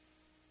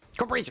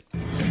Capricious.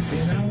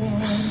 And I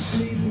want to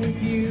sleep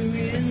with you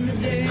in the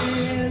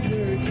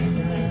desert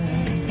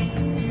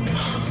tonight,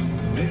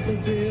 with a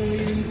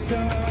billion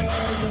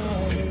stars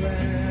all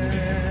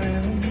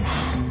around.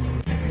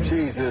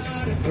 Jesus,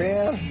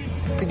 man.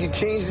 Could you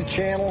change the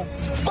channel?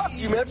 Fuck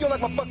you, man. If you don't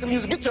like my fucking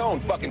music, get your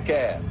own fucking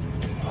cab.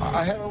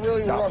 I had a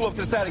really I'll rough... pull up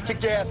to the side and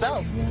kick your ass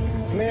out.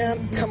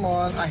 Man, come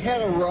on. I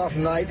had a rough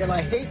night, and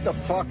I hate the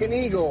fucking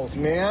Eagles,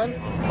 man.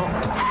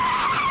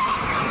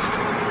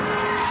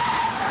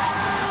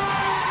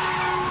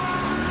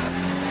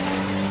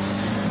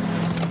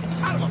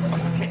 Out of my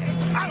fucking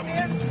cab. Out of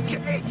here.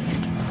 Get me.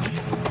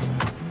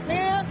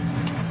 Man,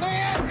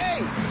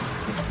 hey!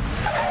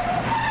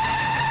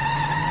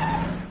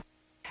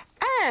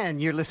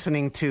 And you're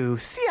listening to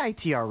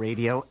CITR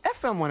Radio,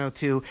 FM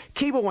 102,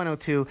 Cable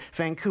 102,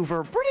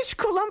 Vancouver, British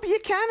Columbia,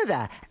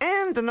 Canada,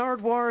 and the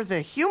Nardwuar,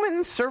 the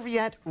Human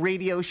Serviette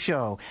Radio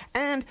Show.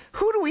 And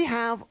who do we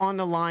have on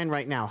the line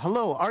right now?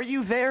 Hello, are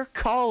you there,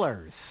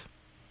 callers?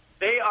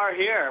 They are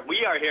here.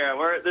 We are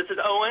here. This is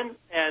Owen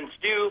and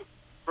Stu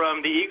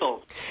from the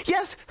Eagles.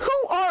 Yes,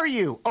 who are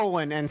you,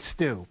 Owen and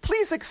Stu?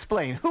 Please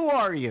explain. Who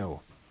are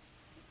you?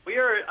 We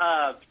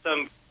are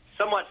some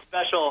somewhat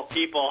special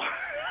people.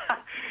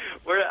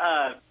 We're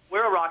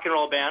a rock and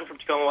roll band from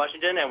Tacoma,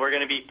 Washington, and we're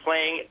going to be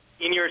playing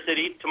in your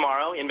city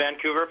tomorrow in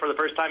Vancouver for the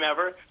first time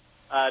ever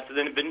to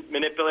the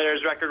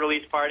Manipulators record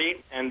release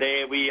party. And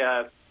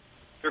we're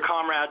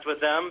comrades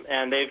with them,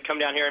 and they've come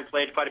down here and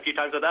played quite a few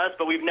times with us,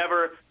 but we've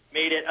never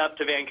made it up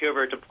to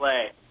Vancouver to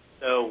play.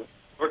 So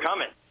we're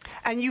coming.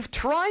 And you've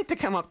tried to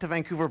come up to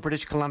Vancouver,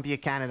 British Columbia,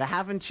 Canada,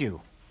 haven't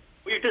you?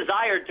 We've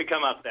desired to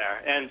come up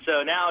there, and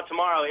so now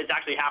tomorrow it's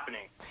actually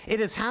happening. It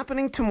is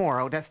happening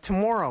tomorrow. That's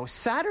tomorrow,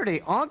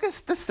 Saturday,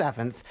 August the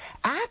 7th,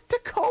 at the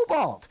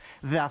Cobalt.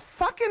 The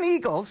fucking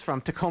Eagles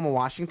from Tacoma,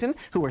 Washington,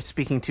 who we're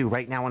speaking to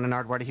right now on the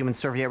Nardwuar, the Human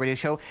Serviette Radio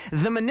Show.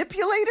 The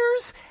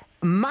Manipulators,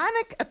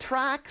 Manic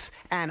Attracts,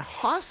 and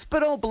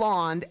Hospital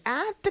Blonde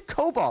at the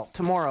Cobalt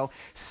tomorrow,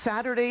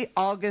 Saturday,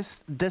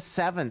 August the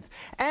 7th.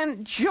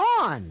 And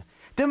John...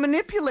 The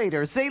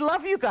Manipulators, they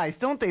love you guys,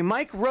 don't they?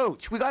 Mike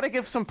Roach. We got to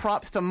give some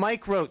props to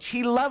Mike Roach.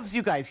 He loves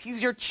you guys.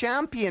 He's your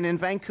champion in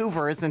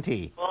Vancouver, isn't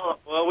he?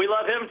 Well, we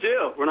love him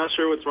too. We're not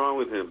sure what's wrong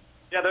with him.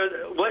 Yeah,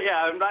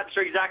 I'm not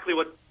sure exactly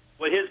what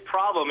his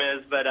problem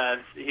is, but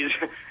he's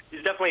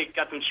definitely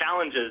got some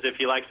challenges if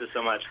he likes us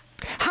so much.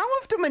 How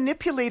have the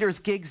Manipulators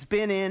gigs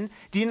been in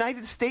the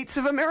United States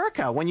of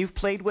America when you've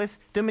played with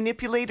the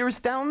Manipulators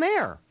down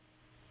there?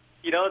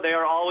 You know, they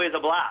are always a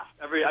blast.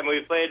 We've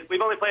only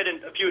played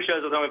in a few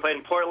shows with them. We played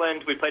in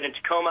Portland. We played in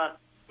Tacoma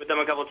with them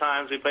a couple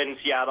times. We played in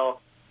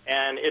Seattle.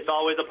 And it's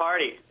always a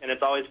party, and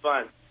it's always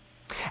fun.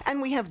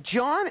 And we have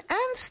John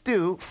and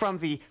Stu from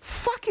the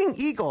fucking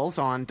Eagles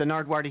on the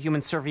Nardwuar, the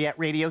Human Serviette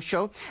Radio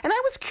Show. And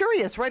I was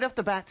curious, right off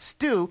the bat,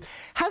 Stu,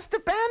 has the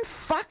band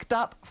Fucked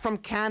Up from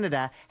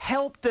Canada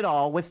helped at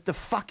all with the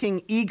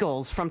fucking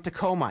Eagles from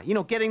Tacoma? You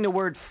know, getting the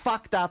word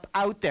fucked up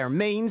out there,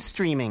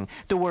 mainstreaming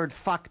the word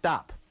fucked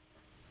up.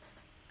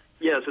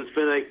 Yes, it's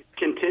been a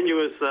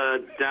continuous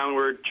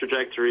downward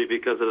trajectory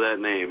because of that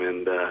name,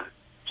 and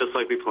just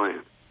like we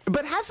planned.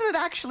 But hasn't it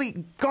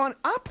actually gone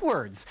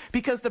upwards?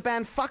 Because the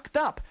band Fucked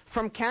Up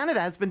from Canada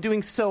has been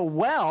doing so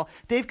well,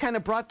 they've kind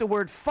of brought the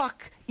word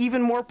fuck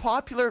even more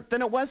popular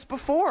than it was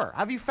before.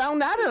 Have you found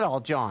that at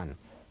all, John?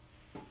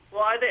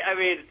 Well,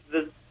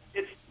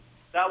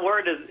 that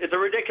word it's a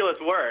ridiculous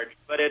word,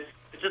 but it's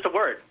just a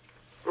word.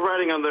 We're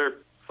riding on their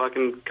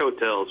fucking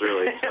coattails,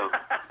 really. So.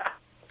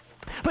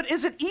 But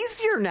is it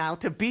easier now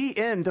to be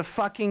in the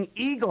fucking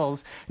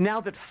Eagles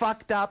now that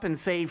Fucked Up and,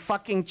 say,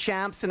 fucking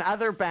Champs and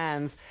other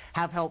bands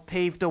have helped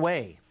pave the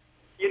way?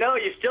 You know,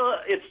 it's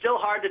still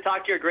hard to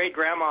talk to your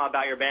great-grandma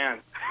about your band.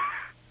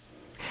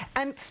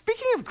 And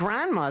speaking of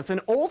grandmas and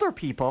older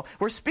people,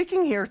 we're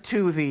speaking here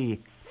to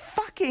the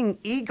fucking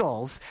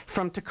Eagles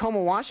from Tacoma,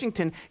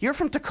 Washington. You're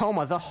from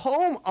Tacoma, the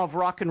home of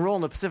rock and roll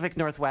in the Pacific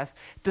Northwest.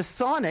 The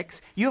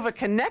Sonics, you have a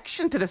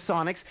connection to the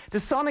Sonics. The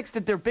Sonics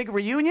did their big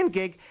reunion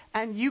gig,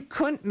 and you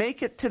couldn't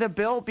make it to the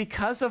bill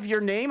because of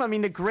your name. I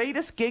mean, the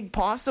greatest gig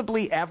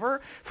possibly ever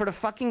for the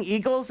fucking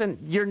Eagles, and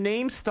your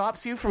name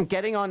stops you from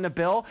getting on the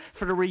bill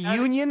for the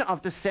reunion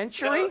of the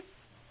century?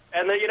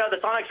 And the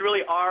Sonics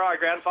really are our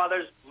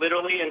grandfathers,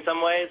 literally, in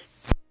some ways.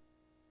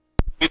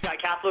 We've got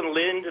Kathleen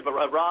Lind,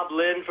 Rob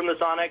Lind from the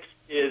Sonics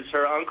is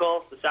her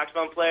uncle, the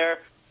saxophone player.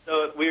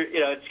 So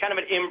it's kind of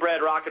an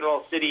inbred rock and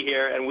roll city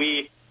here, and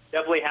we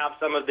definitely have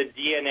some of the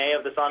DNA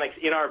of the Sonics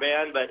in our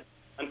band. But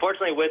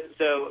unfortunately,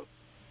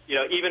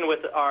 even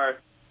with our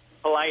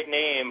polite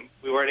name,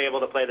 we weren't able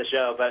to play the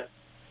show. But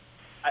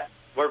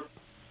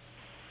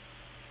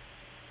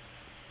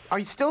Are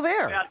you still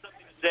there?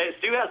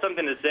 Stu has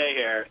something to say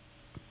here.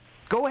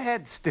 Go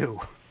ahead,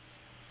 Stu.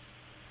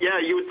 Yeah,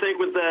 you would think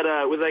with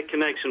that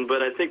connection,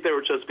 but I think they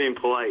were just being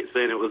polite,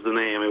 saying it was the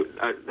name.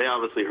 They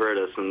obviously heard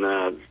us, and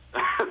that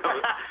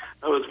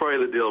was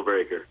probably the deal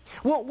breaker.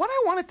 Well, what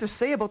I wanted to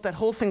say about that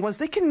whole thing was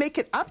they can make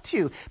it up to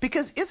you,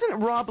 because isn't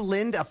Rob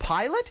Lind a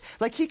pilot?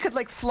 Like, he could,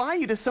 fly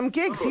you to some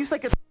gigs. He's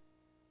like a...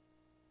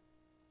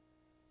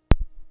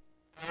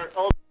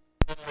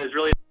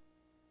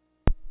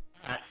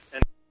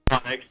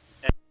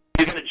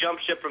 jump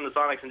ship from the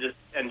Sonics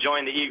and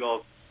join the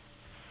Eagles.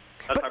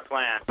 That's our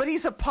plan. But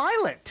he's a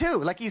pilot, too.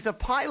 Like, he's a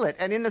pilot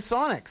and in the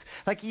Sonics.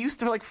 Like, he used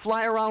to, like,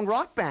 fly around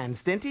rock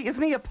bands, didn't he?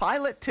 Isn't he a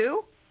pilot,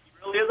 too?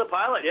 He really is a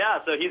pilot, yeah.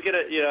 So he's going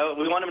to,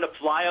 we want him to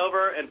fly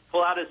over and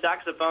pull out his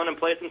saxophone and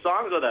play some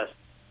songs with us.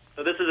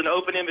 So this is an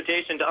open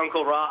invitation to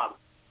Uncle Rob.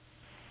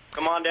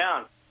 Come on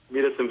down.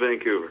 Meet us in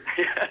Vancouver.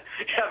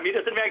 Yeah, meet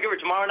us in Vancouver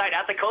tomorrow night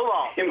at the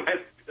Cobalt. He might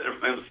have said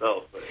it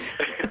himself.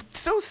 But.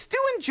 So, Stu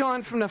and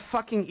John from the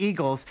fucking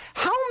Eagles,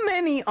 how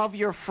many of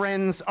your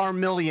friends are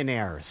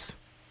millionaires?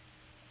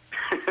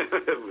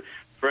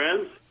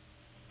 Friends?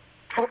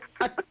 Or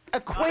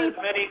acquaint...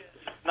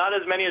 Not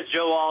as many as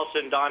Joe Walsh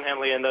and Don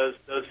Henley and those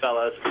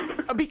fellas.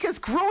 Because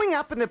growing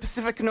up in the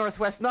Pacific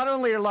Northwest, not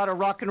only are a lot of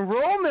rock and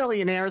roll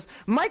millionaires,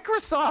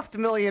 Microsoft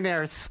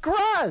millionaires,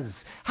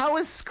 Scruzz. How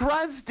is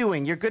Scruzz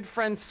doing? Your good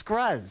friend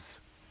Scruzz.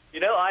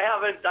 I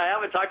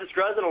haven't talked to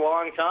Scruzz in a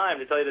long time,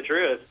 to tell you the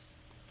truth.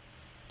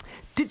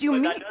 Did you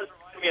meet? That does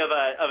remind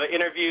me of an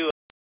interview.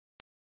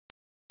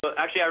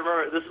 Actually, I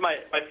remember this is my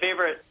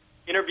favorite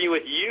interview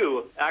with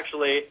you.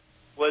 Actually,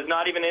 was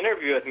not even an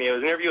interview with me. It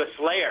was an interview with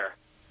Slayer.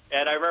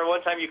 And I remember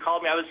one time you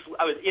called me. I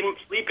was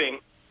sleeping,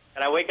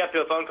 and I wake up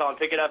to a phone call and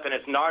pick it up, and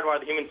it's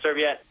Nardwuar, the Human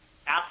Serviette,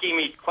 asking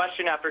me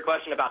question after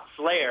question about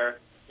Slayer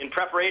in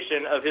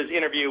preparation of his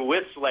interview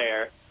with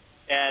Slayer.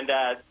 And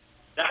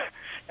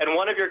and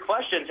one of your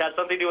questions had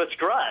something to do with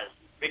Scruzz,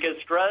 because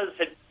Scruzz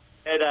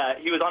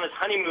he was on his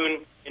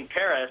honeymoon in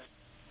Paris,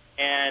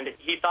 and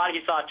he thought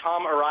he saw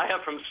Tom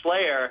Araya from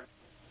Slayer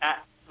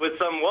with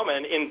some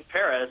woman in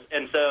Paris,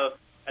 and so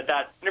at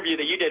that interview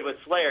that you did with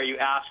Slayer, you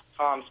asked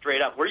Tom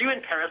straight up, were you in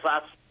Paris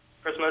last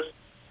Christmas?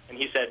 And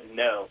he said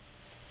no.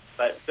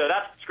 But so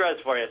that's Scruzz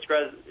for you.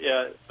 Scruzz,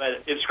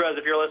 but it's Scruzz,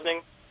 if you're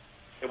listening,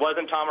 it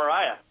wasn't Tom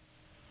Araya.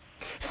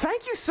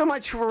 Thank you so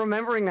much for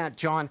remembering that,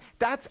 John.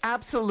 That's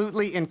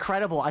absolutely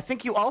incredible. I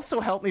think you also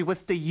helped me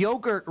with the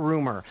yogurt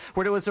rumor,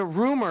 where there was a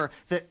rumor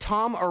that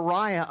Tom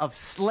Araya of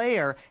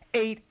Slayer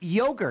ate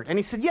yogurt. And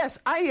he said, yes,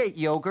 I ate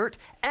yogurt,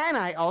 and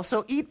I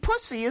also eat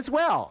pussy as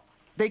well.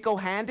 They go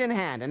hand in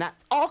hand, and that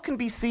all can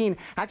be seen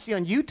actually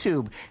on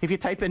YouTube if you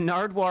type in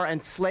Nardwuar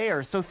and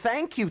Slayer. So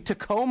thank you,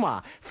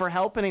 Tacoma, for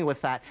helping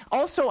with that.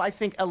 Also, I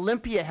think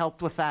Olympia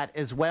helped with that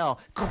as well.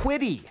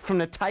 Quiddy from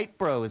the Tight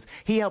Bros,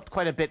 he helped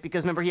quite a bit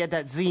because remember he had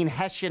that zine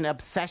Hessian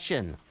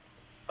Obsession.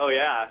 Oh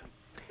yeah,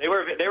 they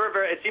were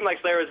very. It seemed like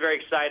Slayer was very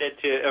excited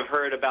to have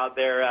heard about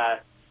their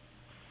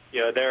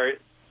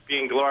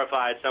being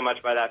glorified so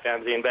much by that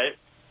fanzine. But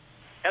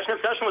Hessian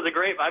Obsession was a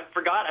great. I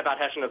forgot about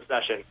Hessian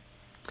Obsession.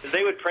 Because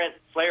they would print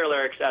Slayer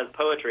lyrics as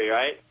poetry,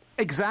 right?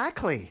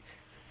 Exactly.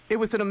 It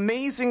was an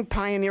amazing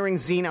pioneering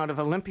zine out of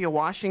Olympia,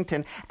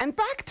 Washington. And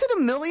back to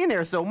the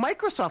millionaires, though.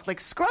 Microsoft, like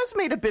Scruzz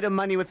made a bit of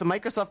money with the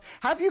Microsoft.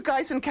 Have you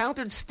guys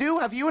encountered, Stu,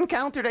 have you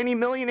encountered any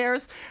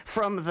millionaires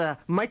from the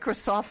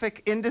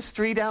Microsoftic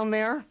industry down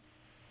there?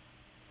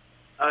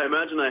 I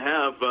imagine I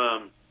have.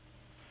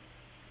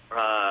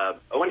 I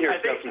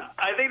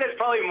think there's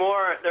probably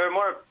more. There are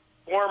more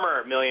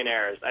former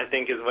millionaires, I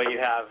think, is what you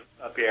have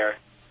up here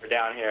or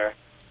down here.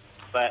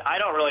 But I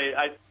don't really.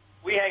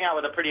 We hang out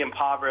with a pretty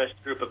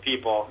impoverished group of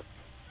people,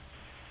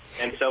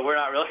 and so we're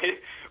not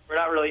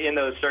really in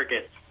those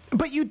circuits.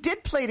 But you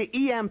did play the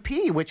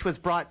EMP, which was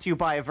brought to you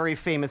by a very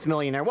famous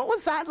millionaire. What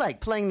was that like,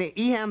 playing the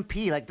EMP,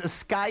 like the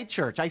Sky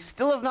Church? I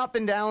still have not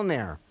been down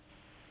there.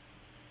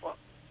 Well,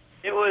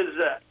 it was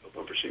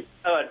Bumbershoot.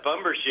 Oh, at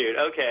Bumbershoot.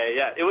 Okay,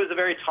 yeah. It was a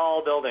very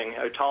tall building,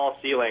 a tall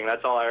ceiling.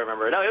 That's all I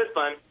remember. No, it was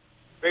fun.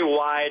 Very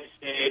wide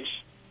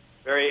stage,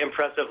 very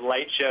impressive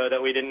light show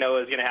that we didn't know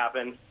was going to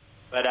happen.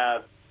 But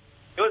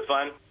it was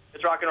fun.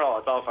 It's rock and roll.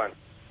 It's all fun.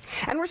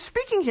 And we're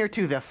speaking here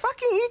to the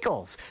fucking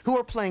Eagles, who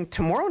are playing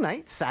tomorrow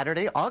night,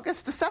 Saturday,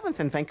 August the 7th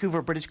in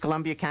Vancouver, British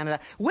Columbia,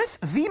 Canada, with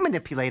The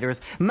Manipulators,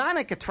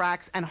 Manic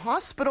Attracts, and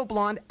Hospital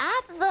Blonde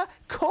at the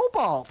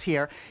Cobalt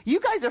here.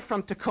 You guys are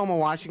from Tacoma,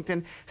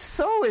 Washington.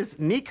 So is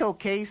Nico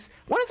Case.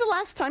 When is the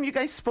last time you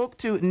guys spoke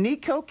to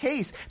Nico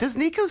Case? Does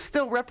Nico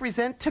still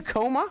represent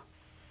Tacoma?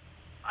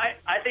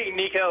 I think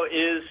Nico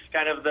is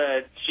kind of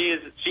she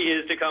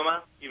is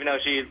Tacoma, even though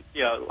she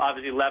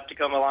obviously left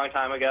Tacoma a long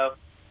time ago.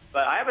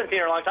 But I haven't seen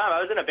her in a long time.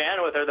 I was in a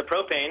band with her, the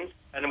Propanes,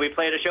 and we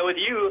played a show with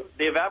you,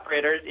 the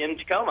Evaporators, in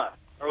Tacoma.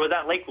 Or was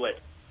that Lakewood?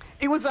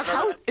 It was a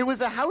house. It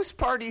was a house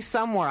party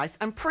somewhere.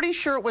 I'm pretty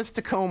sure it was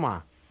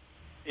Tacoma.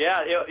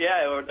 Yeah,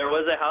 there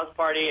was a house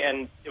party,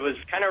 and it was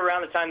kind of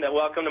around the time that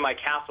 "Welcome to My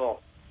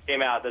Castle"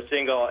 came out, the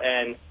single,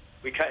 and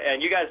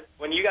you guys,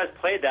 when you guys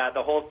played that,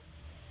 the whole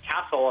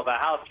castle of a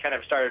house kind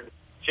of started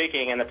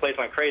shaking, and the place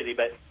went crazy.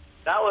 But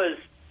that was.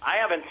 I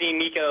haven't seen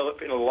Nico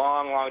in a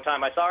long, long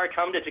time. I saw her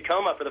come to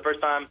Tacoma for the first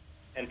time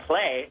and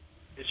play.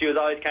 She was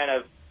always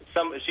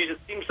she just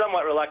seemed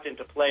somewhat reluctant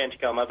to play in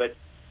Tacoma, but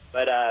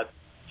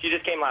she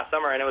just came last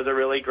summer, and it was a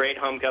really great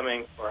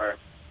homecoming for her.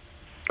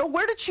 Oh,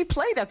 where did she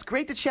play? That's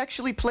great that she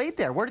actually played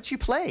there. Where did she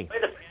play? She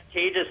played the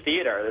Fantages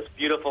Theater, this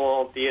beautiful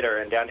old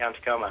theater in downtown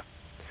Tacoma.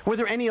 Were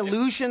there any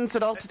allusions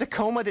at all to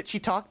Tacoma that she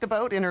talked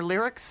about in her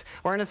lyrics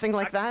or anything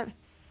like that?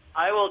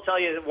 I will tell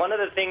you one of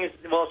the things.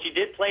 Well, she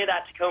did play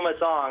that Tacoma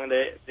song,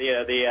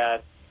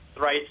 the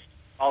thrice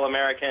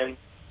All-American,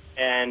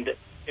 and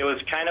it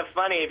was kind of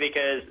funny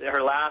because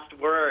her last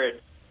words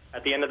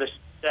at the end of the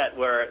set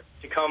were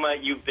 "Tacoma,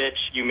 you bitch,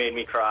 you made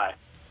me cry,"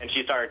 and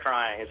she started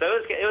crying. So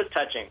it was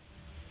touching.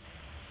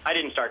 I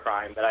didn't start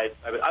crying, but I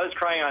was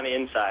crying on the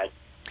inside.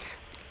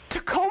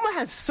 Tacoma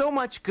has so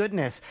much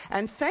goodness,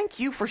 and thank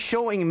you for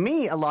showing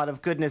me a lot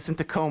of goodness in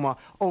Tacoma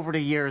over the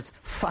years,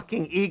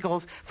 fucking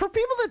Eagles. For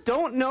people that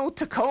don't know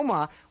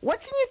Tacoma,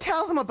 what can you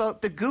tell them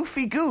about the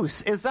Goofy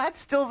Goose? Is that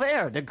still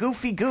there, the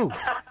Goofy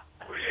Goose?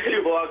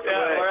 2 blocks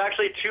away. We're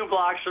actually 2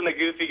 blocks from the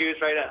Goofy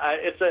Goose right now.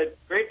 It's a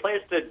great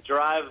place to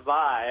drive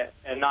by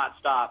and not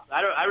stop.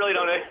 I really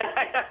don't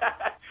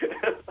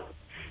know.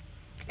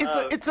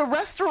 It's a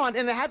restaurant,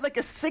 and it had like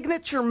a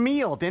signature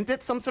meal, didn't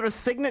it? Some sort of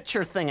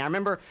signature thing. I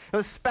remember it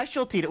was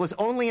specialty that was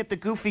only at the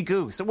Goofy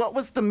Goose. So what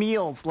was the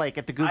meals like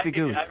at the Goofy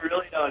Goose? I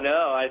really don't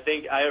know.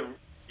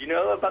 You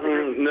know about the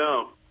Goofy?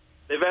 No.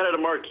 They've added a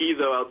marquee,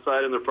 though,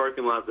 outside in their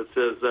parking lot that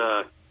says,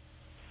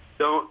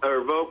 don't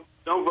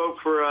vote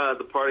for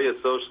the Party of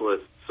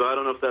Socialists. So I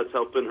don't know if that's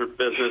helping her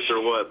business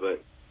or what,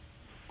 but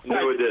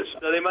new addition.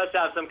 So they must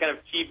have some kind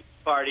of cheap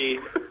party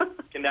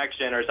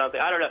connection or something.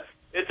 I don't know.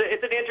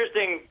 It's an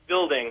interesting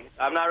building.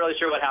 I'm not really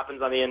sure what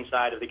happens on the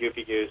inside of the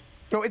Goofy Goose.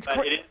 No, it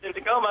is in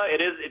Tacoma.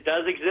 It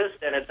does exist,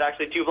 and it's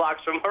actually 2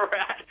 blocks from where we're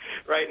at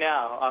right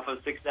now, off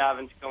of 6th Ave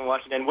in Tacoma,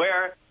 Washington,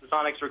 where the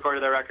Sonics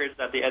recorded their records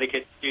at the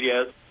Etiquette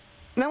Studios.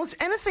 Now, was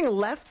anything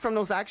left from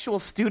those actual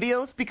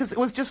studios? Because it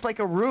was just like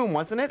a room,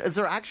 wasn't it? Is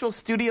there actual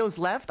studios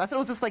left? I thought it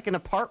was just like an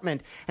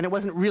apartment, and it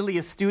wasn't really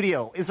a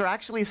studio. Is there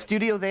actually a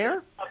studio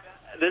there?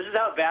 This is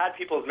how bad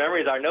people's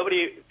memories are.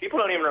 People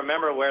don't even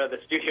remember where the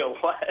studio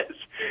was.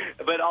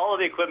 But all of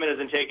the equipment has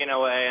been taken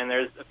away, and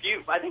there's a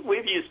few. I think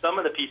we've used some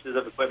of the pieces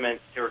of equipment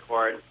to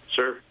record.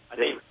 Sure. I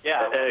think,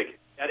 yeah. At Egg.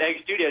 At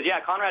Egg Studios, yeah.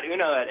 Conrad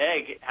Uno at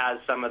Egg has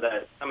some of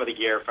the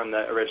gear from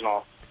the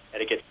original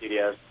Etiquette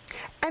Studios.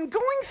 And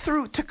going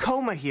through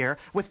Tacoma here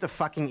with the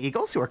fucking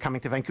Eagles, who are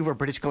coming to Vancouver,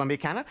 British Columbia,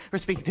 Canada, we're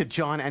speaking to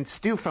John and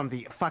Stu from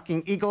the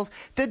fucking Eagles.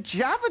 The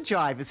Java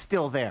Jive is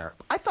still there.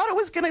 I thought it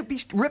was going to be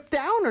ripped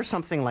down or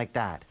something like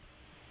that.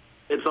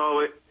 It's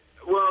always,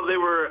 well, they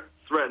were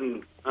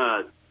threatened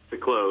to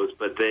close,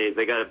 but they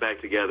got it back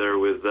together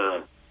with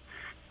the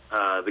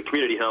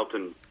community helped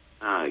and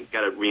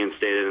got it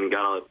reinstated and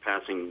got it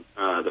passing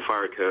the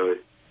fire code.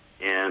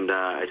 And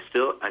I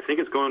think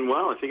it's going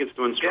well. I think it's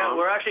doing strong. Yeah,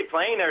 we're actually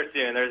playing there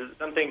soon. There's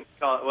something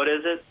called, what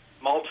is it?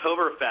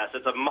 Maltoberfest.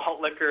 It's a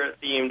malt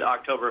liquor-themed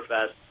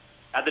Oktoberfest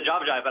at the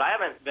Java Jive. But I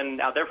haven't been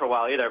out there for a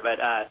while either. But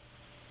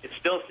it's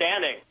still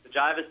standing. The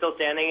Jive is still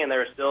standing, and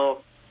there's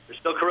still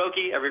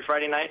karaoke every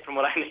Friday night from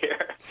what I hear.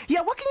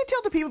 Yeah, what can you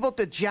tell the people about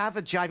the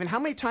Java Jive, and how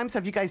many times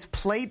have you guys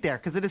played there?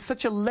 Because it is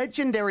such a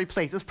legendary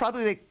place. It's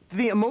probably like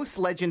the most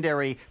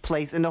legendary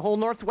place in the whole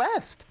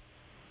Northwest.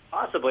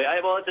 Possibly.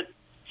 Well, it's a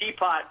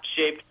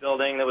teapot-shaped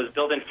building that was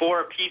built in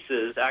 4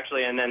 pieces,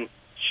 actually, and then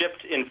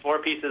shipped in 4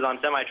 pieces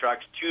on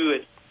semi-trucks to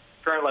its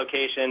current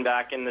location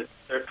back in the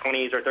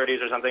 20s or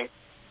 30s or something.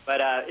 But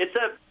it's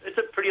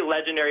a pretty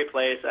legendary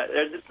place.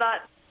 It's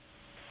not.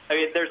 I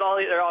mean, there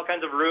are all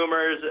kinds of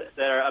rumors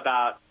that are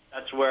about.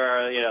 That's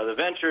where the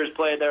Ventures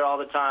played there all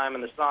the time,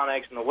 and the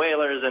Sonics and the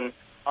Whalers and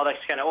all that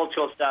kind of old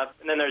school stuff.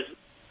 And then there's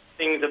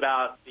things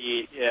about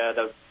the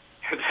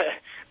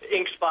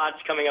Ink Spots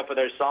coming up with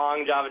their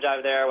song Java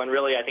Jive there, when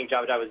really I think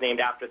Java Jive was named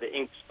after the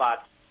Ink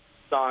Spots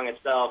song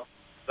itself.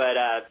 But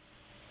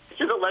it's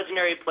just a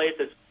legendary place.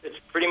 It's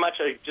pretty much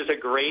just a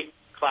great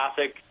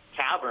classic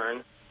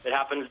tavern that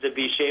happens to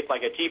be shaped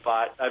like a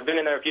teapot. I've been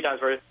in there a few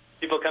times where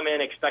people come in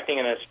expecting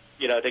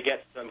to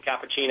get some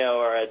cappuccino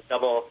or a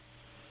double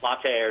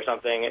latte or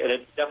something. And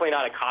it's definitely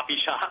not a coffee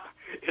shop.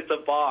 It's a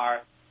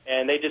bar.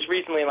 And they just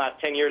recently, in the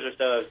last 10 years or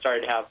so, have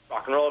started to have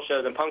rock and roll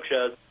shows and punk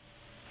shows.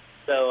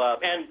 So,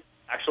 and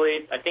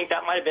actually, I think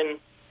that might have been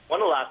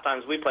one of the last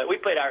times we played. We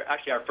played our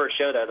first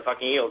show there, the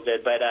fucking Eagles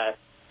did. But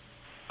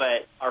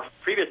our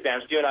previous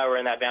band, Stu and I were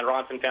in that band,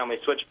 Ronson Family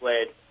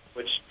Switchblade,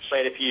 which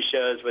played a few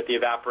shows with the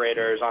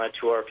Evaporators on a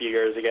tour a few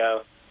years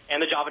ago.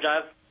 And the Java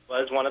Jive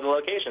was one of the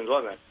locations,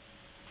 wasn't it?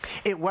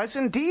 It was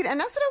indeed, and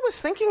that's what I was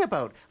thinking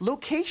about.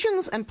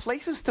 Locations and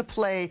places to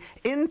play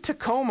in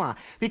Tacoma.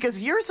 Because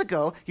years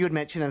ago, you had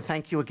mentioned, and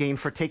thank you again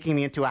for taking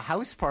me into a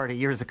house party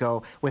years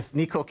ago with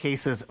Nico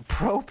Case's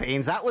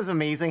Propanes. That was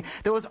amazing.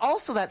 There was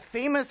also that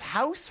famous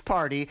house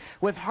party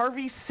with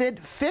Harvey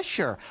Sid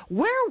Fisher.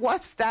 Where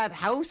was that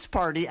house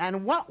party,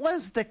 and what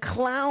was the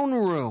clown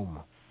room?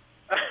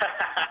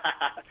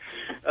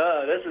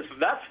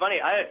 That's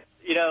funny.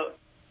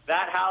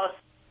 That house.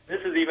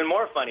 This is even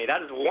more funny.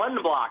 That is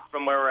 1 block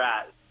from where we're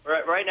at.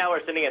 Right now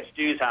we're sitting at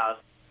Stu's house,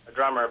 a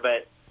drummer,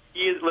 but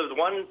he lives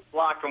 1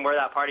 block from where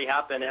that party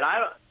happened. And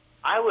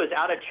I was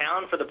out of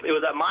town it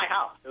was at my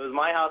house. It was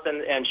my house,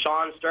 and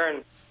Sean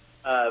Stern,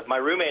 my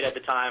roommate at the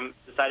time,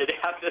 decided to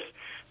have this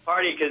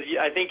party because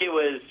I think it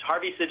was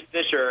Harvey Sid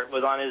Fisher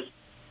was on his,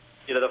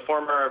 the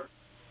former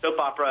soap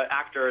opera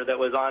actor that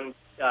was on,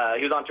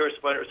 he was on tour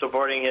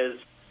supporting his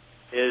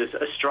his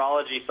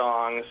astrology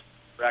songs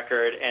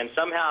record, and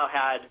somehow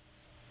had,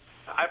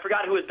 I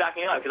forgot who was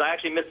backing up because I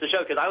actually missed the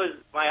show because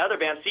my other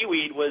band,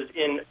 Seaweed, was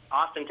in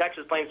Austin,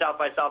 Texas playing South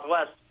by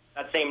Southwest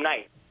that same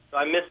night. So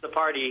I missed the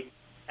party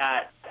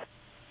at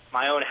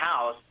my own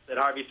house that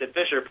Harvey Sid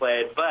Fisher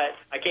played, but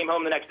I came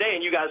home the next day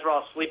and you guys were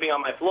all sleeping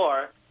on my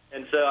floor,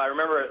 and so I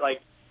remember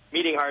like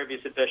meeting Harvey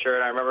Sid Fisher,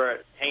 and I remember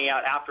hanging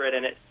out after it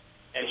and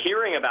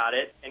hearing about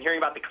it and hearing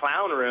about the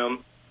Clown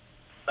Room.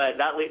 But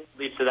that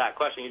leads to that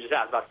question you just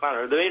asked about the Clown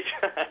Room.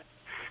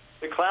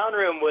 The Clown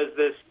Room was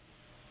this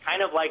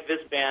kind of like this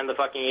band, the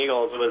fucking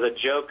Eagles. It was a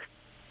joke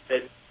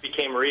that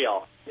became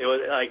real. It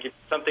was like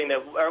something that,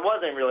 or it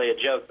wasn't really a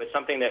joke, but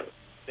something that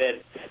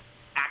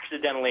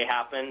accidentally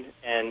happened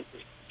and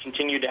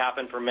continued to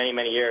happen for many,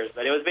 many years.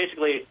 But it was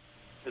basically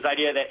this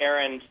idea that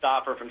Aaron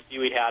Stoffer from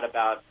Seaweed had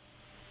about,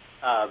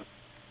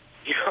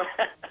 it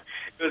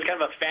was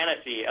kind of a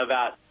fantasy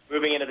about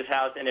moving into this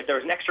house, and if there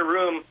was an extra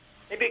room,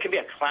 maybe it could be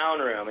a clown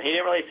room. And he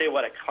didn't really say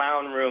what a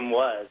clown room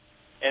was.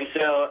 And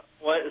so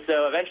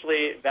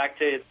eventually, back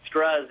to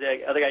Scruzz,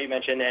 the other guy you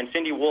mentioned, and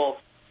Cindy Wolf,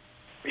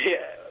 we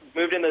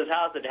moved into this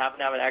house that happened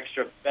to have an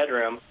extra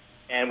bedroom,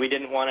 and we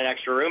didn't want an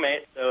extra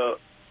roommate, so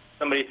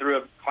somebody threw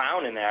a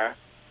clown in there.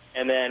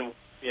 And then,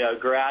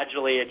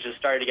 gradually it just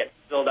started to get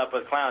filled up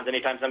with clowns.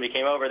 Anytime somebody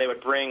came over, they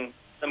would bring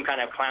some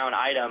kind of clown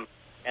item,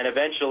 and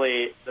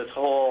eventually this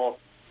whole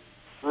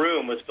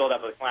room was filled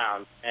up with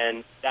clowns.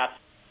 And I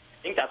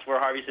think that's where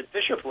Harvey Sid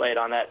Fisher played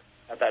at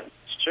that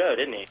show,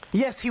 didn't he?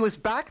 Yes, he was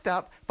backed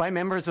up by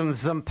members of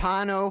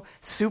Zampano,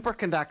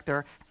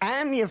 Superconductor,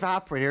 and the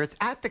Evaporators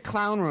at the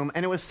Clown Room,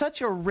 and it was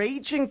such a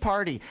raging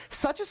party,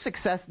 such a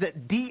success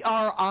that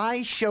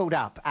DRI showed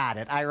up at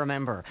it, I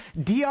remember.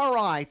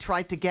 DRI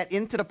tried to get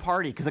into the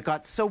party because it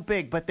got so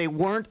big, but they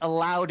weren't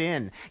allowed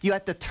in. You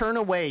had to turn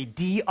away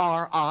DRI.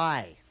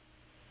 How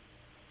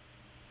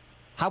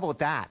about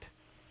that?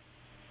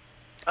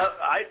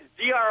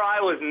 DRI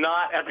was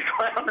not at the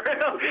Clown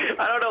Room.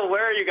 I don't know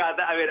where you got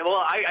that. I mean,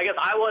 well, I guess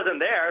I wasn't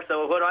there,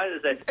 so what do I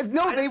say?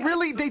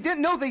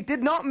 No, they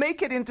did not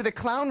make it into the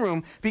Clown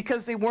Room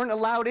because they weren't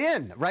allowed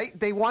in, right?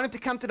 They wanted to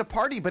come to the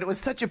party, but it was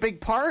such a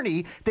big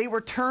party, they were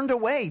turned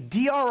away.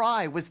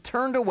 DRI was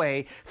turned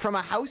away from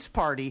a house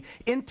party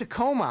in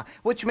Tacoma,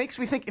 which makes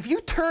me think, if you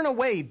turn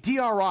away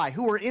DRI,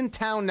 who were in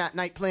town that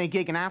night playing a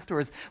gig and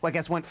afterwards, well, I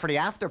guess went for the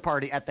after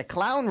party at the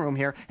Clown Room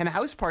here, and a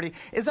house party,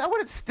 is that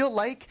what it's still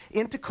like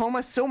in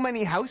Tacoma? So many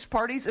house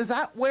parties? Is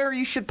that where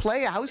you should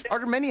play a house? Are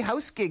there many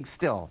house gigs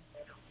still?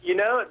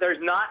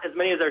 There's not as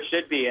many as there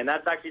should be, and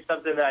that's actually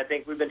something that I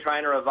think we've been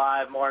trying to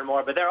revive more and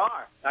more. But there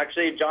are.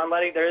 Actually, John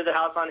Letting, there is a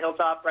house on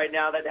Hilltop right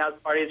now that has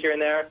parties here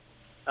and there.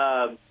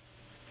 So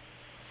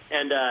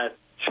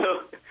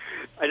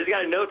I just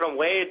got a note from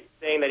Wade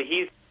saying that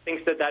he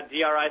thinks that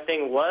DRI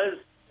thing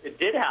it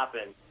did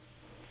happen.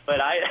 But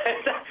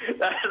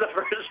that's the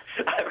first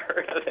I've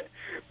heard of it.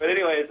 But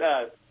anyways,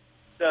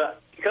 so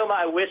Tacoma,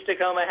 I wish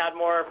Tacoma had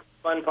more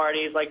fun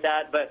parties like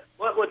that. But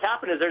what's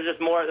happened is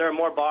there are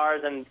more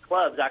bars and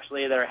clubs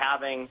actually that are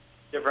having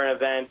different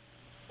events.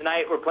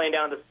 Tonight we're playing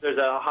there's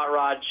a hot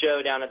rod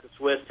show down at the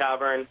Swiss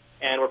Tavern,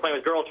 and we're playing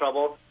with Girl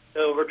Trouble.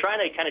 So we're trying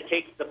to kind of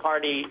take the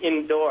party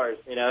indoors.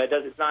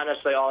 It's not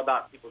necessarily all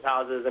about people's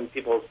houses and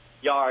people's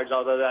yards,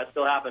 although that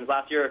still happens.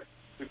 Last year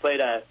we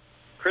played a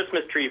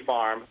Christmas tree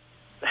farm.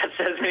 That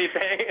says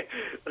anything.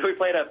 We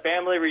played a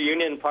family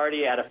reunion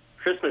party at a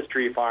Christmas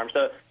tree farm.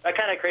 So that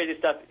kind of crazy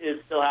stuff is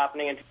still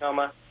happening in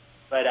Tacoma.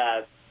 But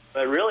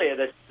really,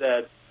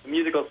 the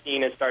musical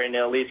scene is starting to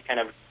at least kind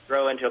of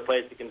grow into a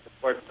place that can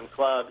support some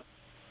clubs.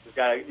 We've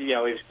got,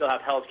 we still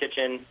have Hell's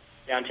Kitchen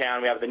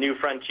downtown. We have the New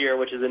Frontier,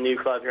 which is a new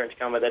club here in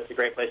Tacoma. That's a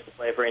great place to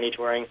play for any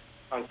touring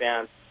punk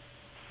bands.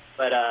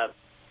 But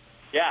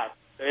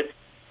it's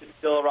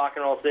still a rock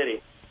and roll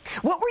city.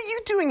 What were you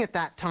doing at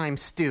that time,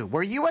 Stu?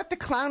 Were you at the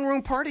Clown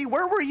Room party?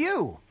 Where were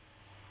you?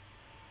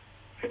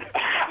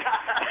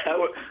 I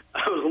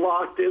was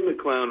locked in the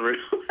Clown Room.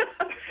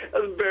 I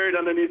was buried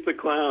underneath the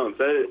clowns.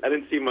 I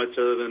didn't see much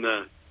other than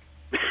the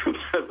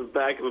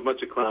back of a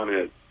bunch of clown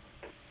heads.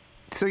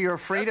 So you're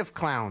afraid of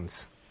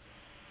clowns?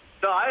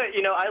 So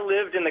I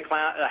lived in the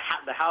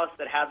house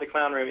that had the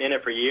Clown Room in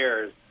it for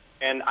years,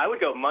 and I would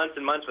go months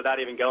and months without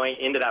even going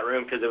into that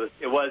room because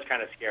it was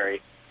kind of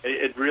scary.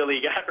 It really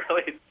got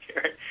really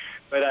scary,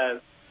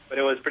 but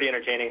it was pretty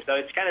entertaining. So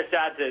it's kind of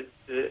sad to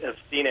have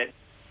seen it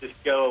just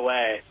go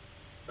away.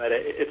 But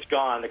it's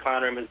gone. The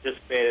Clown Room has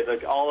dissipated.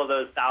 Like, all of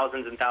those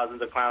thousands and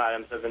thousands of clown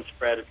items have been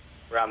spread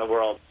around the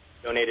world,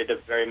 donated to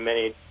very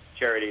many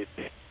charities.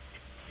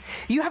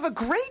 You have a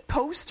great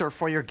poster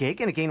for your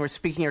gig, and again, we're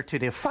speaking here to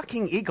the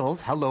fucking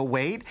Eagles, hello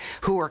Wade,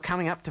 who are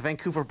coming up to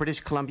Vancouver,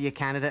 British Columbia,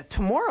 Canada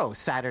tomorrow,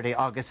 Saturday,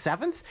 August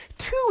 7th,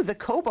 to the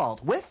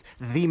Cobalt with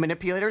The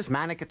Manipulators,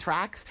 Manic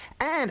Attracts,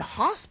 and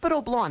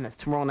Hospital Blonde. That's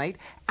tomorrow night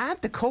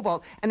at the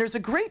Cobalt, and there's a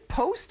great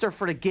poster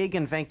for the gig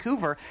in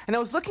Vancouver, and I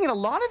was looking at a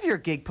lot of your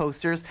gig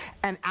posters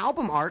and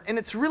album art, and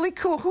it's really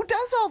cool. Who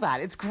does all that?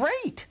 It's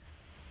great.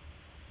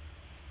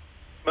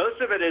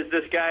 Most of it is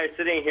this guy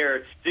sitting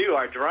here, Stu,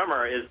 our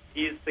drummer.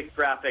 He's the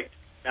graphic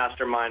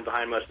mastermind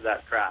behind most of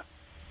that crap.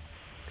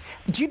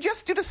 Do you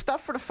just do the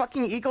stuff for the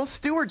fucking Eagles,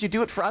 Stu, or do you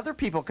do it for other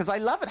people? Because I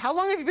love it. How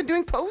long have you been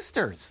doing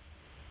posters?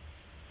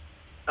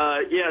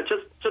 Yeah,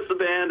 just the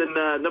band, and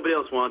nobody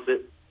else wants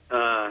it.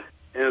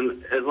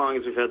 And as long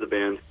as we've had the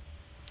band.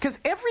 Because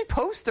every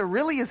poster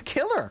really is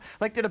killer.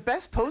 Like, they're the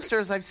best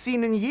posters I've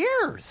seen in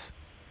years.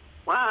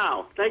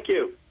 Wow, thank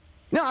you.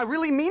 No, I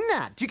really mean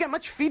that. Do you get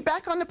much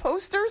feedback on the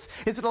posters?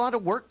 Is it a lot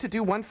of work to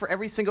do one for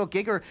every single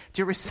gig, or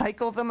do you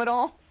recycle them at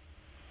all?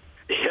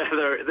 Yeah,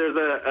 there's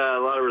a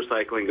lot of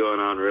recycling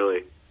going on,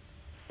 really.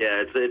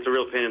 Yeah, it's a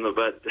real pain in the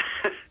butt.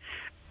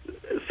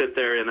 Sit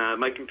there, and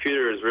my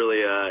computer is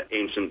really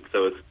ancient,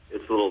 so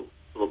it's a little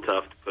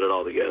tough to put it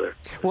all together.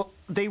 Well,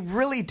 they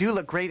really do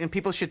look great, and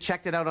people should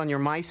check it out on your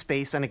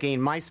MySpace. And again,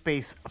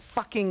 MySpace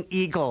fucking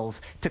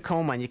Eagles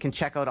Tacoma, and you can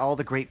check out all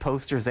the great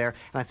posters there.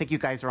 And I think you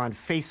guys are on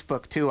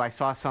Facebook too. I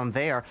saw some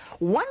there.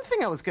 One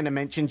thing I was going to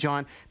mention,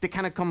 John, that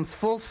kind of comes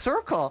full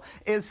circle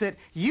is that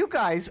you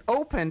guys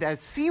opened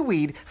as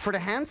Seaweed for the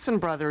Hanson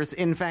Brothers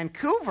in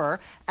Vancouver,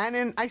 and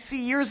then I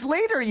see years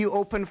later you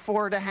opened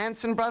for the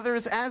Hanson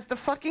Brothers as the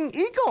fucking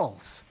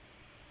Eagles.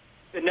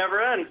 It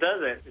never ends,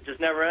 does it? It just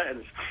never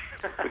ends.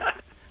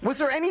 Was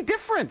there any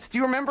difference? Do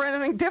you remember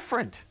anything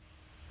different?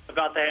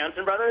 About the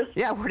Hanson Brothers?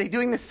 Yeah, were they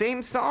doing the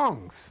same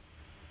songs?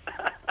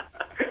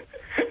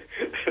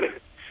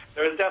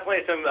 There was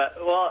definitely some...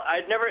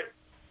 I'd never...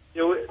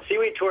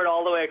 Seaweed toured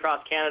all the way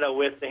across Canada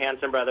with the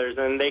Hanson Brothers,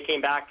 and they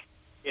came back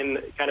in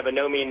kind of a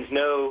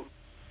no-means-no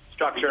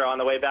structure on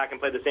the way back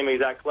and played the same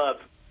exact club.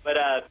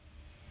 But,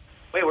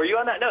 wait, were you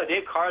on that? No,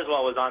 Dave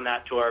Carswell was on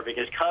that tour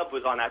because Cub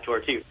was on that tour,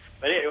 too.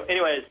 But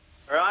anyways,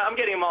 I'm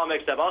getting them all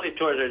mixed up. All these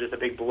tours are just a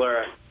big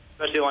blur,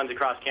 especially the ones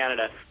across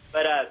Canada.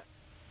 But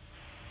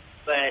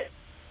I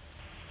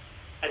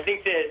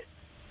think that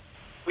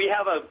we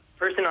have a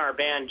person in our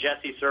band,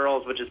 Jesse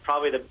Searles, which is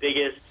probably the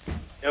biggest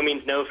No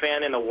Means No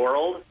fan in the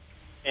world,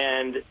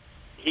 and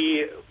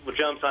he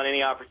jumps on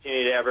any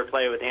opportunity to ever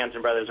play with the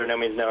Hanson Brothers or No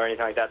Means No or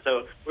anything like that.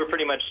 So we're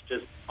pretty much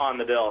just on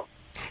the bill.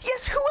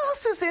 Yes, who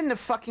else is in the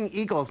fucking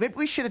Eagles? Maybe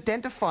we should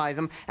identify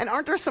them. And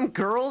aren't there some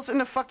girls in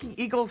the fucking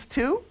Eagles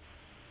too?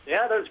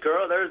 Yeah, there's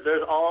girls.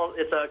 There's all.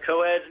 It's a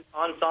co-ed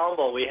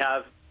ensemble. We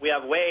have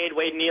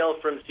Wade Neal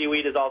from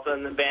Seaweed is also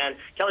in the band.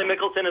 Kelly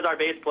Mickelson is our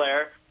bass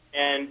player,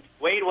 and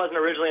Wade wasn't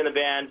originally in the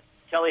band.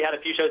 Kelly had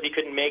a few shows he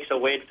couldn't make, so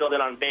Wade filled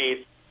in on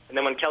bass. And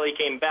then when Kelly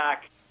came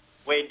back,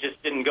 Wade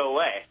just didn't go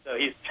away, so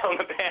he's still in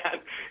the band.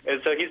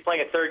 And so he's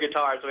playing a third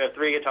guitar. So we have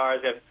three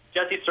guitars. We have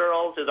Jesse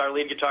Searles is our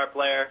lead guitar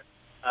player.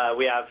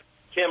 We have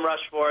Kim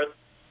Rushforth.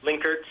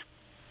 Linkert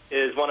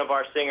is one of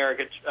our singer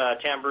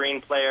tambourine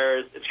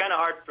players. It's kind of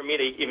hard for me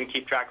to even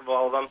keep track of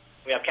all of them.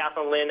 We have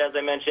Kathleen Lind, as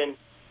I mentioned,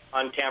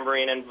 on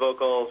tambourine and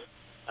vocals.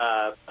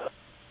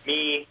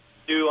 Me,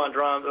 Stu on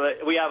drums.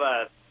 We have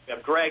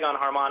Greg on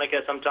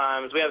harmonica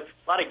sometimes. We have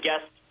a lot of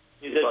guest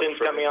musicians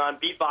coming on.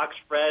 Beatbox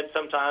Fred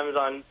sometimes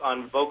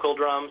on vocal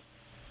drums.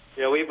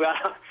 You know, we've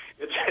got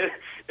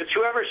it's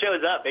whoever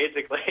shows up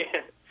basically.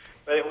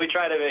 But we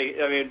try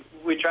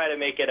to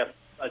make it a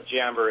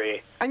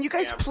jamboree. And you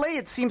guys play,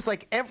 it seems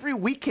like every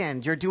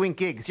weekend you're doing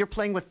gigs. You're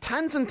playing with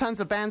tons and tons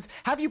of bands.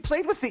 Have you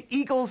played with the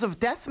Eagles of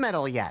death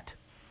metal yet?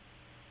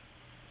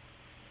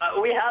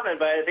 We haven't,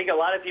 but I think a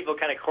lot of people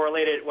kind of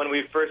correlated when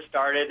we first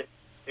started.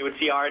 They would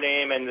see our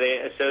name and they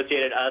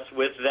associated us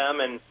with them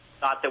and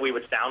thought that we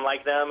would sound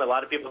like them. A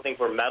lot of people think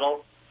we're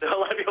metal. So a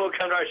lot of people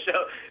come to our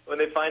show when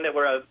they find that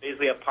we're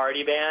basically a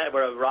party band.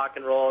 We're a rock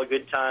and roll,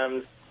 good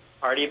times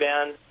party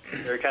band.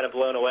 They're kind of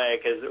blown away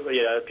because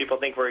people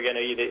think we're going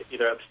to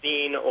either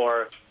obscene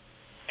or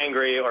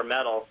angry or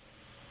metal,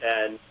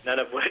 and none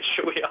of which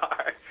we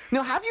are.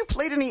 Now, have you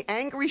played any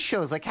angry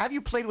shows? Like, have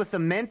you played with the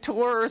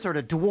Mentors or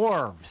the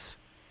Dwarves?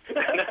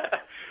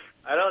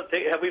 I don't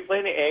think. Have we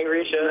played any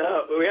angry shows?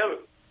 No, we haven't.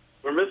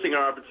 We're missing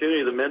our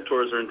opportunity. The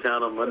Mentors are in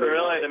town on Monday.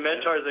 Really, the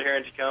Mentors are here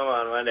in Tacoma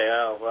on Monday.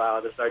 Oh,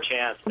 wow, this is our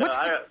chance. So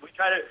we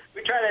try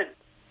to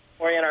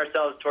orient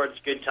ourselves towards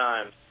good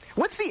times.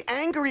 What's the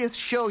angriest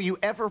show you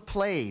ever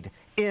played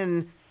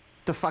in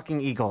the fucking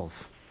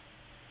Eagles?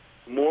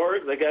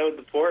 Morg, the guy with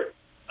the port.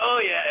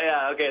 Oh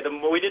yeah. Okay,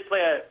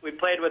 we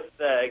played with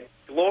the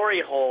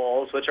Glory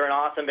Holes, which are an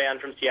awesome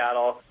band from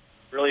Seattle,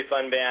 really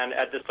fun band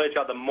at this place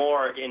called the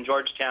Morgue in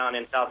Georgetown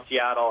in South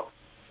Seattle.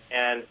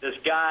 And this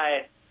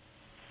guy,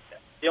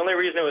 the only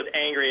reason it was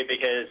angry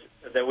because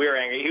that we were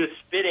angry, he was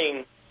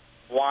spitting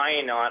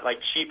wine on, like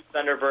cheap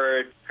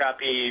Thunderbird,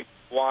 crappy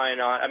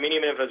wine on. I mean,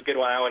 even if it was good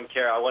wine, I wouldn't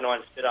care. I wouldn't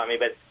want to spit on me.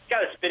 But this guy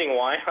was spitting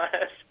wine on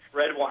us,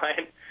 red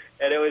wine,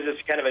 and it was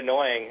just kind of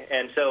annoying.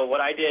 And so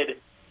what I did,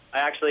 I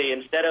actually,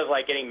 instead of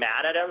like getting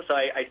mad at him, so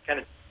I kind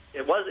of,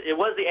 it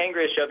was the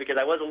angriest show because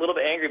I was a little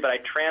bit angry, but I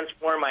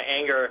transformed my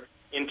anger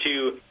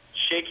into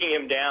shaking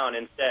him down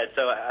instead.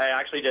 So I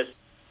actually just,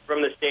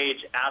 from the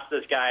stage, asked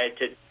this guy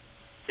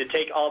to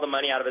take all the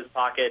money out of his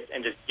pocket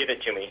and just give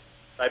it to me.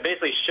 So I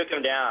basically shook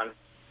him down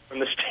from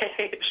the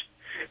stage.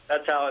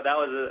 That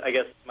was, I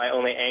guess, my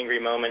only angry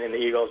moment in the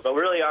Eagles. But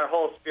really, our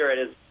whole spirit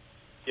is,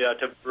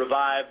 to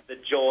revive the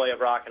joy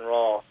of rock and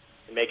roll.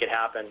 and make it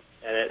happen.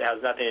 And it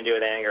has nothing to do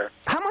with anger.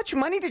 How much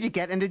money did you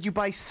get, and did you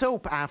buy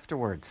soap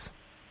afterwards?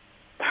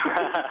 I'm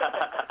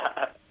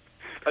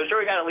sure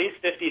we got at least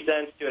 50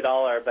 cents to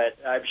 $1, but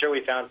I'm sure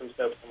we found some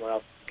soap somewhere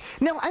else.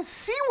 Now, as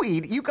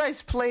Seaweed, you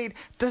guys played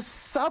the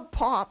Sub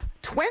Pop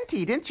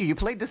 20, didn't you? You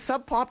played the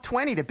Sub Pop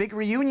 20, the big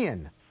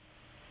reunion.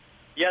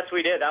 Yes,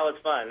 we did. That was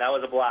fun. That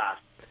was a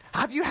blast.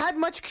 Have you had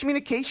much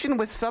communication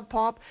with Sub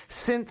Pop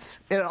since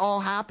it all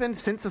happened?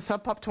 Since the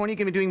Sub Pop 20,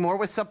 going to be doing more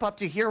with Sub Pop?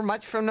 Do you hear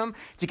much from them?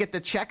 Do you get the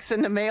checks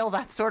in the mail,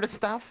 that sort of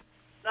stuff?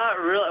 Not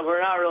really.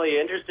 We're not really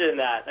interested in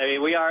that. I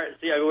mean,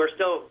 we're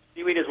still,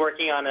 Seaweed is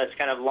working on this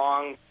kind of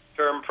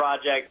long-term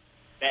project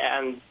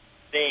and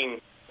thing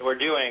that we're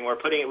doing.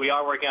 We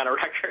are working on a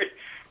record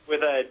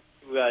with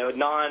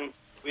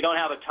we don't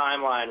have a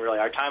timeline really.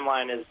 Our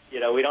timeline is,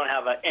 we don't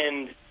have an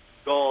end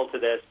goal to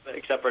this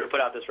except for to put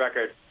out this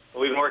record. But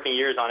we've been working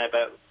years on it,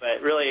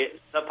 but really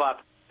Sub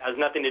Pop has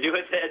nothing to do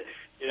with it.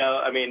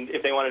 I mean,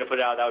 if they wanted to put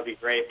it out, that would be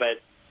great. But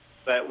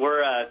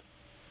we're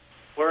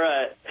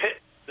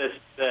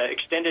the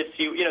extended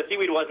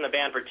Seaweed was in the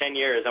band for 10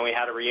 years, and we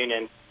had a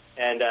reunion,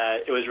 and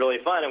it was really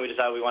fun, and we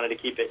decided we wanted to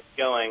keep it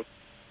going.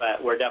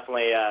 But we're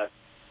definitely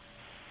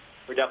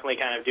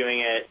kind of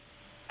doing it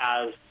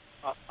as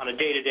on a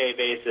day-to-day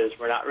basis.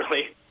 We're not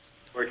really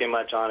working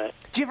much on it.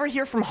 Do you ever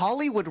hear from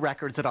Hollywood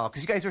Records at all?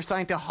 Because you guys are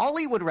signed to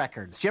Hollywood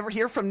Records. Do you ever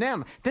hear from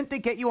them? Didn't they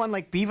get you on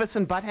like Beavis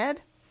and Butthead?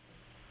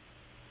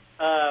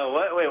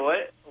 What? Wait,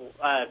 what?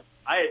 I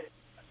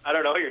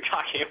don't know what you're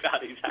talking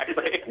about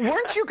exactly.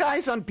 Weren't you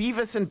guys on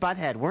Beavis and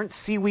Butthead? Weren't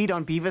Seaweed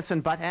on Beavis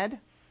and Butthead?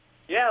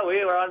 Yeah,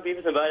 we were on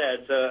Beavis and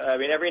Butthead. So, I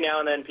mean, every now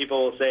and then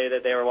people will say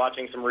that they were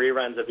watching some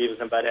reruns of Beavis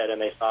and Butthead and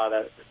they saw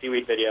the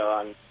Seaweed video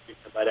on Beavis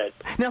and Butthead.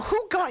 Now,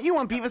 who got you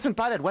on Beavis and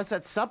Butthead? Was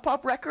that Sub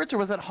Pop Records or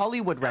was that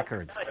Hollywood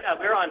Records? Yeah,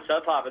 we were on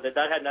Sub Pop, but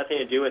that had nothing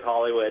to do with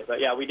Hollywood. But,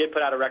 yeah, we did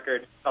put out a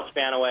record called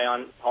Span Away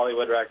on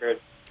Hollywood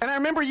Records. And I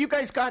remember you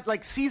guys got,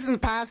 like, season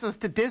passes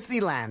to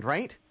Disneyland,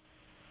 right?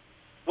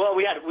 Well,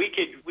 we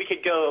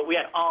could go. We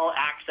had all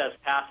access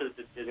passes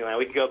to Disneyland.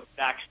 We could go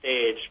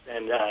backstage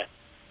and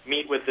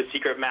meet with the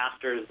secret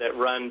masters that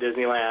run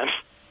Disneyland.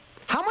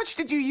 How much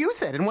did you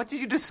use it, and what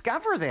did you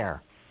discover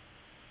there?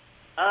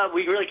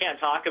 We really can't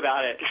talk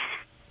about it.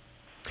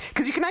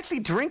 Because you can actually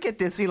drink at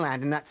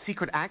Disneyland in that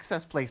secret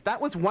access place. That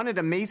was one of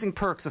the amazing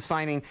perks of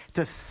signing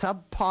to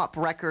Sub Pop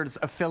Records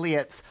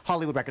affiliates,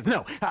 Hollywood Records.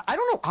 No, I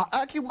don't know.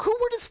 Actually, who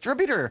were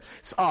distributors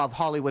of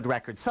Hollywood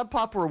Records? Sub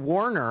Pop or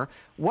Warner.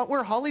 What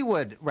were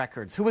Hollywood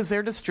Records? Who was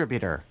their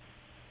distributor?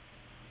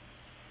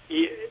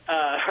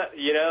 I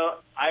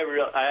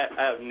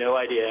have no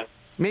idea.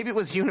 Maybe it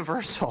was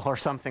Universal or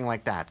something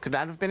like that. Could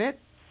that have been it?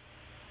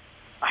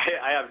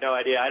 I have no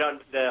idea.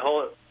 The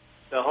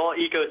whole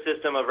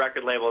ecosystem of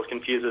record labels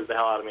confuses the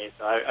hell out of me,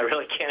 so I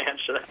really can't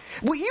answer that.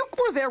 Well, you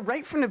were there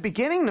right from the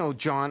beginning, though,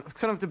 John.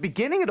 Sort of the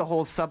beginning of the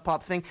whole Sub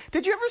Pop thing.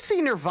 Did you ever see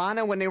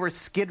Nirvana when they were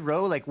Skid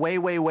Row, like way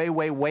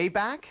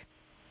back?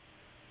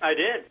 I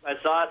did.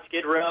 I saw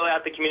Skid Row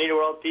at the Community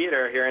World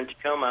Theater here in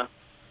Tacoma.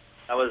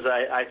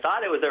 I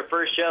thought it was their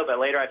first show, but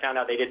later I found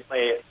out they did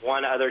play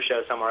one other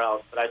show somewhere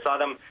else. But I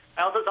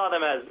also saw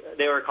them as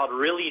they were called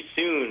Really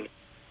Soon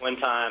one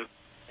time.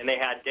 And they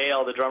had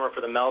Dale, the drummer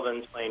for the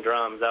Melvins, playing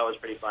drums. That was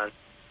pretty fun.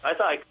 I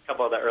saw a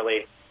couple of the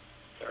early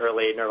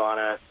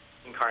Nirvana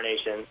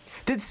incarnations.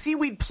 Did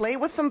Seaweed play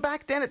with them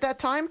back then at that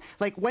time?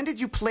 Like, when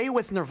did you play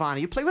with Nirvana?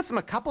 You played with them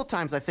a couple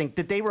times, I think.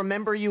 Did they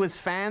remember you as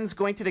fans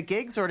going to the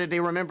gigs, or did they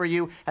remember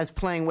you as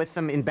playing with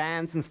them in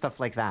bands and stuff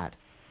like that?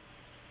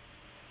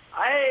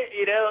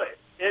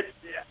 It's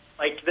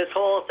like this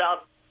whole South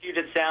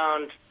Puget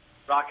Sound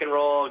rock and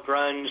roll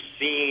grunge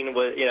scene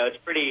was, it's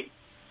pretty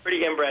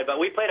inbred, but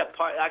we played a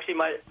part. Actually,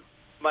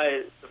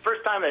 the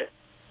first time that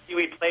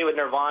Seaweed played with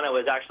Nirvana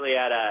was actually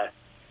at a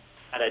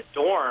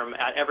dorm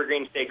at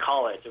Evergreen State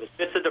College. It was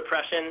Fits of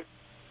Depression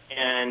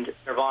and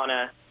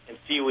Nirvana and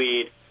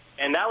Seaweed,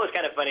 and that was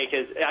kind of funny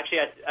because actually,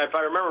 if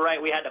I remember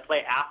right, we had to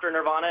play after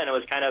Nirvana, and it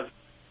was kind of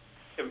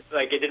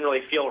like it didn't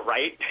really feel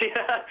right.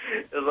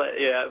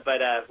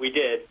 But we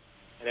did,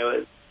 and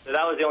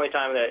that was the only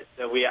time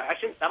that we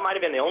actually, that might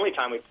have been the only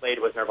time we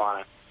played with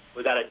Nirvana.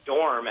 Was at a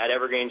dorm at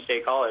Evergreen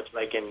State College,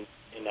 like in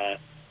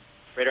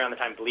right around the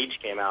time Bleach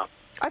came out.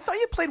 I thought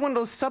you played one of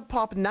those Sub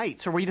Pop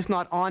nights, or were you just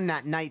not on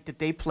that night that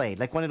they played?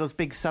 Like one of those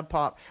big Sub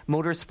Pop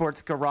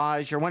Motorsports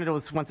Garage, or one of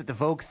those ones at the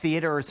Vogue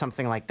Theater or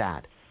something like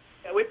that?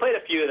 Yeah, we played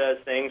a few of those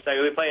things. Like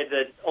we played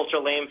the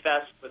Ultra Lame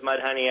Fest with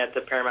Mudhoney at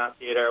the Paramount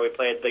Theater. We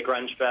played the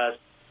Grunge Fest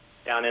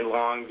down in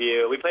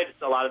Longview. We played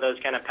a lot of those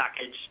kind of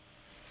packaged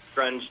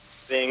grunge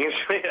things.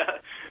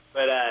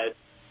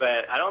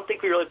 But I don't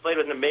think we really played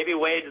with them. Maybe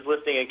Wade is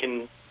listening and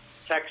can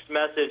text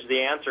message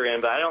the answer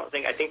in, but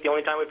I think the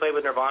only time we played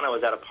with Nirvana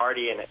was at a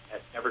party at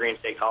Evergreen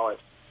State College.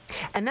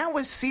 And that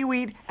was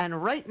Seaweed,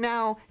 and right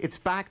now it's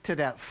back to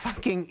the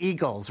fucking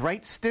Eagles,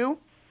 right, Stu?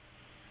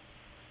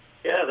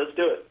 Yeah, let's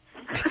do it.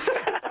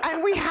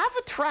 And we have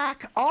a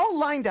track all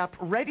lined up,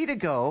 ready to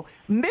go,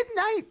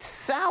 Midnight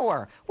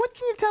Sour. What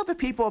can you tell the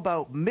people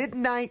about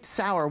Midnight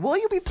Sour? Will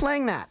you be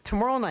playing that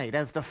tomorrow night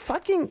as the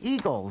fucking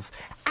Eagles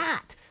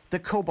at the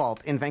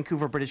Cobalt in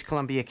Vancouver, British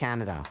Columbia,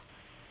 Canada?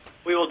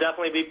 We will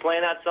definitely be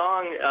playing that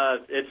song.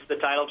 It's the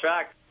title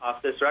track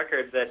off this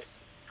record that's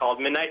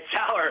called Midnight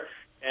Sour.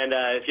 And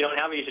if you don't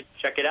have it, you should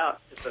check it out.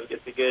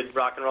 It's a good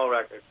rock and roll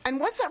record. And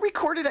was that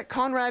recorded at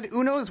Conrad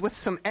Uno's with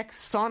some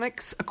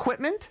ex-Sonics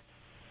equipment?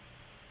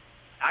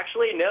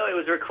 Actually, no, it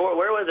was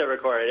where was it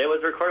recorded? It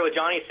was recorded with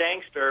Johnny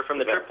Sangster from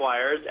the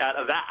Tripwires at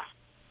Avast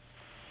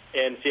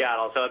in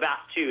Seattle. So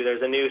Avast 2,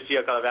 there's a new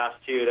studio called Avast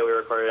 2 that we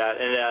recorded at.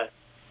 And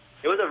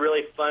it was a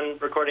really fun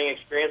recording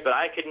experience, but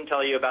I couldn't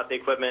tell you about the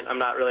equipment. I'm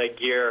not really a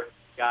gear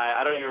guy.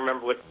 I don't even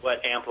remember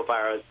what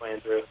amplifier I was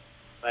playing through.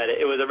 But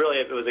it was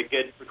a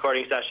good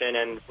recording session,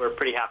 and we're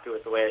pretty happy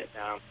with the way it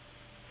sounds.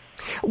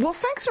 Well,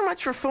 thanks so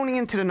much for phoning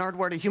into the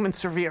Nardwuar, the Human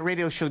Serviette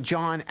radio show,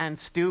 John and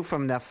Stu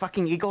from the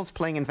fucking Eagles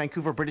playing in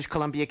Vancouver, British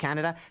Columbia,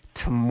 Canada,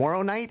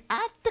 tomorrow night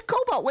at the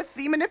Cobalt with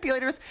the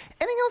Manipulators.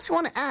 Anything else you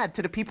want to add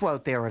to the people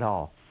out there at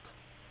all?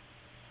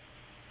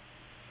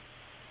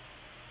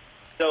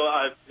 So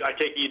I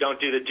take it you don't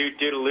do the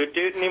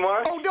doot-doot-a-loot-doot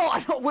anymore? Oh, no, I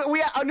don't.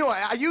 No,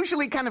 I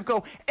usually kind of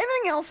go,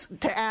 anything else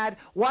to add?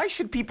 Why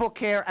should people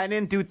care? And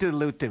then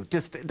doot-doot-a-loot-doot.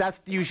 Just, that's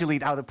usually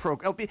how the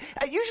program... It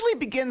usually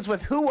begins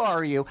with, who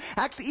are you?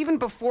 Actually, even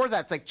before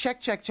that, it's like,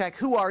 check,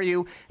 who are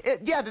you?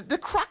 The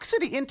crux of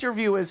the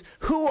interview is,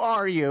 who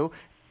are you?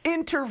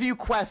 Interview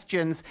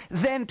questions.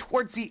 Then,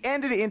 towards the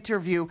end of the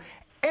interview,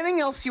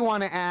 anything else you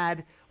want to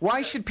add?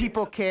 Why should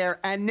people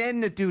care? And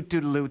then the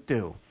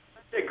doot-doot-a-loot-doot.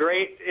 A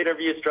great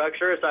interview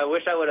structure, so I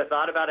wish I would have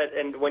thought about it.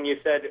 And when you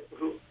said,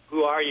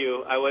 who are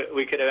you,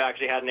 we could have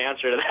actually had an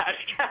answer to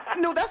that.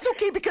 No, that's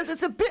okay, because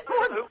it's a bit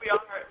more... Who we are.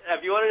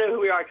 If you want to know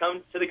who we are,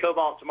 come to the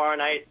Cobalt tomorrow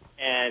night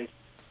and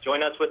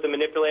join us with the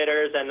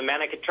Manipulators and the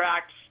Manic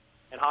Attracts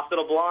and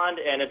Hospital Blonde,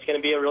 and it's going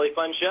to be a really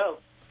fun show.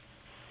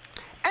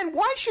 And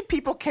why should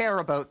people care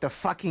about the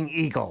fucking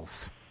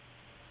Eagles?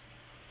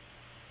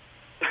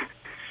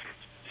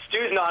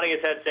 Stu's nodding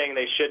his head saying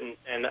they shouldn't,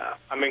 and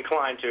I'm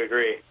inclined to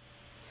agree.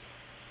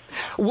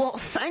 Well,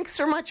 thanks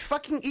so much,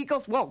 fucking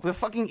Eagles. Well, the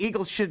fucking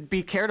Eagles should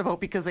be cared about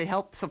because they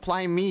helped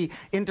supply me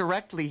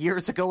indirectly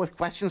years ago with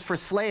questions for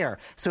Slayer.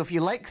 So if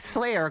you like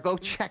Slayer, go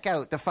check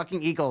out the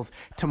fucking Eagles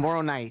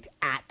tomorrow night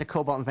at the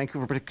Cobalt in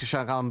Vancouver, British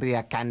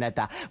Columbia,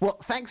 Canada. Well,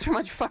 thanks so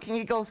much, fucking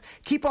Eagles.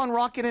 Keep on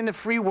rocking in the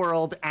free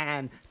world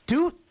and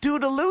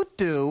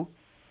doot-doot-a-loot-doo.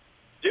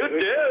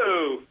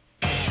 Doot-doo!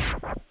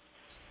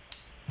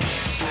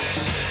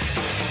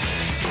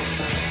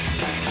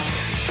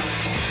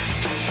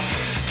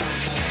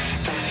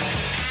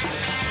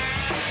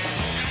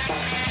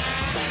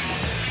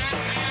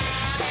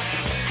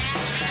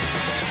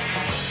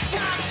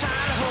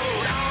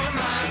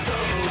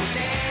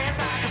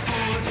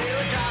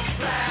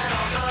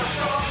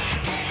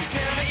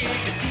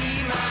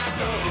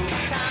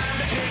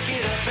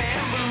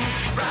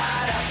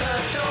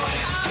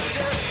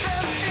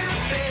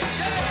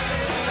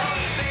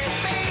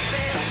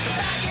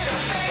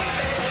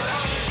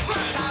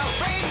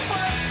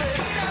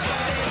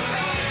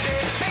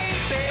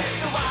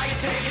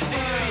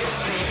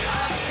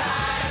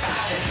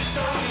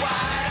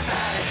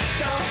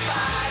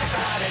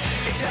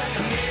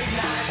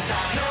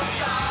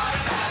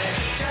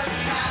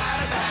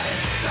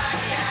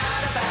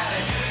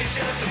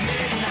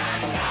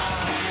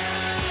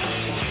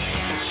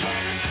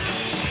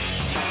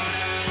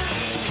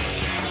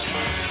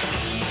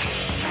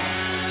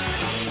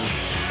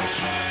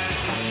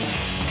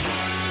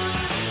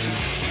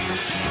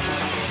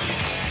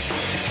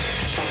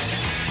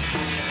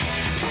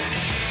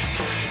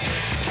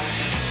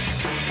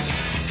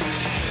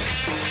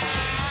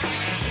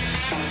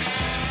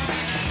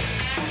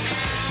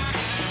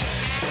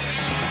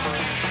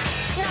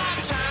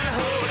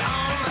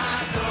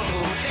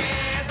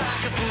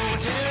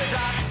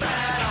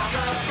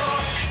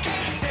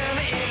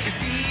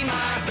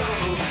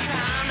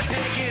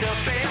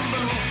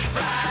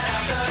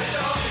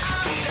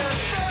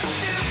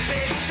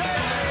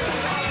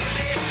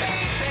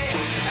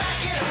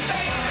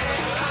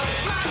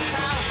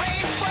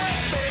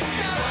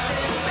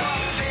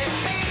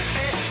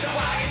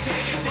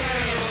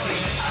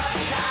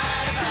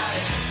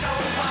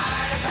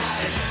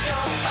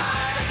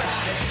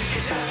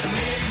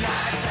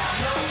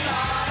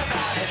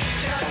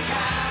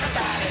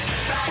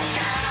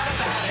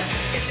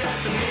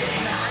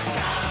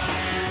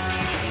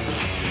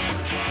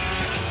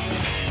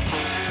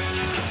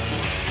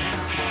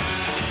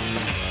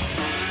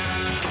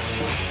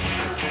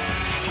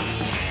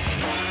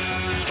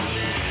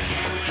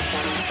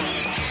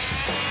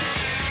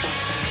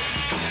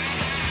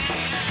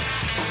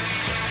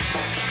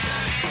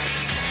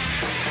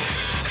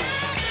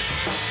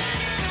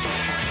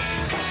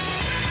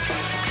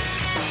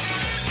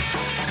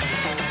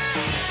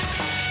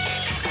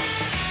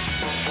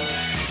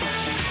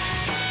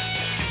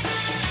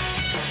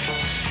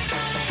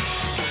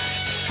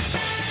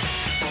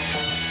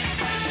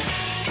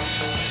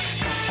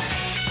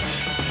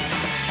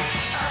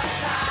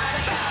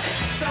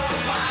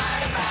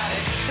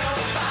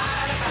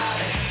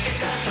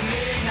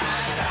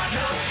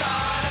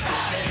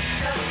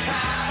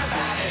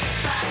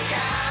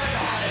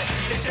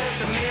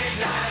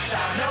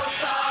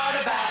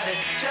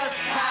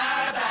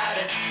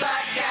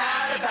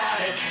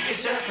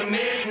 the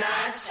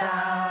midnight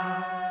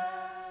sound.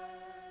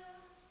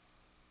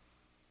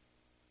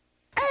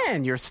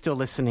 And you're still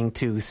listening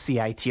to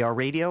CITR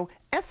Radio,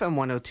 FM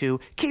 102,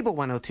 Cable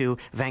 102,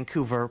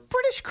 Vancouver,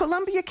 British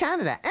Columbia,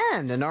 Canada,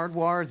 and the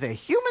Nardwuar, the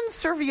Human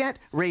Serviette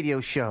radio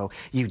show.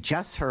 You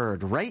just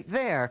heard right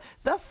there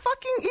the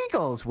fucking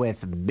Eagles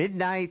with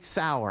Midnight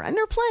Sour, and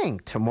they're playing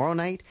tomorrow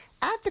night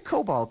at the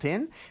Cobalt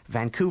Inn,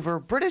 Vancouver,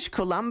 British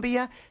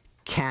Columbia,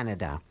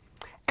 Canada.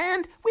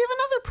 And we have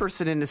another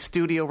person in the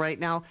studio right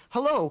now.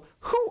 Hello,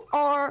 who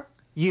are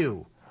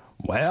you?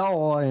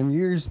 Well, in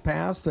years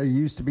past, I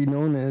used to be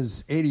known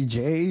as Eddie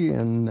J,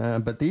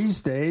 and but these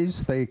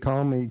days they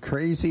call me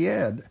Crazy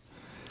Ed.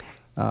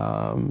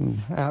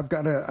 I've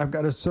got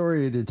a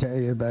story to tell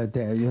you about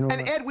that. You know,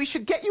 and Ed, we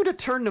should get you to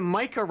turn the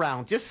mic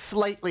around just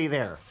slightly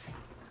there,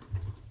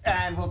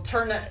 and we'll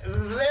turn it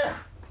there.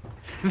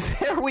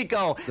 There we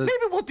go. Maybe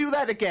we'll do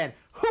that again.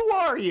 Who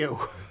are you?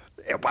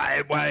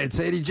 Why, it's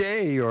Eddie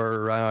J,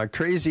 or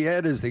Crazy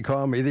Ed, as they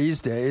call me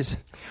these days.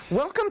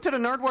 Welcome to the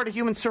Nardwuar the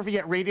Human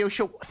Serviette radio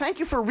show. Thank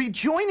you for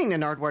rejoining the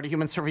Nardwuar the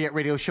Human Serviette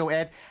radio show,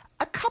 Ed.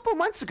 A couple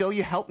months ago,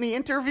 you helped me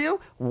interview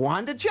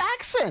Wanda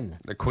Jackson,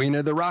 the queen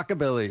of the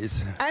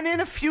rockabillys. And in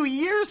a few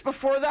years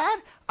before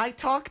that, I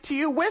talked to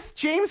you with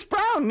James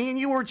Brown. Me and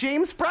you were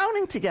James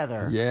Browning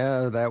together.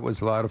 Yeah, that was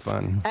a lot of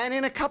fun. And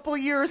in a couple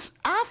years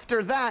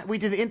after that, we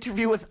did an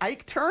interview with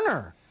Ike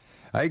Turner.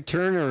 Ike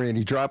Turner, and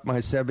he dropped my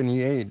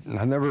 78. And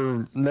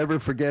I'll never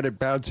forget it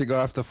bouncing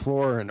off the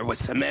floor, and it was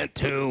cement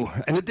too,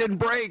 and it didn't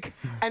break.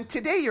 And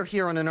today you're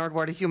here on the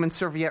Nardwuar the Human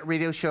Serviette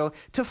radio show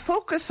to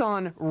focus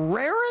on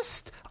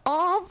rarest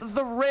of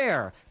the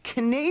rare,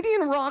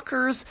 Canadian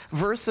rockers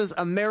versus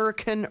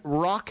American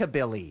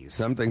rockabillys.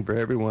 Something for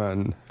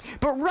everyone.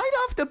 But right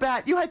off the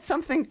bat, you had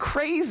something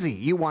crazy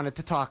you wanted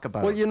to talk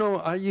about. Well, you know,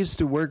 I used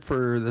to work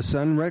for the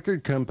Sun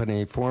Record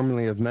Company,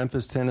 formerly of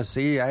Memphis,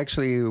 Tennessee.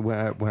 Actually,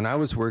 when I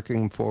was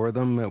working for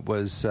them, it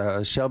was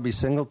Shelby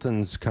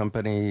Singleton's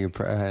company,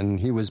 and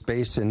he was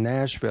based in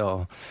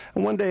Nashville.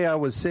 And one day I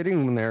was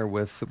sitting there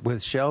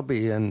with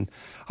Shelby, and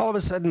all of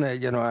a sudden,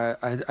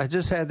 I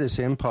just had this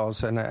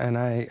impulse, and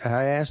I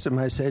asked him,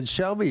 I said,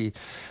 Shelby,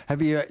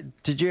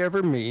 did you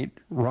ever meet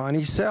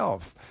Ronnie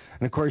Self?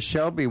 And of course,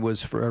 Shelby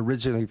was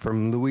originally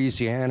from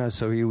Louisiana,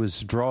 so he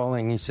was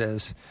drawling. He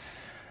says,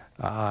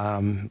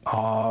 I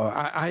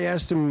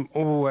asked him,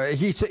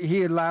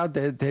 he allowed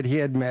that he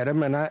had met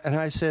him, and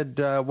I said,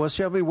 well,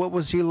 Shelby, what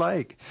was he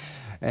like?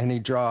 And he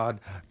drawled,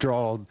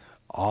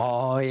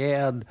 oh,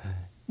 Ed,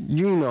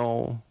 you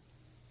know,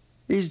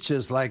 he's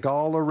just like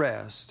all the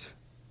rest.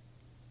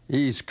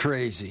 He's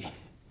crazy.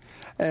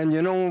 And,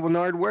 you know,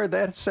 Nardwuar,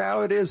 that's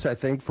how it is, I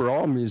think, for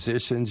all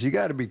musicians. You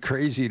got to be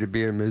crazy to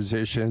be a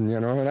musician, you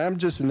know, and I'm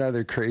just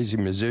another crazy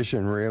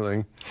musician,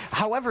 really.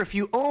 However, if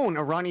you own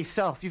a Ronnie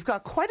Self, you've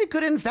got quite a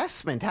good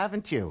investment,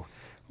 haven't you?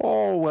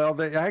 Oh, well,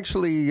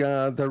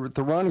 the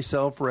Ronnie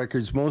Self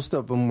records, most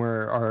of them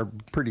are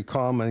pretty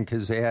common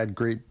because they had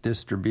great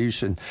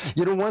distribution.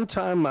 You know, one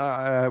time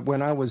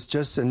when I was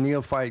just a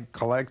neophyte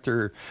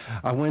collector,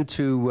 I went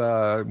to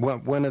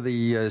one of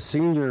the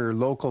senior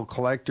local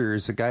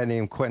collectors, a guy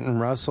named Quentin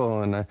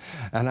Russell, and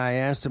I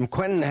asked him,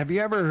 Quentin, have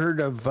you ever heard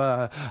of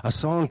a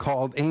song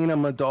called Ain't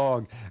I'm a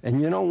Dog?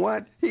 And you know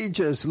what? He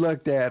just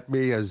looked at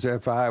me as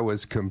if I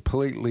was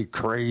completely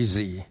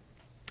crazy.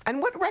 And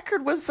what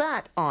record was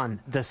that on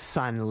the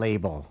Sun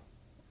label?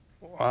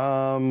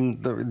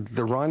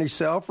 The Ronnie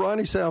Self.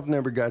 Ronnie Self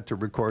never got to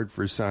record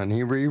for Sun.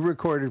 He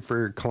recorded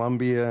for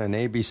Columbia and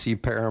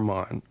ABC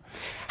Paramount.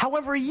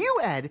 However,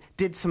 you, Ed,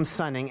 did some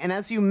sunning, and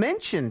as you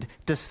mentioned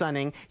the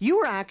sunning, you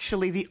were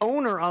actually the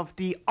owner of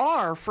the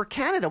R for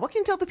Canada. What can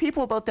you tell the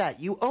people about that?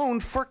 You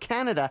owned for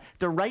Canada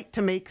the right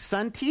to make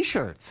Sun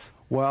T-shirts.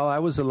 Well, I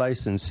was a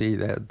licensee,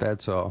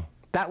 that's all.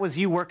 That was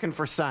you working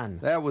for Sun.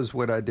 That was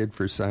what I did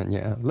for Sun,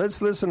 yeah. Let's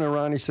listen to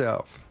Ronnie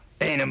Self.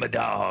 Ain't I'm a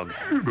dog.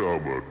 Ain't I'm a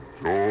dog.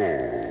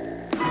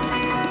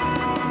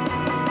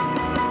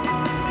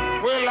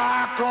 Well,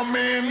 I come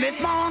in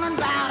This morning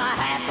about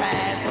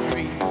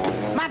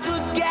 3:30. My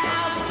good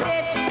gal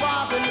said she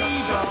was a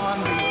leave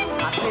on me.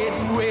 I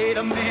said, wait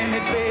a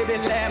minute, baby,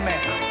 let me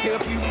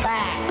help you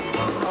back.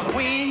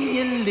 When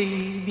you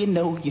leave, you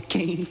know you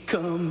can't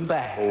come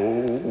back.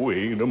 Oh,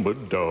 ain't I'm a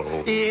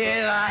dog.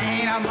 Yeah, I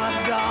ain't I'm a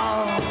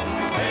dog.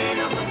 Ain't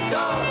I'm a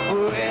dog.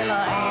 Well, I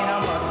ain't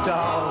I'm a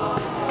dog.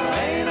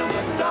 Ain't I'm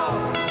a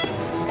dog.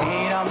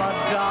 Ain't I'm a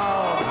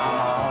dog. I'm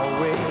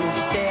always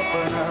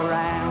stepping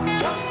around.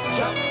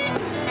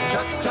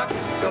 Chuck,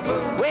 kaboo.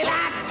 Well, I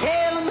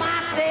tell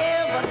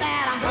myself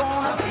that I'm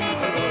gonna be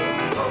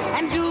good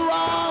and do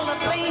all the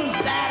things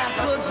that a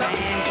good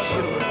man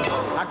should.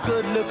 A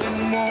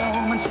good-looking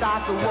woman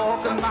starts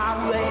walking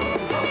my way.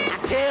 I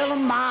tell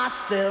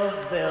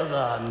myself there's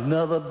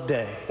another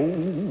day.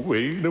 Oh,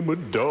 ain't I'm a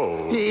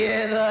dog.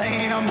 Yes, I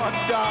ain't I'm a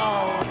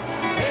dog.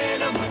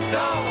 Ain't I'm a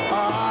dog.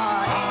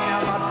 Oh, ain't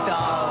I'm a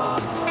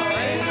dog.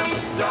 Ain't I'm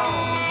a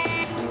dog.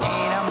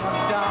 Ain't I'm a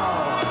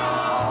dog.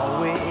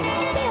 Always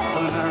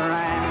stepping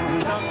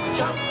around.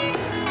 Chuck,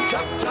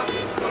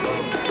 kaboo.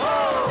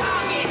 Oh!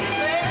 Dog is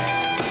there.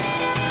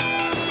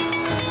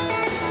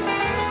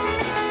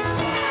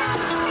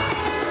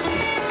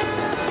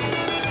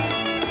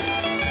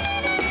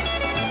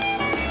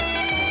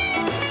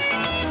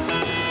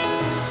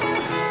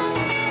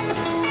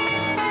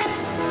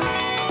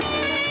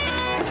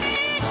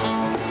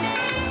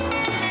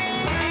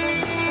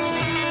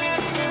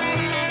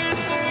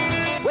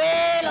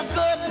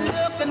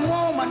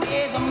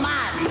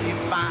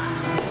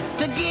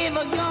 give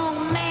a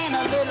young man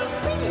a little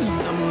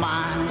peace of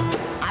mind.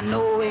 I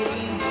know it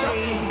ain't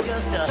safe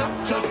just to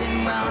kiss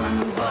and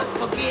run, but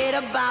forget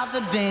about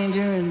the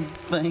danger and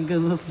think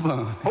of the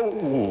fun.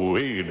 Oh,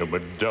 ain't him a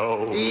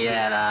dog?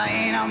 Yeah, I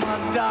ain't I'm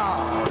a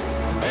dog.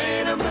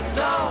 Ain't I'm a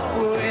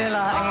dog. Well,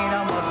 I ain't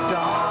I'm a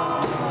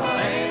dog.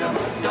 Ain't I'm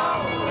a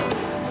dog.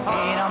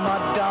 Ain't I'm a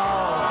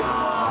dog.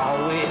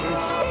 Always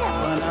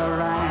stepping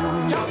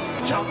around. Jump,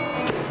 jump,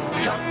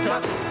 jump,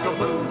 jump,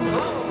 kaboom,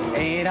 boom.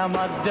 Ain't I'm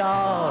a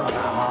dog.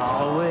 I'm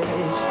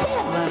always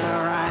stepping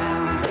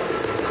around.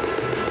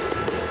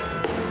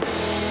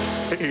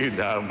 Ain't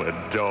I'm a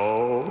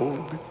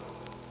dog?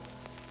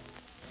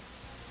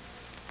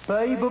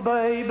 Baby,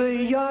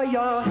 baby, yeah,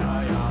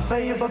 yeah.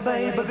 Baby,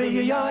 baby,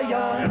 yeah,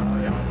 yeah.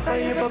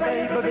 Baby,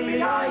 baby,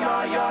 yeah,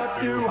 yeah,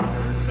 yeah.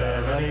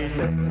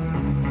 276.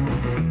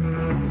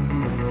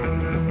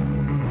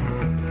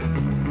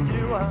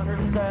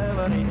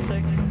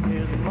 276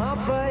 is my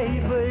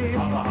baby.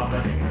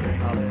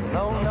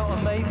 No, no,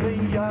 maybe,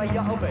 yeah,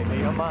 yeah, baby,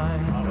 you're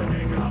mine.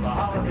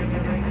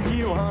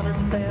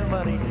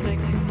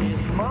 276 is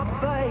my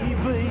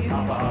baby.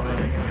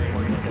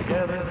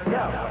 Together,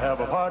 yeah, have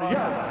a party,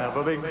 yeah, have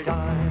a big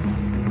time.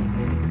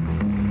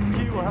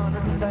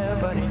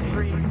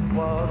 273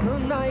 was a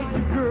nice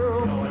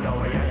girl.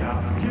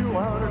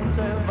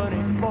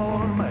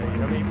 274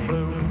 made me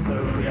blue,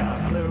 blue,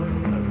 yeah, blue.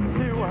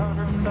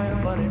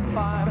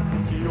 275,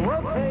 she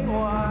was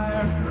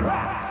haywire.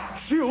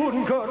 She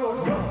wouldn't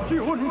cuddle, she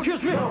wouldn't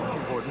kiss me, she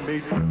wouldn't be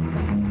true.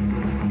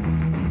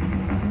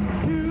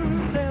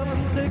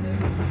 276,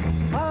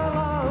 I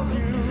love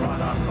you.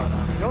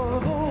 You're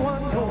the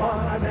one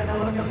I've been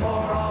looking for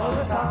all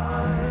the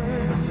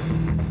time.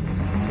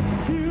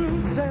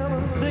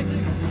 276,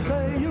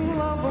 say you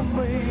love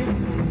me.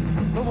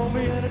 Come on,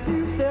 me in a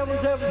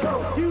 277,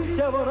 no,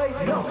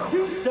 278, no,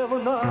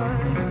 279.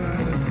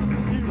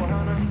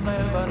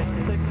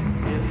 276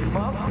 is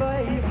my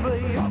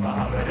baby.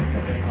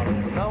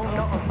 No,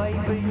 no,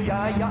 baby,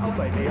 yeah, yeah,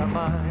 baby, I'm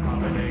mine.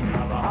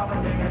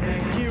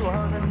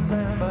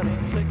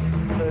 276,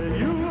 say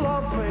you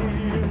love me.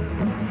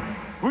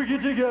 We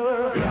get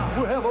together, we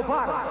have a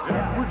party,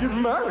 we get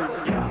married,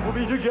 we'll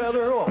be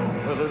together all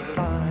the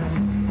time.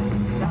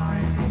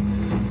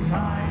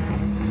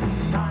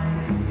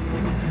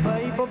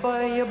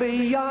 Baby,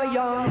 baby, yeah,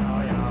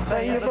 yeah.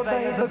 Baby,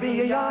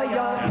 baby, yeah,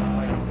 yeah.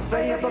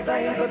 Baby,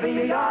 baby,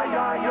 yeah,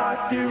 yeah,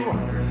 yeah.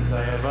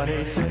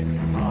 276.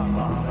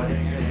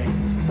 Ba-ba-ba-ding-a-ding.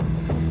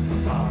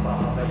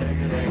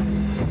 Ba-ba-ba-ding-a-ding.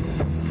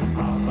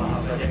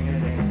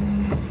 Ba-ba-ba-ding-a-ding.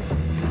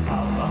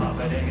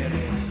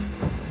 Ba-ba-ba-ding-a-ding.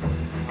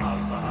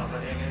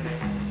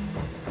 Ba-ba-ba-ding-a-ding.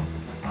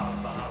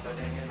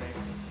 Ba-ba-ba-ding-a-ding.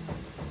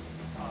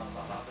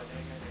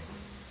 Ba-ba-ba-ding-a-ding.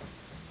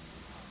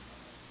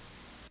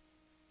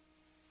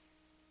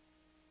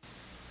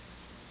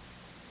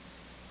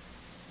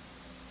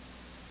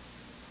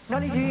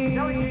 Nolly G,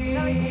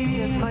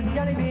 it's my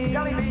jelly bean,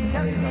 jelly bean,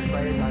 jelly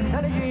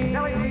bean.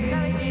 Nolly G,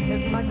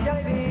 it's my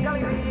jelly bean,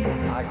 jelly bean.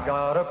 I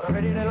got a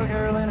pretty little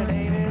girl and her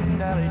name is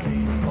Nolly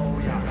G. Oh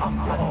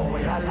yeah, oh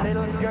yeah. That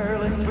little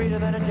girl is sweeter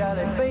than a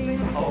jelly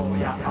bean. Oh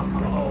yeah,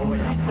 oh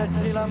yeah. She said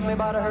she loved me,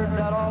 but I heard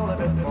that all a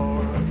bit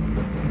more.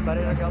 But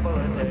in a couple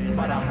of days,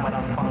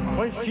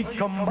 when she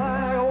come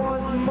by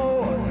once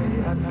more,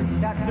 she had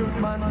tattooed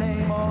my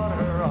name on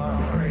her arm.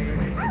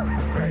 Crazy,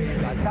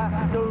 crazy. I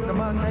tattooed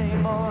my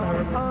name on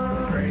her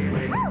arm.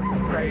 Crazy,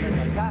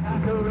 crazy. I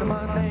tattooed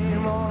my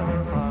name on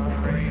her arm.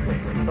 Crazy.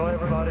 So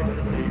everybody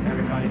could see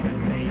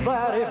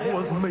that it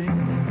was me.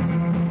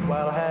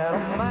 Well, I had a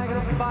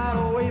magnified,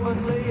 oh, even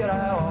see it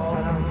at all.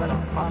 But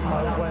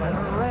when I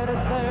read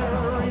it there, I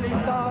really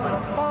started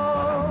to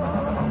fall.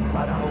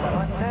 But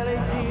Nellie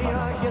Jean, I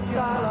guess I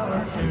love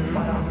her too.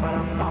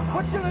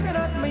 What you looking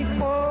at me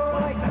for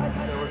like that?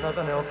 There was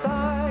nothing else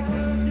I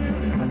could do.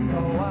 So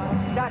I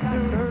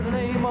tattooed her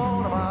name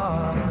on my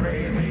arm.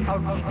 Crazy,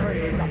 ouch,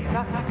 crazy. I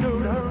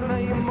tattooed her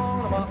name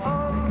on my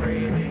arm.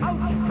 Crazy,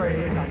 ouch,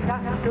 crazy. I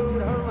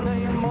tattooed her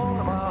name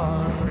on my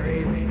arm.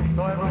 Crazy.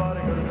 So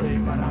everybody could see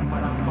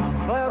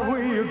that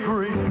we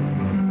agree.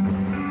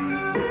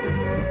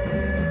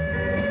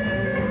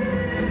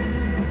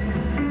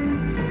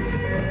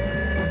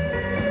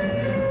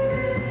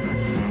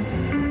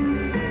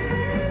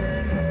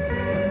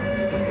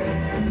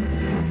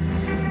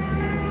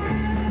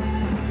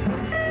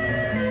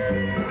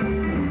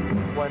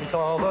 When he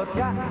saw the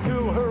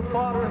tattoo, her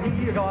father,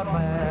 he got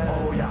mad.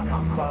 Oh yeah,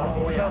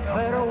 oh yeah. The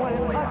better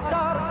when I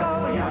started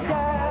calling you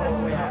dad.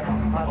 Oh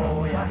yeah,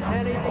 oh yeah.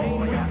 Nellie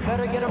Jean, you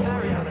better get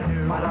married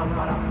too.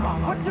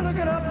 What you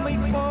looking at me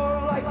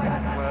for like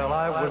that? Well,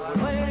 I was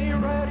plenty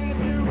ready to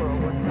do her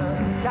when I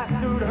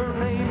tattooed her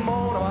name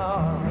on my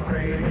arm.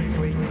 Crazy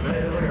sweet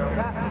little girl.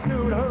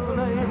 Tattooed her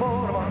name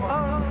on my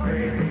arm.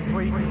 Crazy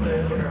sweet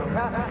little girl.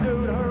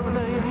 Tattooed her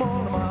name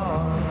on my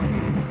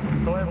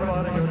arm. So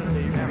everybody could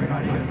see,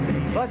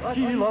 that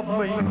she loved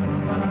me.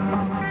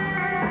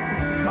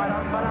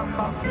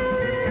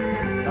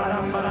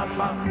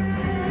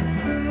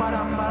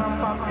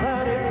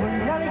 That it was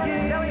Jelly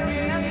Bean,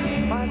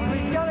 my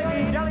sweet Jelly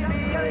Bean, Jelly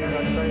Bean, Jelly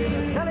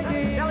Bean, Jelly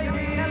Bean, Jelly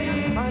Bean.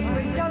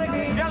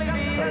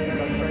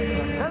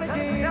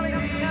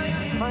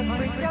 my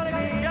sweet jelly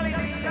bean, jelly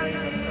bean, jelly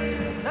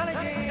bean, Nellie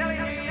Jean, jelly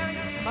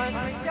bean, my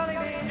sweet jelly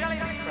bean, jelly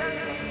bean,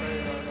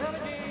 Nellie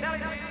Jean, jelly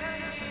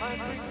bean, my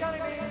sweet jelly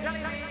bean, jelly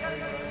bean,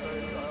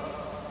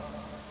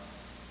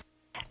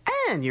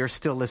 And you're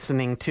still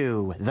listening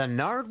to the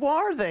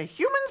Nardwuar, the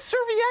Human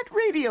Serviette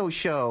Radio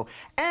Show.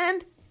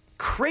 And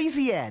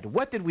Crazy Ed,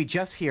 what did we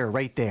just hear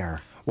right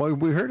there? Well,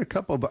 we heard a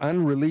couple of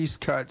unreleased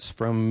cuts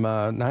from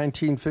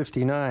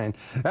 1959.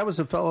 That was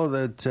a fellow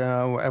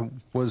that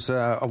was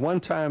a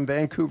one-time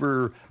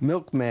Vancouver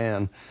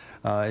milkman.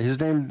 His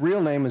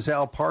real name is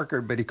Al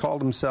Parker, but he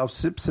called himself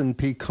Simpson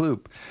P.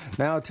 Kloop.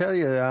 Now, I'll tell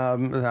you,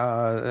 on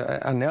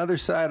the other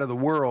side of the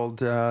world,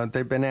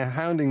 they've been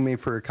hounding me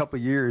for a couple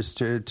of years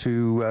to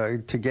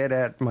get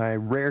at my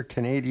rare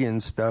Canadian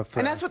stuff.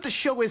 And that's what the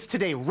show is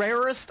today,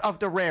 rarest of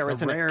the rare,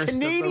 isn't it?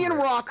 Canadian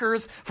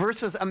rockers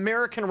versus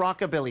American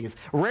rockabillys.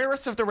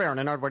 Rarest of the rare on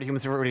the Nardwuar Human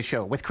Serviette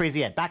Show with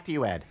Crazy Ed. Back to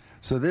you, Ed.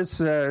 So this,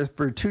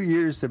 for 2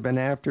 years, they've been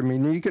after me.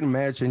 And you can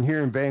imagine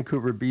here in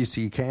Vancouver,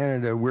 BC,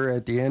 Canada, we're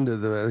at the end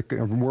of the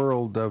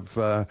world of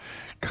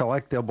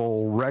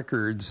collectible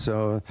records.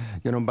 So,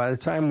 by the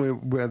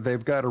time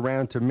they've got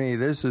around to me,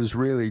 this is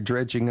really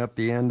dredging up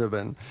the end of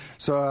it.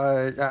 So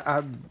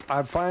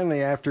I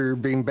finally, after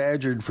being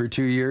badgered for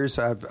 2 years,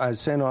 I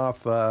sent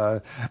off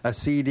a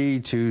CD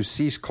to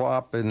Cees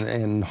Klopp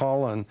in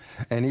Holland,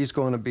 and he's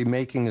going to be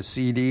making a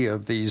CD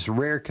of these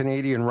rare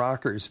Canadian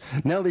rockers.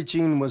 Nellie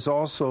Jean was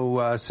also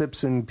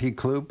Simpson P.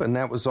 Kloop, and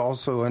that was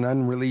also an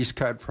unreleased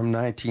cut from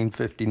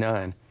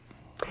 1959.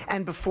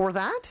 And before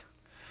that?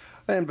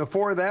 And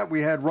before that, we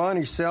had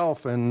Ronnie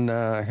Self and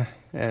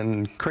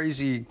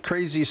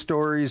crazy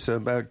stories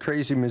about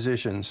crazy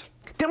musicians.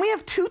 Didn't we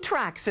have 2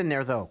 tracks in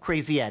there, though,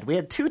 Crazy Ed? We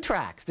had 2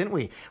 tracks, didn't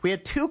we? We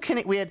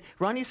had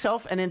Ronnie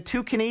Self and then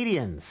 2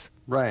 Canadians.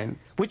 Right.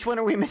 Which one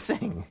are we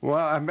missing?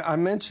 Well, I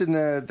mentioned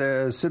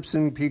the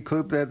Simpson P.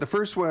 Kloop. The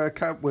first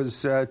cut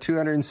was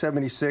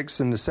 276,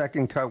 and the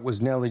second cut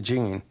was Nellie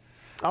Jean.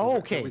 Oh,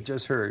 okay. We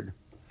just heard.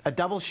 A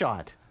double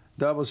shot.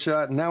 Double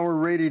shot. Now we're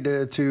ready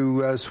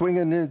to swing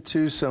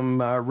into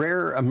some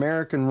rare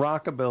American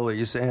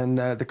rockabillys. And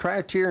the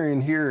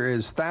criterion here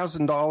is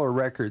 $1,000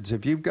 records.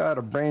 If you've got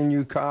a brand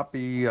new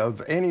copy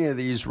of any of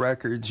these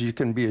records, you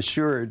can be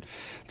assured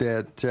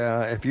that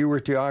if you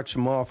were to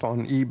auction them off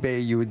on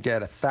eBay, you would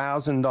get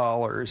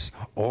 $1,000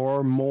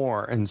 or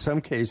more. In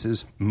some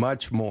cases,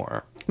 much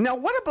more. Now,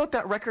 what about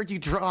that record you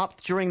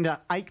dropped during the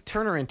Ike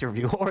Turner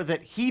interview, or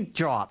that he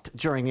dropped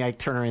during the Ike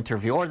Turner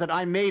interview, or that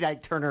I made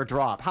Ike Turner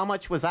drop? How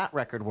much was that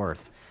record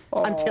worth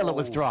until it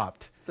was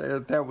dropped?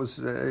 That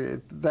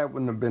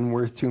wouldn't have been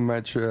worth too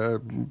much,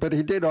 but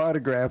he did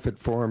autograph it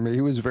for me.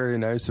 He was very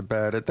nice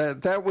about it.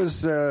 That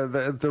was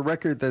the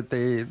record that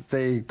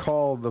they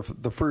call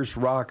the first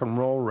rock and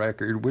roll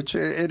record, which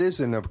it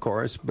isn't, of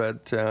course,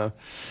 but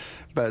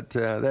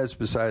that's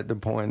beside the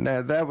point.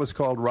 That was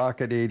called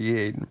Rocket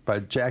 88 by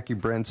Jackie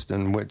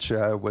Brenston, which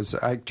was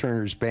Ike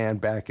Turner's band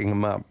backing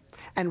him up.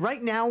 And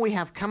right now we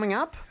have coming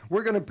up...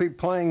 We're going to be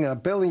playing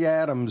Billy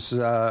Adams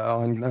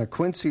on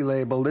Quincy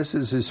label. This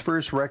is his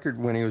first record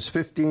when he was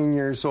 15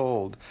 years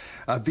old.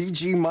 A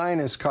VG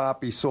minus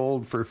copy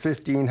sold for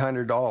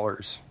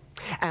 $1,500.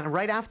 And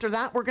right after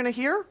that we're going to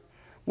hear?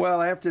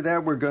 Well, after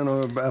that we're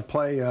going to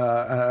play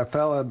a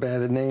fella by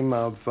the name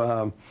of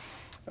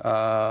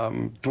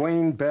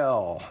Dwayne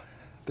Bell,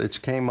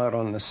 that came out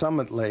on the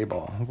Summit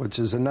label, which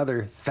is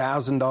another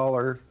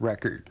 $1,000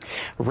 record.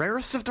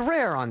 Rarest of the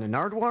rare on the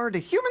Nardwuar, the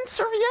Human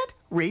Serviette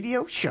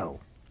Radio Show.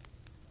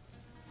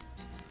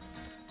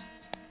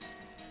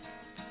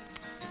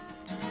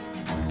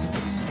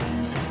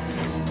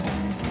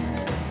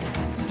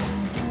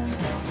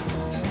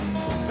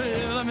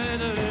 Well, I met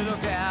a little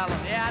gal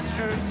on the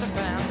outskirts of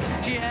town.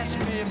 She asked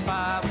me if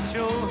I would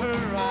show her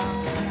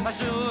around. I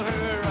showed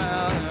her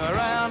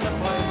around the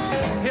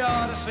place. You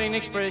ought to see the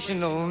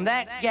expression on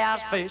that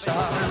gal's face.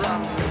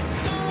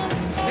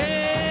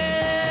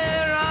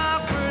 Hey,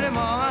 rock, pretty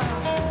mama.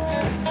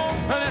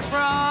 Let's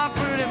rock,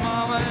 pretty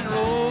mama, and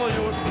roll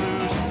your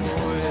blues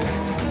away.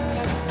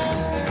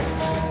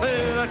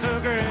 Well, I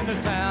took her into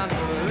town for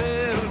a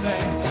little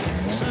dance.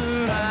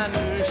 Soon I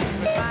knew she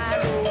was my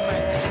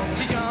romance.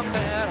 She jumped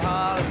and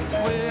hollered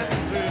with the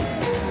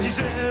blues. She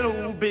said,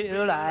 "Oh,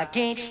 Bill, I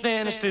can't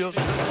stand it still."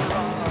 Let's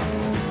rock.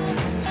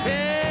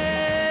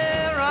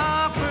 Hey,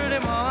 rock, pretty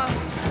mama.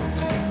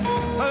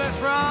 Let's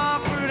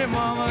rock, pretty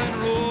mama, and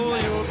roll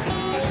your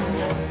blues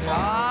away. All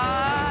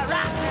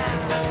right,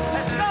 now,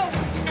 let's go.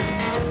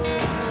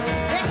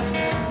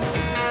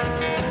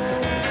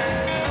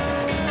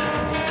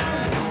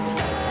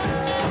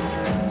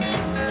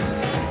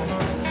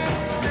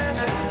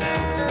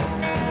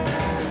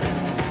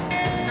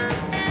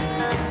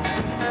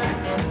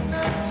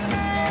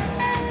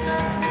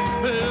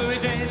 Well, we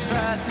danced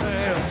right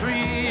there,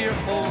 3 or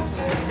 4.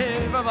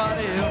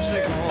 Everybody else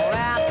they go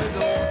out the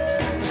door.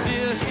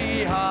 Still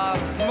she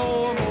hollered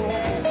more.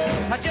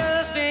 I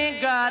just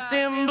ain't got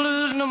them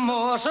blues no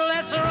more. So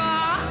let's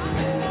rock.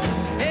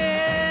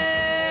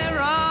 Hey,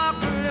 rock,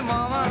 pretty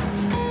mama.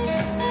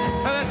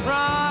 Let's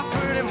rock,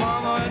 pretty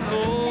mama, and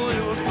roll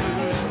your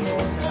blues.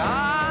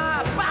 Ah.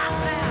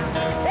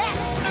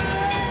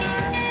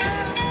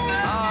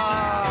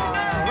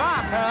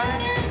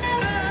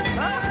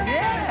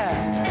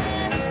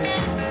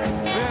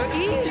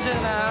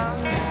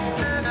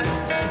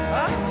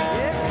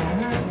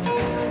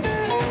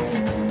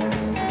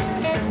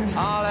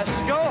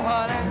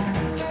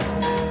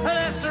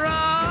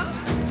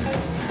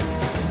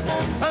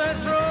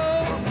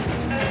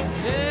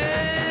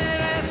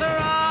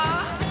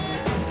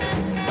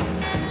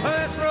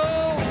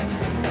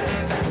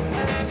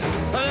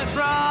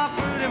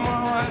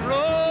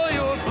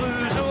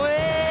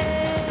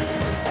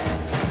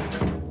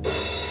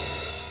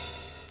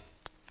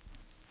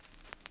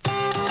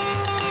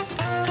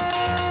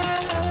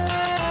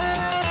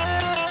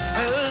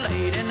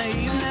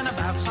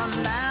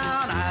 going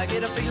down. I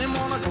get a feeling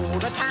wanna go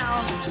to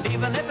town,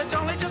 even if it's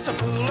only just a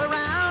fool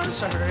around.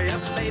 So hurry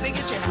up, baby,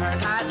 get your hair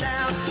tied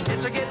down.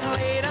 It's a getting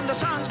late and the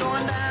sun's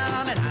going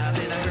down, and I'm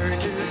in a hurry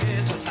to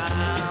get to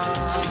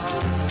town.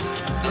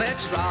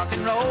 Let's rock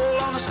and roll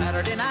on a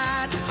Saturday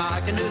night.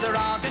 I can do the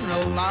rock and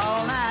roll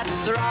all night.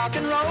 The rock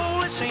and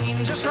roll, it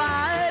seems just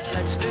right.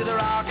 Let's do the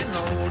rock and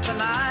roll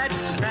tonight.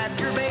 Grab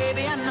your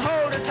baby and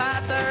hold her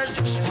tight. There's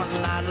just one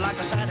night like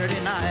a Saturday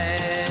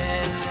night.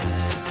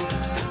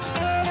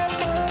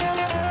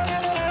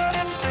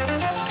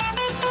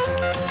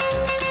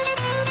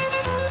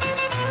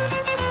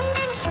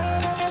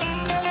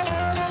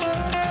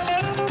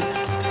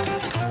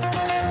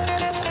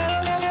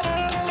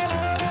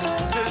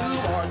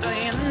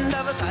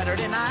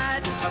 Saturday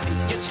night, my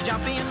feet gets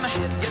jumpy and my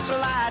head gets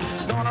light.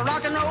 Gonna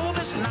rock and roll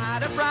this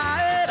night of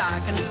bright. I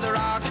can do the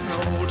rock and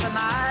roll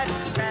tonight.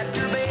 Grab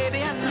your baby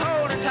and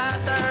hold her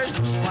tight. There's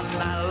just one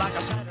night like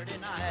a Saturday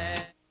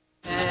night.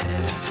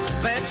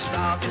 Let's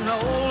rock and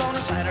roll on a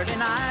Saturday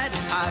night.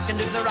 I can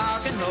do the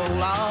rock and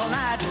roll all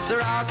night. The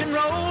rock and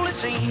roll, it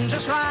seems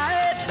just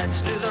right. Let's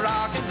do the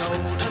rock and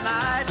roll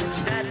tonight.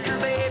 Grab your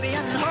baby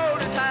and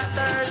hold her tight.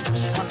 There's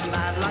just one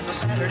night like a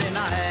Saturday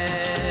night.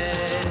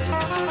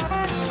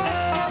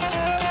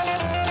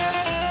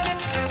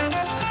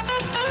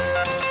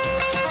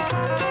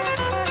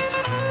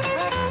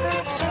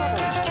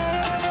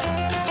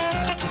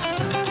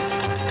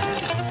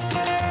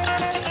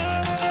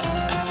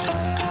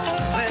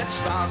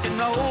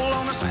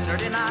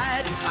 Saturday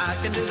night, I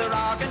can do the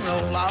rock and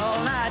roll all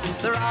night.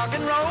 The rock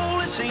and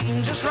roll, it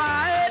seems just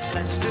right.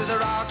 Let's do the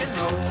rock and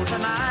roll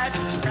tonight.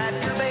 Grab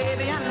your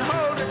baby and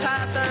hold her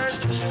tight. There's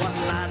just one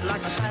night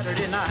like a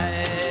Saturday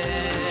night.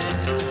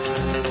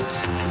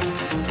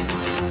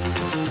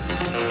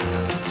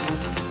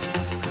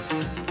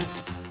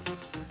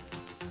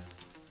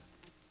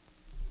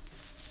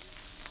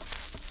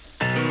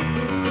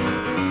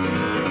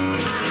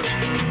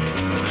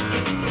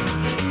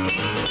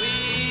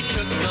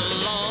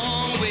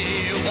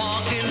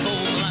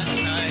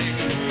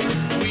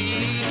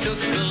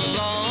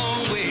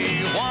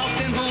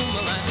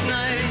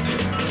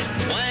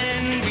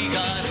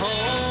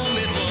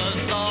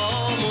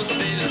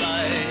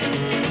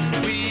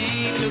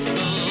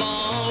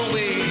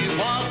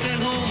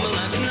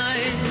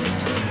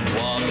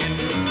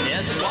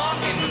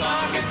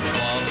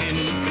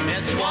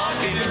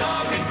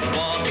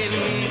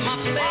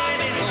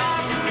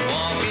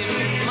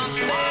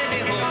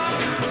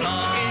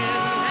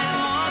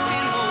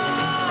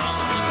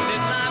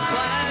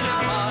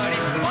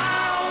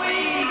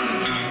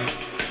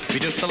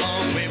 The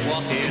long way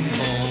walking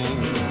home.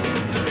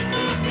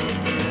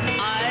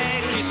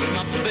 I kissed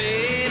my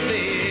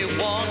baby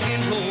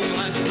walking home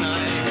last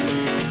night.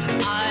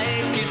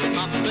 I kissed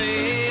my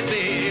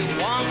baby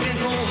walking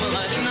home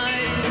last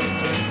night.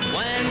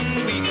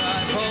 When we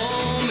got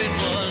home, it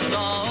was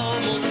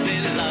almost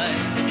daylight.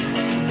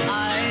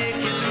 I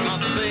kissed my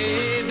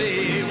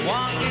baby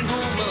walking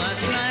home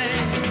last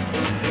night.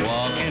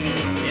 Walking,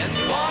 yes,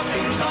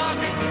 walking,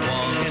 talking,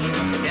 walking,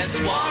 yes,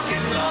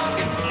 walking,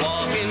 talking,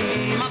 walking,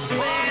 my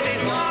baby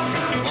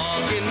walking,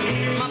 walking,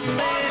 my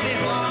baby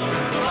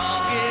walking,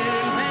 talking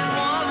and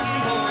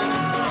walking home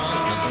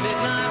from the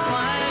midnight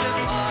bridal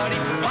party.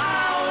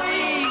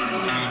 Wowee!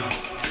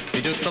 We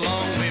took the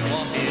long way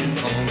walking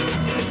home.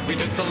 We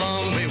took the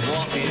long way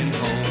walking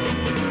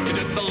home. We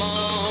took the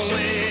long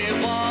way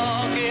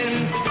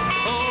walking home.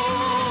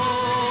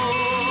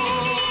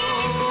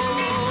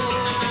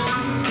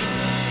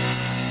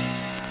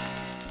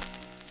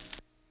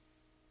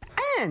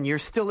 And you're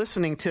still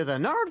listening to the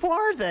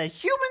Nardwuar, the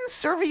Human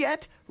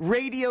Serviette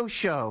radio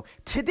show.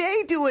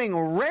 Today doing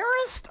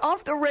rarest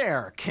of the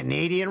rare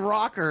Canadian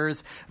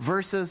rockers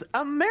versus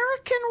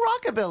American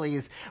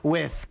rockabillys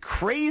with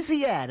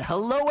Crazy Ed.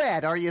 Hello,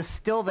 Ed. Are you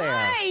still there?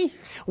 Hi.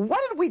 What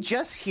did we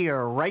just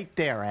hear right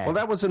there, Ed? Well,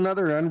 that was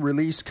another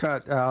unreleased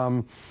cut.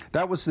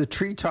 That was the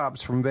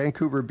Treetops from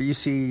Vancouver,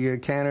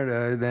 BC,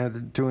 Canada,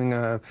 doing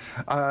a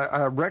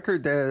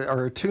record,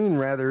 or a tune,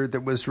 rather,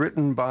 that was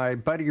written by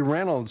Buddy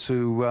Reynolds,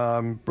 who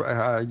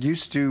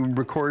used to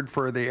record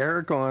for the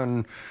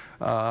Aragon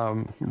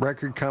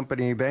record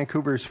company,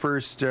 Vancouver's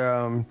first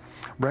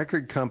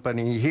record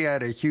company. He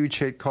had a huge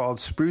hit called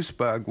Spruce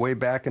Bug way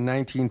back in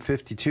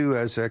 1952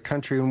 as a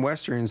country and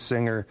western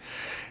singer.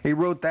 He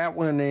wrote that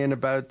one in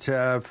about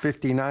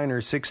 59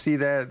 or 60.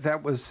 That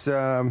was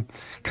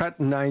cut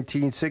in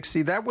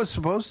 1960. That was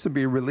supposed to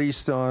be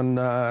released on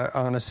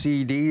a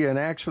CD, and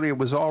actually it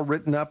was all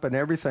written up and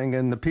everything,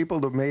 and the people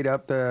that made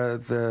up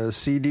the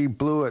CD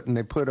blew it, and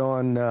they put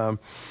on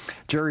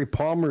Jerry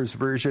Palmer's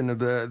version of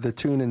the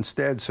tune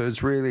instead. So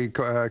it's really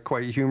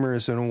quite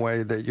humorous in a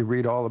way that you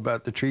read all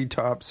about the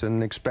Treetops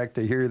and expect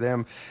to hear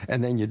them,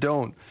 and then you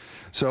don't.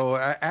 So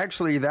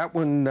actually, that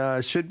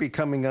one should be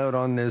coming out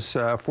on this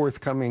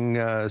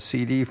forthcoming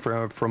CD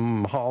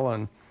from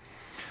Holland.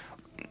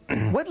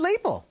 What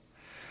label?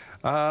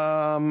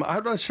 I'm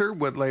not sure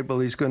what label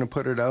he's going to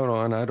put it out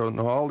on. I don't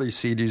know. All these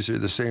CDs are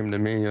the same to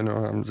me. You know,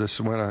 I'm just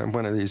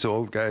one of these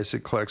old guys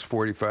that collects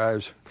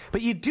 45s.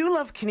 But you do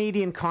love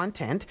Canadian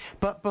content.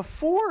 But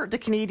before the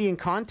Canadian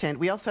content,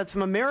 we also had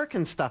some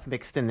American stuff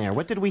mixed in there.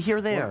 What did we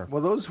hear there?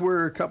 Well, those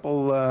were a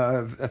couple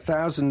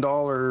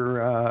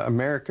 $1,000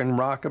 American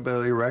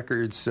rockabilly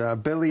records.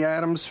 Billy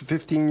Adams,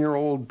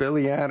 15-year-old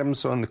Billy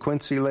Adams on the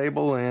Quincy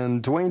label,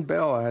 and Dwayne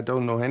Bell. I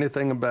don't know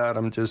anything about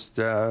him. Just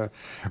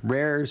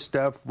rare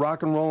stuff.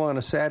 Rock and roll on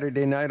a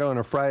Saturday night on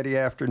a Friday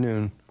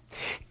afternoon.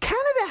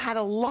 Canada had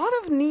a lot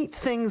of neat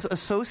things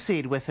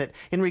associated with it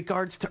in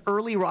regards to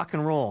early rock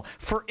and roll.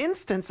 For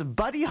instance,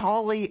 Buddy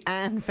Holly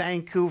and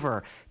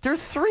Vancouver.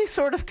 There's three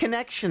sort of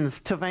connections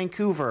to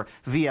Vancouver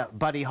via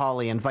Buddy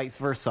Holly and vice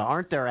versa,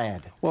 aren't there,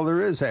 Ed? Well,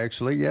 there is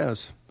actually,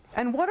 yes.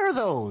 And what are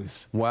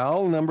those?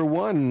 Well, number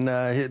one,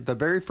 the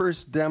very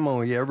first demo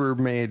he ever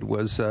made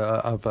was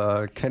of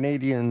a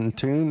Canadian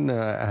tune,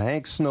 a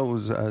Hank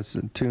Snow's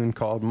tune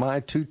called My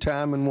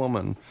Two-Timing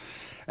Woman.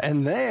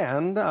 And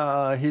then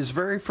his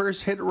very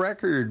first hit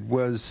record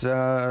was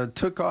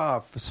took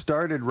off,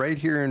 started right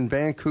here in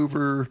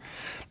Vancouver,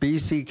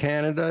 BC,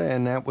 Canada,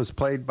 and that was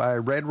played by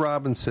Red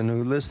Robinson,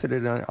 who listed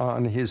it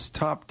on his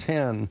top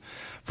 10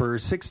 for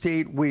 6 to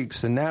 8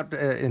 weeks. And that,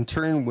 in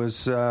turn,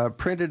 was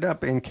printed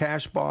up in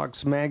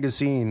Cashbox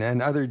magazine,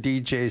 and other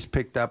DJs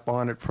picked up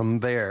on it from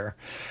there.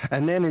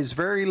 And then his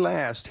very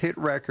last hit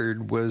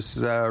record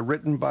was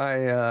written by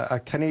a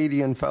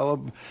Canadian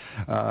fellow,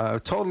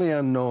 totally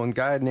unknown,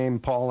 guy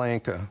named Paul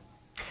Anka.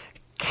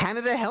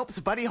 Canada helps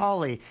Buddy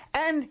Holly,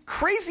 and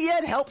Crazy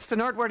Ed helps the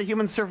Nardwuar to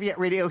Human Serviette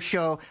radio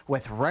show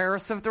with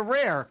rarest of the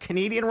rare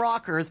Canadian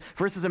rockers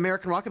versus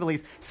American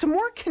rockabillys. Some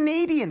more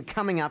Canadian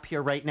coming up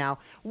here right now.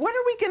 What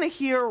are we going to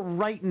hear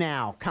right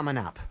now coming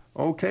up?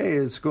 Okay,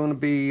 it's going to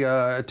be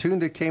a tune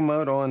that came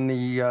out on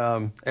the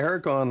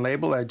Aragon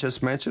label I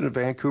just mentioned, a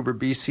Vancouver,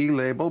 BC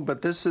label,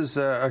 but this is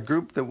a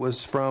group that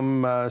was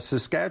from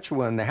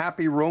Saskatchewan, the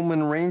Happy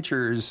Roman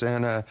Rangers,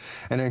 and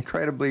an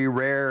incredibly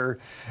rare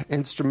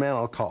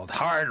instrumental called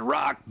Hard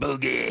Rock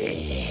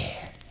Boogie.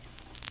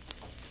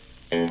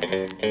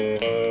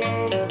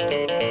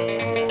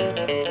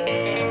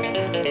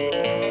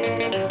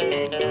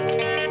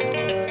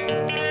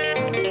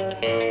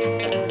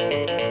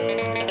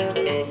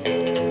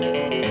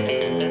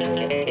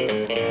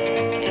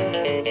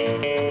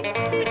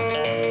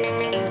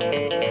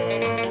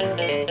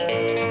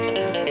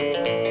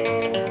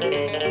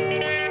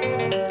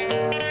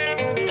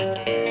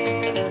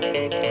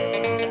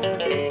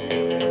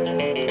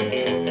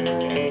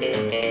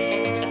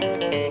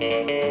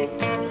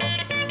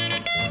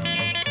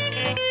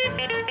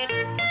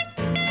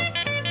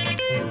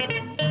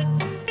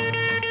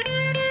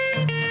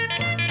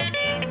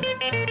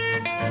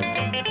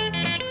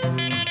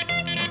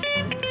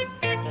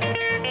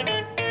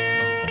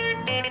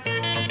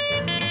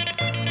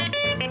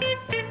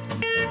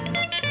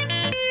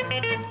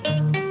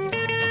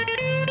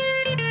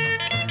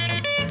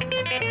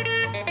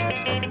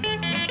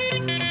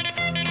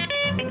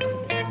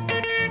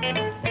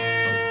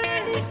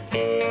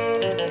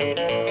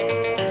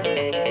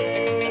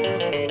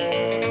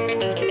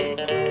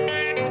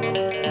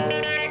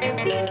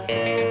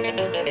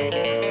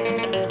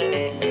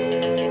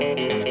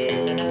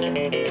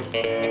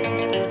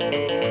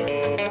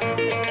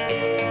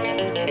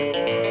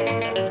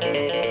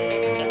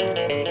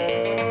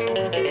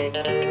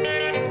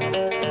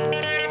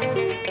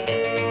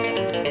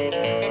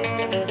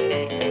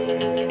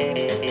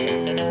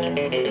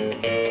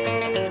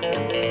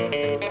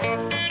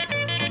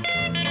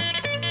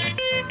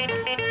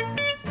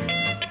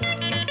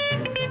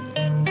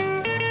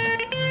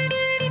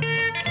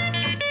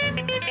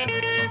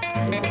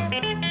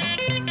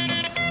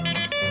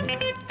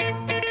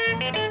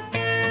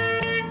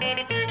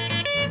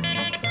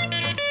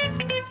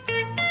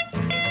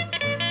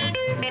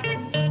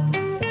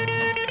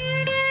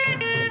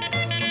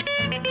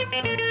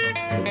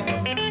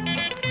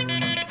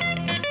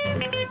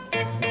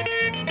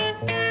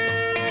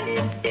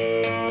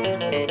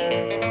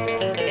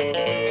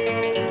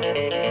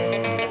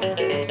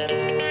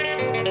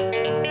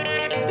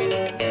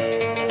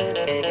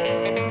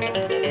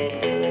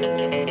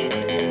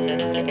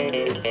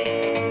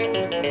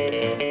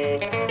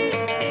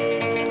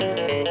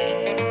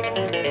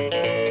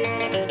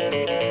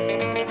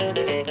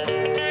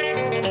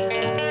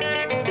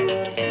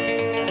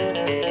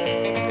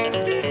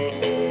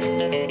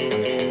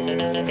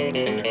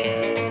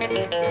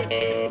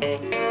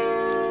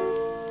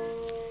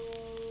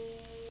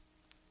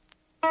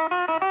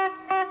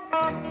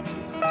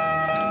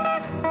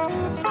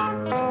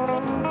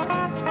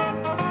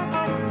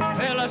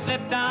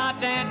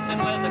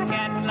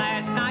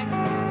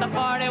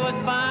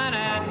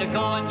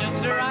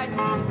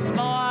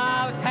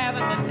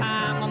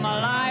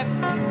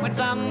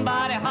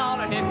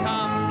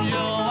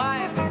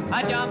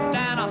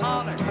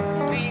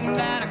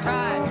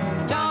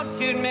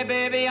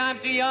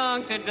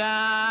 To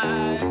die.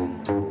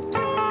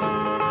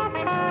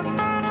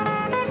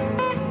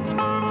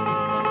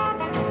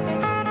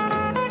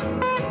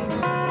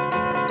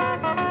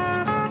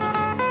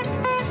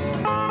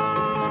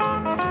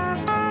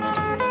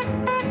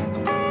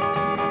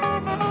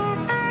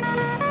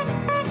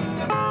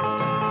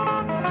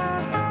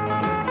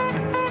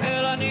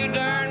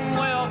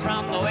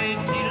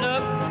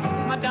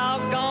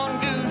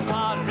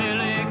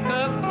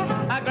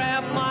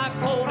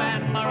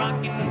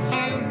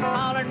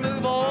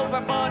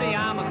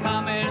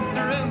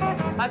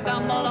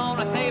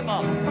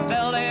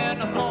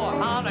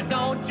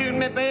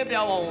 me, baby,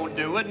 I won't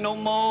do it no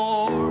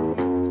more.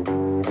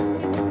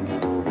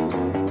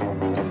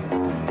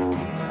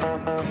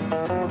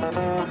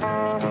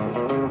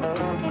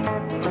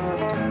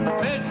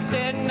 Well, she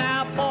said,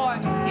 now, boy,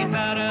 you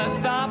better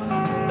stop.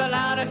 The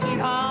louder she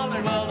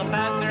hollered, well, the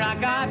faster I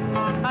got.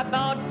 I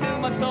thought to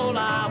my soul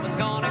I was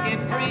gonna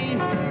get free.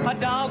 A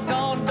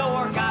doggone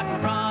door got in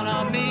front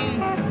of me.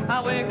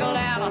 I wiggled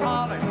and I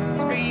hollered,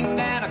 screamed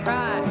and I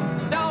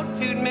cried. Don't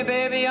shoot me,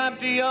 baby, I'm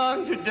too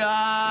young to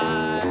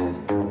die.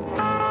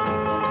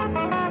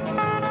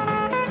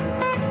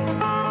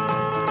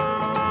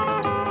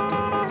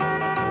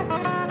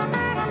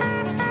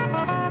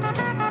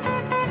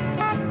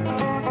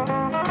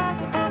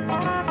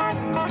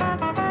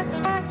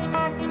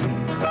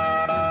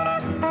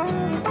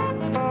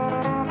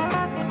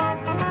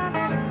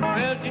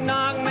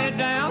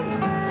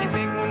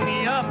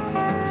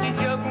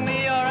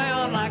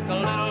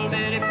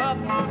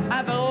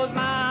 I closed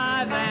my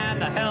eyes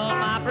and I held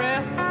my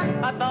breath.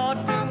 I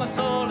thought to my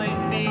soul it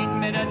beat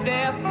me to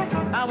death.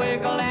 I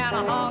wiggled and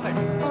I hollered,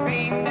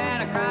 screamed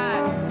and I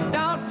cried.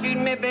 Don't shoot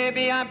me,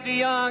 baby, I'm too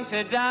young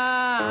to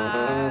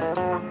die.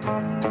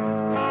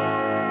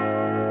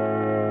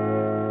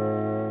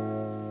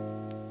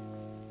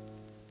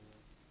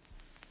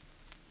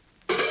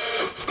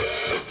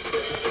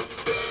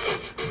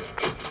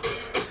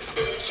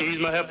 She's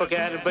my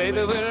hippocat, baby,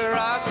 we'll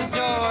rock the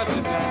joint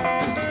tonight.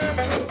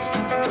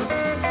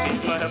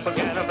 She's my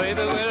hippocat,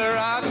 baby, we'll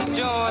rock the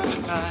joint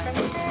tonight.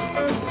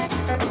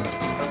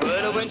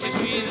 But when she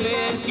squeezes me,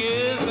 it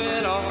gives me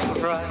an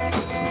alright.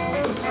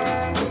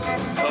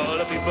 All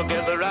the people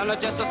gather around her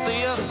just to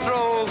see us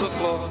stroll the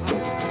floor.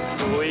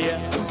 Oh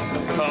yeah,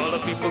 all the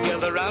people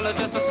gather around her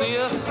just to see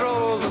us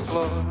stroll the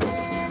floor.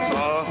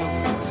 Oh,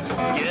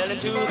 yelling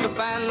to the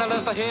band, now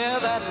let's hear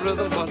that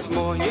rhythm once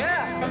more.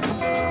 Yeah.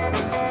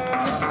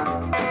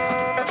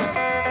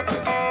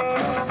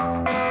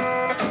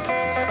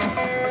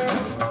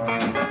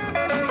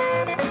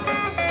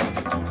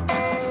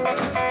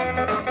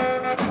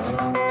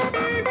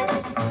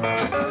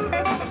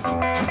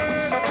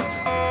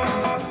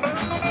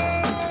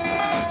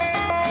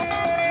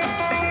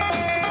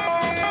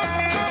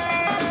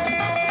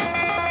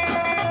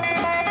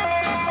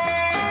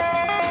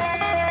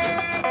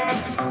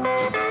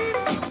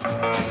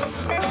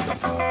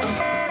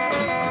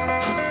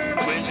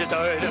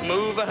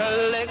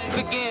 Her legs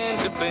begin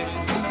to bend.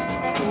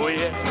 Oh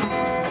yeah,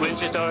 when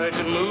she started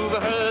to move,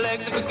 her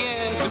legs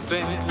begin to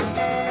bend.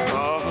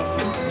 Oh,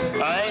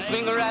 I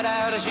swing her right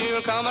out and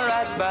she'll come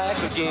right back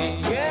again.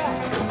 Yeah.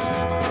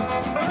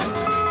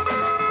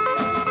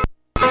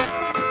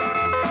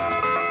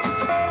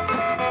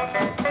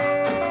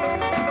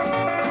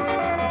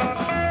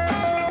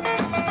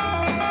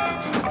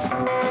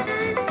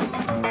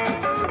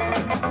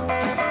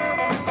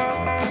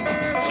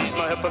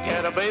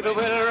 Baby,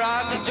 we'll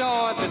rock the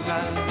joint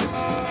tonight.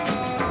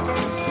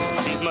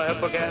 She's my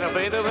hippocat,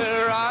 baby,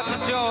 we'll rock the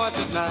joint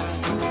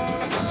tonight.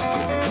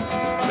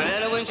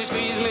 Better when she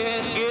squeezes me,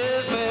 it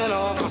gives me an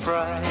awful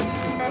fright.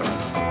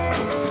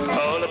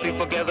 All the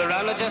people gather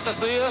around her just to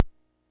see her.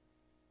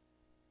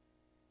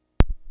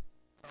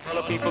 All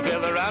the people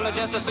gather around her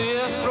just to see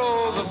her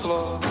stroll the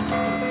floor.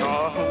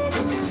 Oh,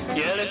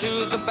 yelling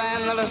to the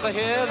band, now let's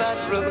hear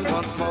that rhythm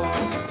once more.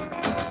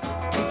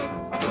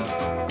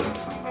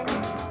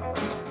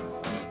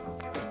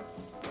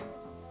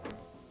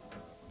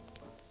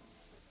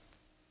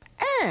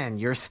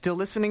 And you're still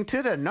listening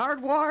to the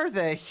Nardwuar,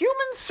 the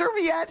Human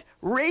Serviette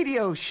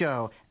radio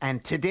show.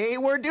 And today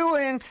we're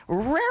doing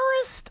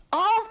Rarest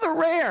of the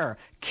Rare,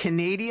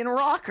 Canadian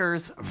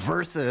rockers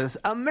versus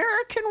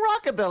American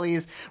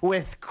rockabillys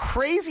with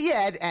Crazy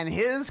Ed and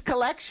his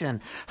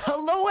collection.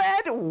 Hello,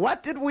 Ed.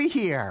 What did we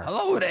hear?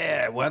 Hello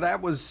there. Well,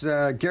 that was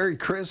Gary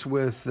Chris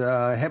with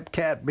Hep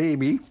Cat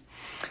Baby.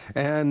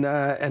 And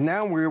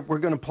now we're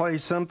going to play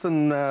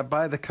something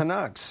by the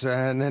Canucks.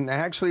 And then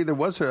actually there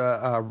was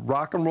a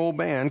rock and roll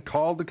band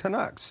called the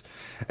Canucks.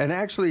 And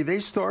actually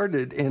they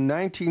started in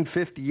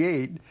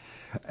 1958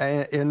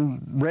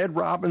 in Red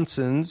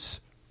Robinson's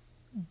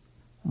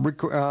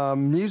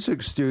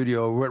music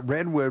studio.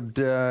 Red would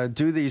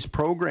do these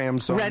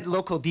programs. Red,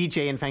 local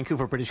DJ in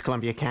Vancouver, British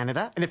Columbia,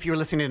 Canada. And if you're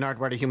listening to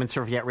Nardwuar, the Human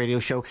Serviette radio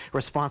show,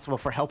 responsible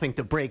for helping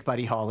to break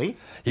Buddy Holly.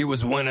 He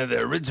was one of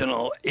the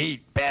original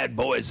 8 bad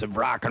boys of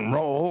rock and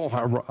roll,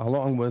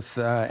 along with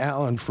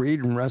Alan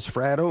Freed and Russ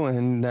Fratto.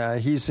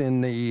 And he's in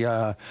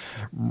the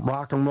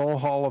Rock and Roll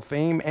Hall of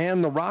Fame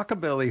and the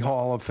Rockabilly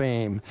Hall of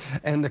Fame.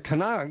 And the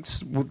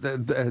Canucks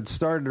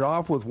started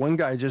off with one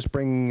guy just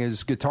bringing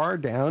his guitar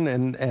down,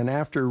 and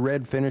after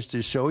Red finished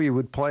his show, he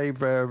would play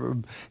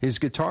his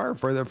guitar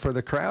for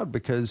the crowd,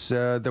 because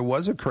there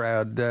was a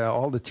crowd.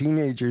 All the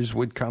teenagers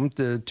would come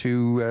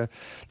to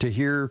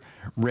hear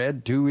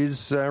Red do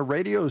his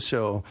radio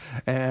show,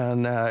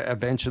 and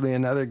eventually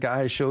another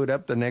guy showed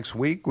up the next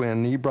week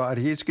when he brought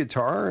his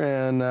guitar,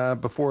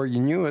 and before you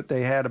knew it,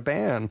 they had a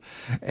band,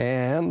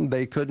 and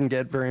they couldn't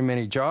get very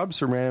many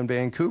jobs around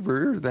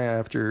Vancouver.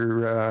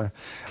 After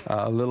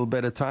a little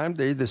bit of time,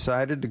 they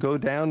decided to go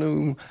down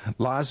to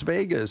Las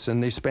Vegas,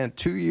 and they spent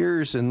 2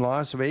 years in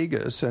Las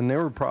Vegas, and they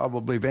were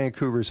probably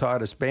Vancouver's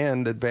hottest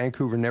band that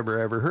Vancouver never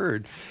ever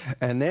heard.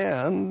 And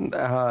then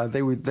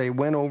they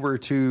went over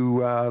to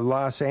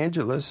Los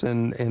Angeles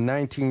in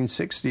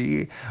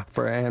 1960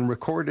 and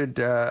recorded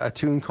a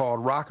tune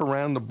called "Rock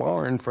Around the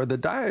Barn" for the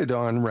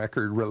Diodon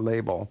record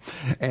label.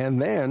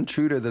 And then,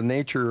 true to the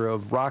nature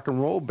of rock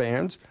and roll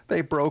bands,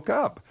 they broke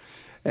up.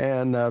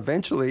 And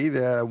eventually,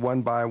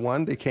 one by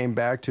one, they came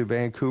back to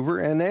Vancouver,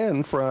 and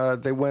then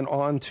they went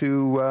on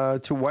to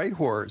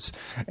Whitehorse.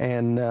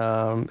 And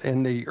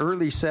in the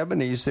early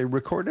 70s, they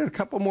recorded a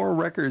couple more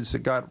records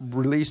that got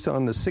released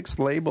on the Sixth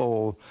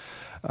Avenue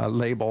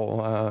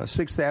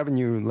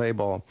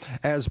label,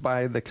 as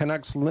by the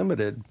Canucks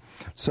Limited.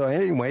 So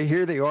anyway,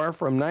 here they are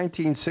from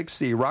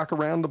 1960, "Rock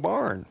Around the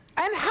Barn."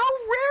 And how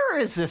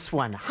rare is this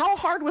one? How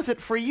hard was it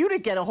for you to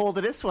get a hold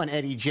of this one,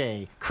 Eddie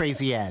J,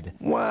 Crazy Ed?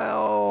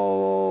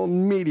 Well,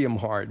 medium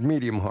hard.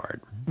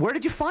 Where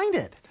did you find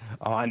it?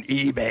 On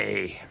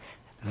eBay.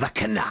 The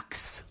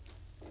Canucks.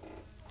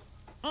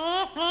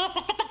 Old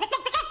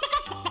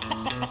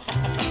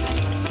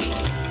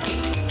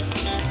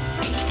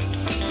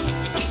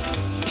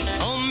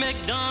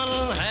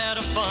MacDonald had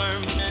a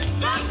farm.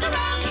 Rock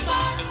around the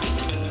barn.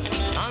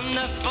 On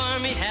the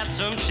farm he had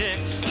some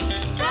chicks.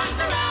 Rock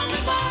around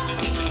the barn.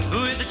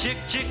 With the chick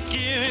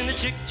here and the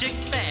chick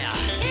there.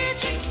 Here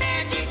chick,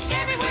 there chick,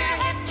 everywhere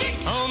have chick.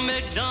 Old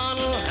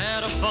MacDonald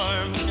had a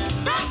farm.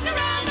 Rock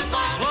around the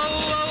barn.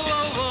 Whoa, whoa,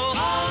 whoa, whoa.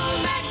 Old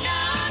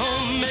MacDonald.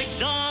 Old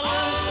MacDonald.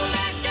 Old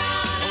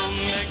MacDonald. Old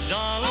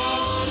MacDonald.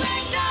 Old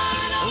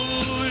MacDonald.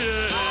 Oh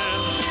yeah.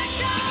 Old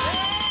MacDonald.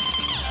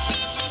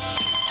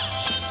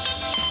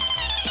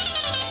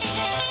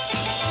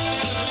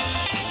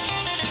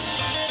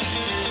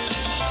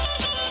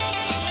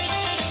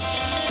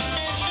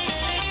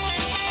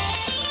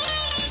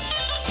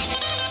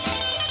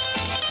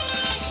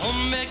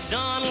 Old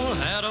MacDonald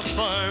had a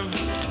farm.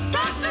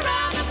 Rock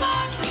around the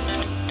barn.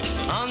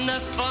 On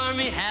that farm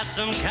he had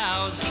some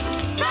cows.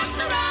 Rock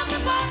around the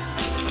barn.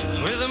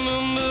 With a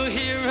moo-moo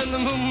here and the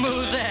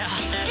moo-moo there.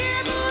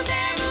 Here moo,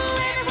 there moo,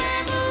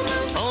 everywhere moo,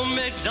 moo. Old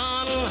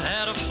MacDonald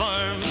had a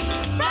farm.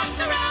 Rock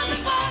around the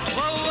barn.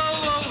 Whoa, whoa,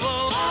 whoa,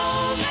 whoa.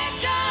 Old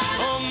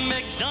MacDonald. Old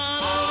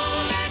MacDonald.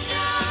 Old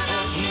MacDonald.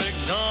 Old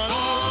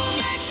MacDonald. Old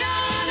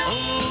MacDonald.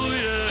 Oh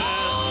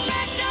yeah. Old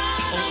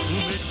MacDonald.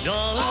 Old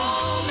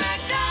MacDonald. Old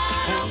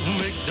MacDonald. Old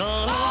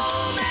MacDonald.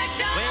 Old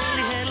MacDonald. Well,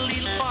 he had a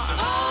little farm.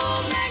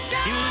 Old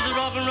MacDonald. He was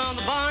a-rocking around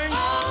the barn.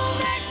 Old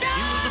MacDonald.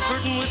 He was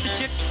a-flirting with the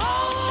chicks.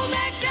 Old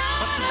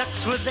MacDonald. But the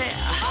ducks were there.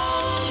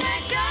 Old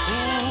MacDonald.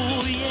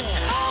 Oh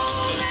yeah.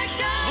 Old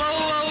MacDonald.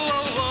 Whoa, whoa,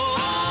 whoa,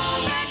 whoa.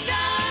 Old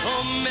MacDonald.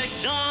 Old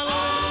MacDonald.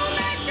 Old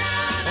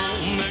MacDonald.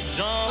 Old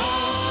MacDonald.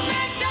 Old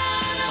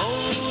MacDonald.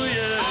 Oh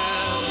yeah.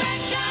 Old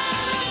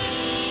MacDonald.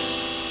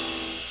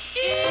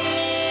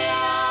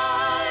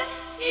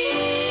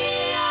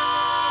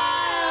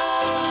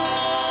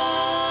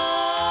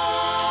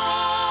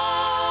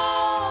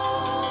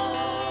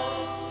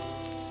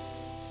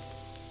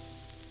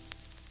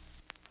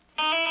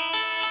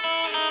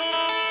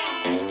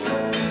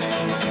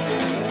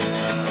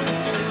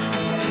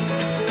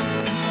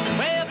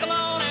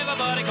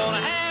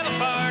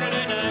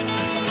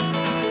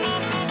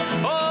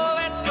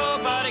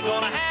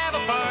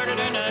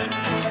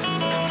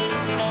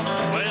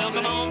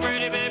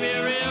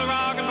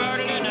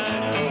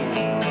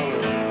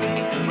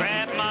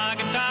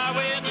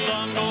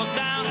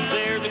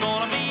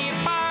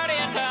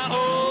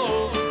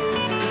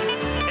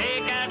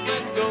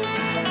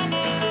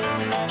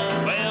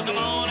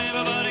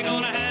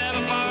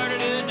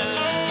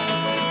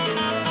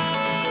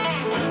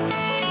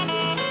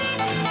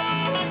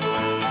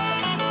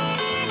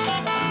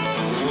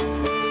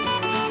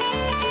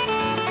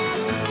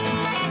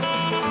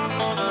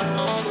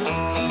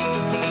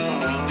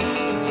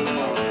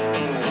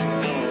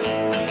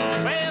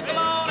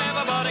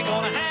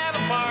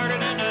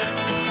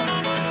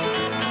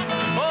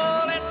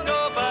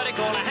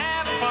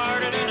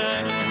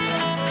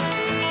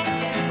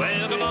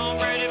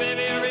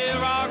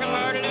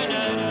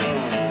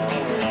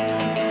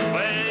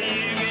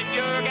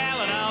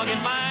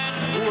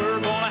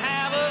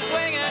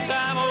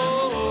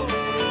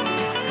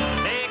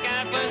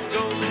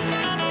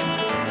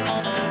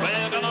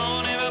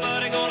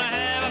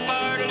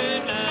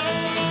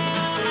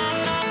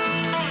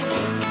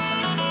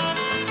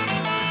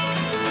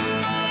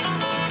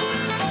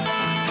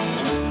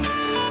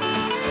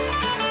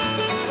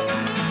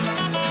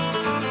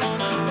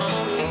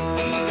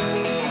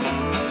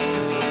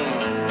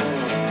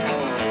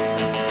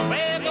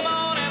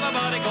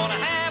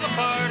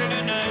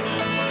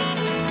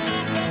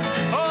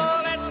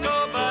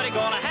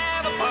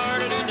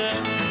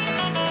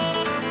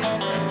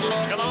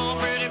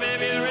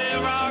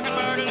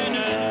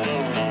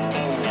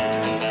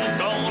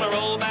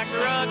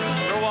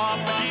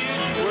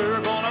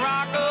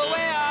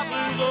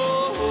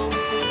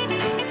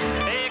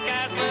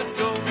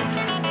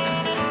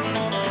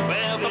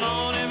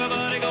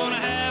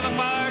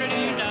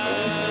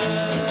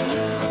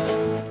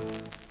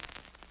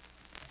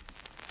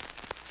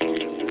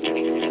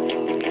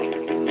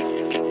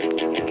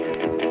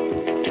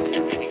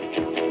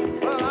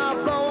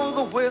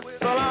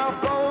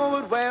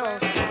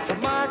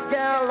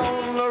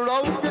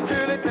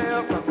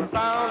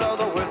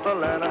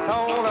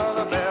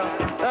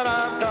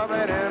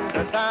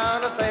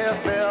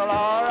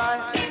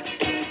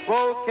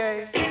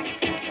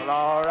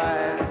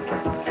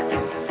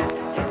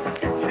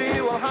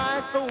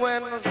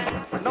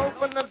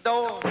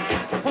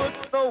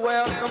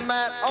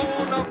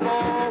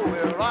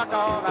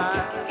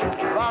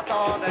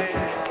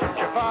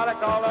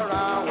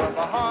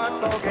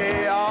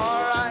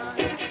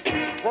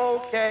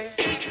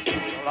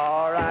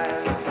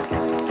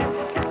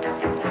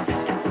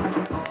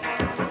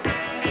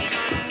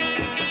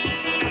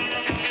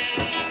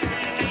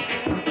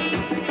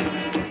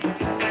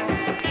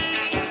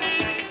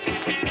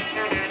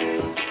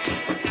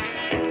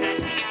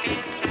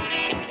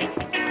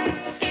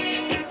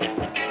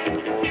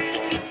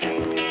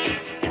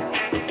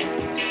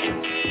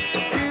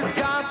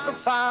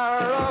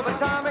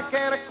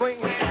 mechanic queen.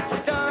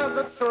 She does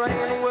the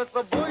train with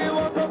the boogie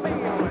won't go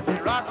mean. When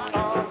she rocks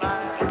all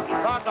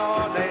night, rocks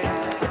all day,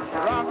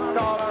 rocks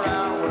all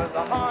around with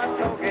a heart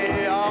so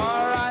gay.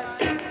 All right,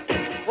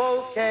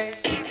 okay,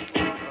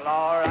 well,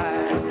 all right.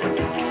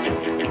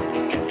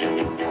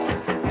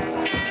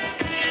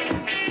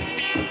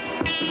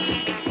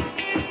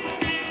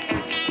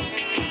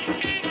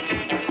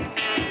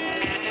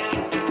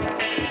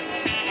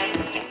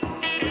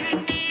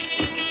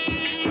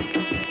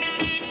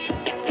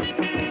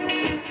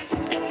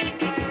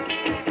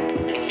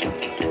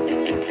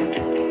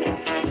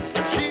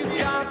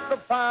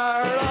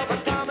 Power of a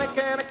comic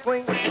and a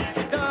queen.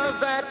 She does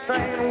that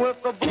train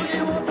with the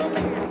boogie won't go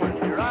mean. When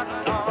she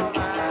rocks all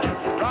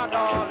night, rock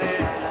all day,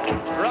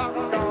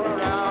 rocks all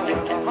around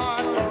with a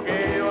heart so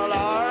gay. Well,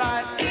 all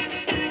right,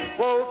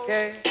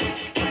 okay,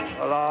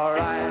 well, all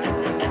right,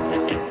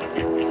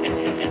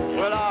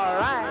 well, all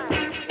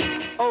right,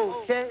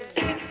 okay,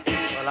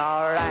 well,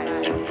 all right.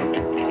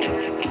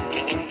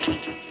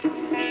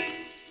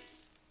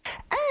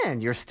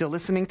 And you're still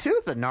listening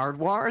to the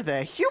Nardwuar,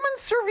 the Human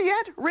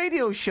Serviette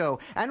radio show.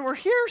 And we're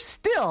here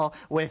still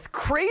with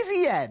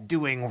Crazy Ed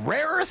doing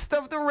rarest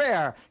of the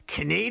rare,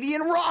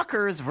 Canadian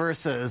rockers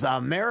versus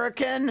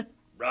American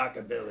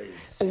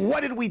Rockabillys.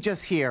 What did we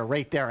just hear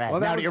right there, Ed? Now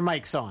that your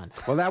mic's on.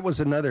 Well, that was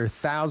another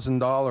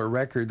 $1,000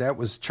 record. That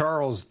was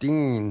Charles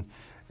Dean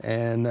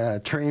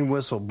and Train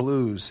Whistle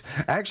Blues.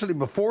 Actually,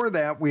 before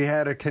that, we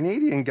had a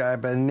Canadian guy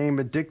by the name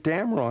of Dickie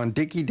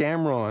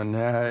Dameron,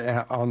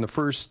 on the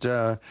first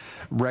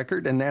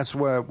record, and that's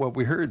what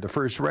we heard, the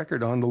first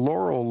record on the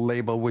Laurel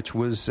label, which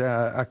was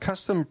a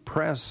custom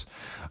press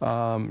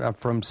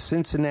from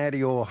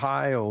Cincinnati,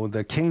 Ohio,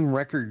 the King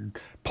Record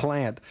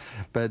plant.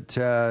 But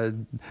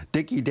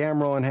Dickie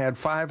Dameron had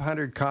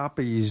 500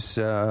 copies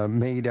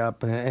made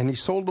up, and he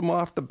sold them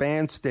off the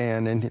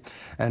bandstand, and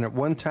at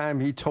one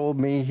time he told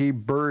me he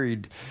buried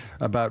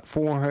about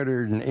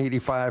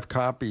 485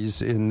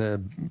 copies in the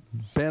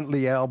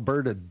Bentley,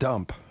 Alberta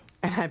dump.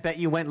 And I bet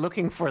you went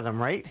looking for them,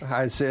 right?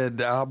 I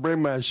said, I'll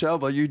bring my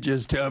shovel. You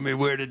just tell me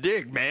where to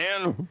dig,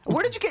 man.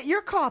 Where did you get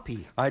your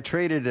copy? I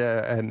traded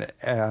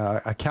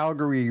a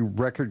Calgary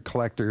record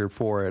collector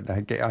for it.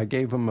 I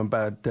gave him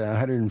about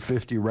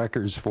 150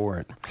 records for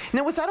it.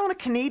 Now, was that on a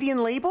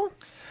Canadian label?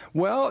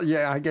 Well,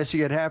 yeah, I guess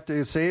you'd have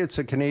to say it's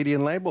a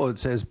Canadian label. It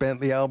says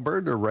Bentley,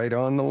 Alberta right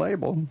on the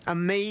label.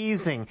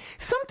 Amazing.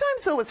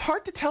 Sometimes, though, it's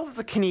hard to tell if it's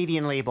a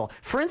Canadian label.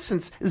 For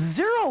instance,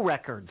 Zero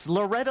Records,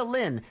 Loretta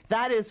Lynn,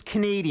 that is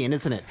Canadian,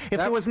 isn't it? If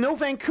there was no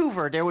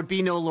Vancouver, there would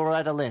be no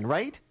Loretta Lynn,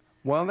 right?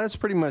 Well, that's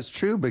pretty much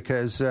true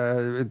because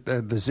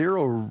the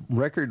Zero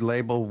record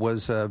label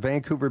was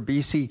Vancouver,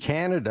 BC,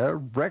 Canada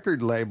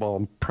record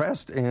label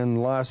pressed in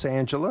Los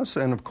Angeles.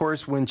 And, of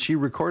course, when she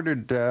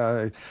recorded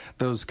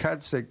those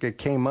cuts that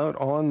came out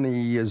on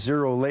the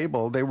Zero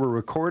label, they were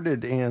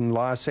recorded in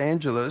Los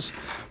Angeles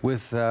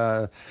with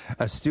a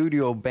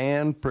studio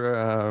band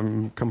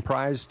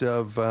comprised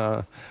of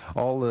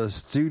all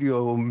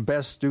the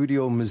best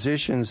studio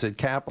musicians that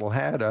Capitol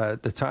had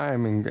at the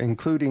time,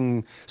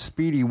 including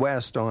Speedy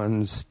West on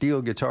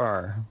steel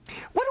guitar.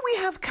 What do we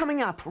have coming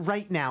up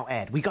right now,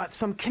 Ed? We got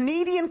some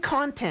Canadian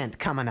content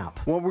coming up.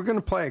 Well, we're going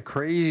to play a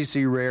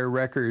crazy rare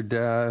record,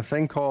 a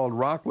thing called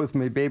Rock With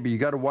Me Baby. You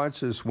got to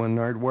watch this one,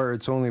 Nardwuar.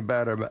 It's only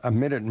about a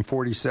minute and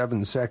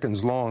 47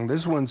 seconds long.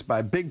 This one's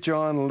by Big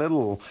John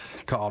Little,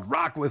 called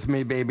Rock With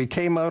Me Baby.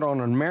 Came out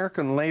on an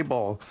American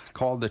label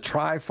called the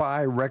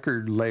Tri-Fi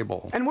record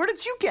label. And where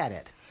did you get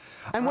it?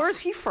 And where is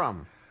he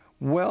from?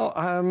 Well,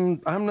 I'm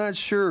not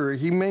sure.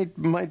 He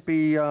might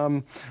be.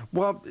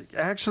 Well,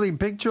 actually,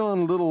 Big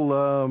John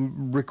Little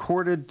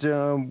recorded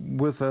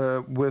with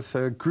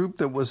a group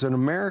that was an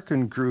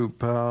American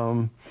group.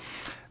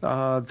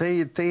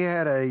 They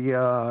had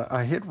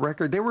a hit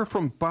record. They were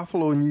from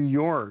Buffalo, New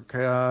York.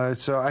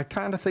 So I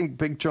kind of think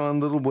Big John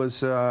Little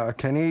was a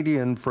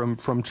Canadian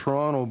from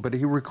Toronto, but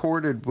he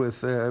recorded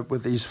with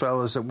these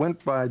fellas that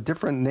went by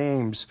different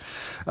names.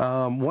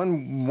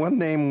 One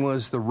name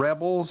was the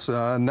Rebels.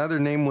 Another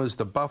name was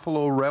the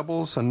Buffalo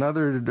Rebels.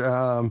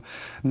 Another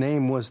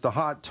name was the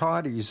Hot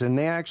Toddies. And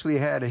they actually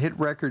had a hit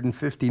record in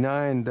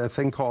 '59, a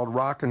thing called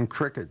Rockin'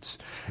 Crickets.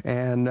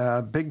 And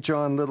Big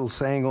John Little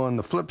sang on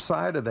the flip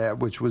side of that,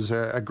 which was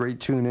a great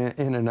tune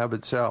in and of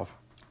itself.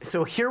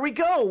 So here we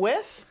go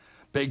with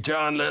Big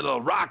John Little,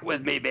 Rock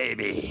With Me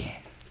Baby.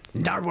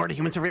 Nardwuar, the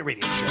Human Serviette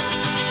Radio Show.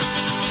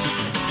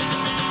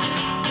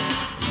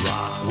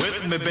 Rock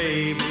with me,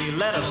 baby,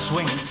 let us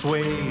swing and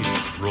sway.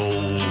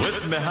 Roll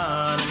with me,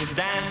 honey,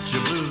 dance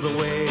your blues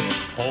away.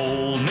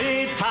 Hold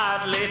me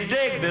tightly,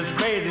 dig this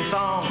crazy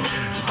song.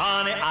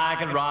 Honey, I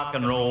can rock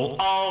and roll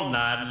all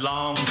night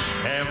long.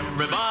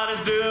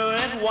 Everybody's doing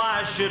it,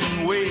 why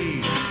shouldn't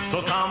we?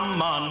 So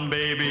come on,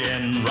 baby,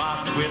 and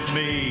rock with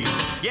me.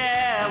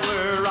 Yeah,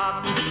 we're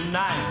rocking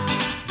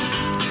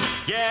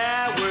tonight.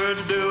 Yeah,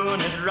 we're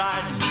doing it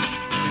right.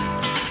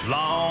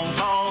 Long,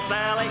 tall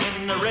Sally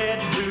in the red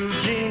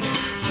blue jeans,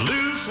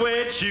 blue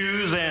suede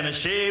shoes and a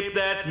shape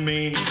that's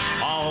mean.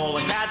 All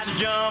the cats are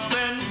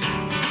jumping.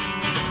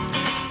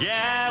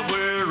 Yeah,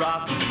 we're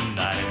rocking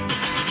tonight.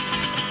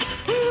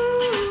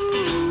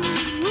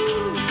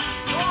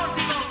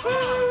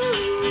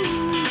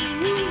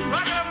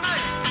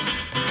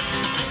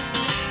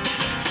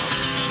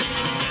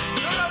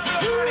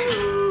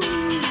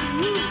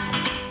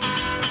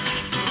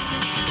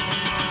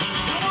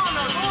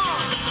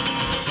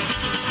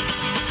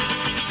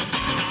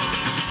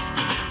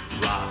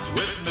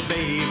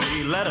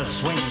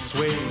 swing and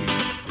sway.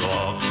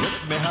 Rock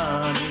with me,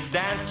 honey,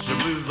 dance your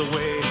blues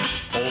away.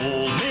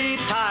 Hold me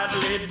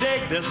tightly,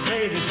 dig this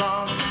crazy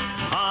song.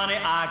 Honey,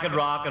 I could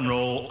rock and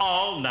roll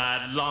all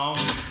night long.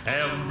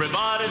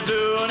 Everybody's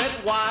doing it,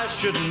 why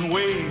shouldn't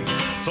we?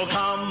 So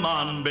come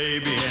on,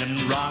 baby,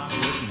 and rock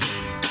with me.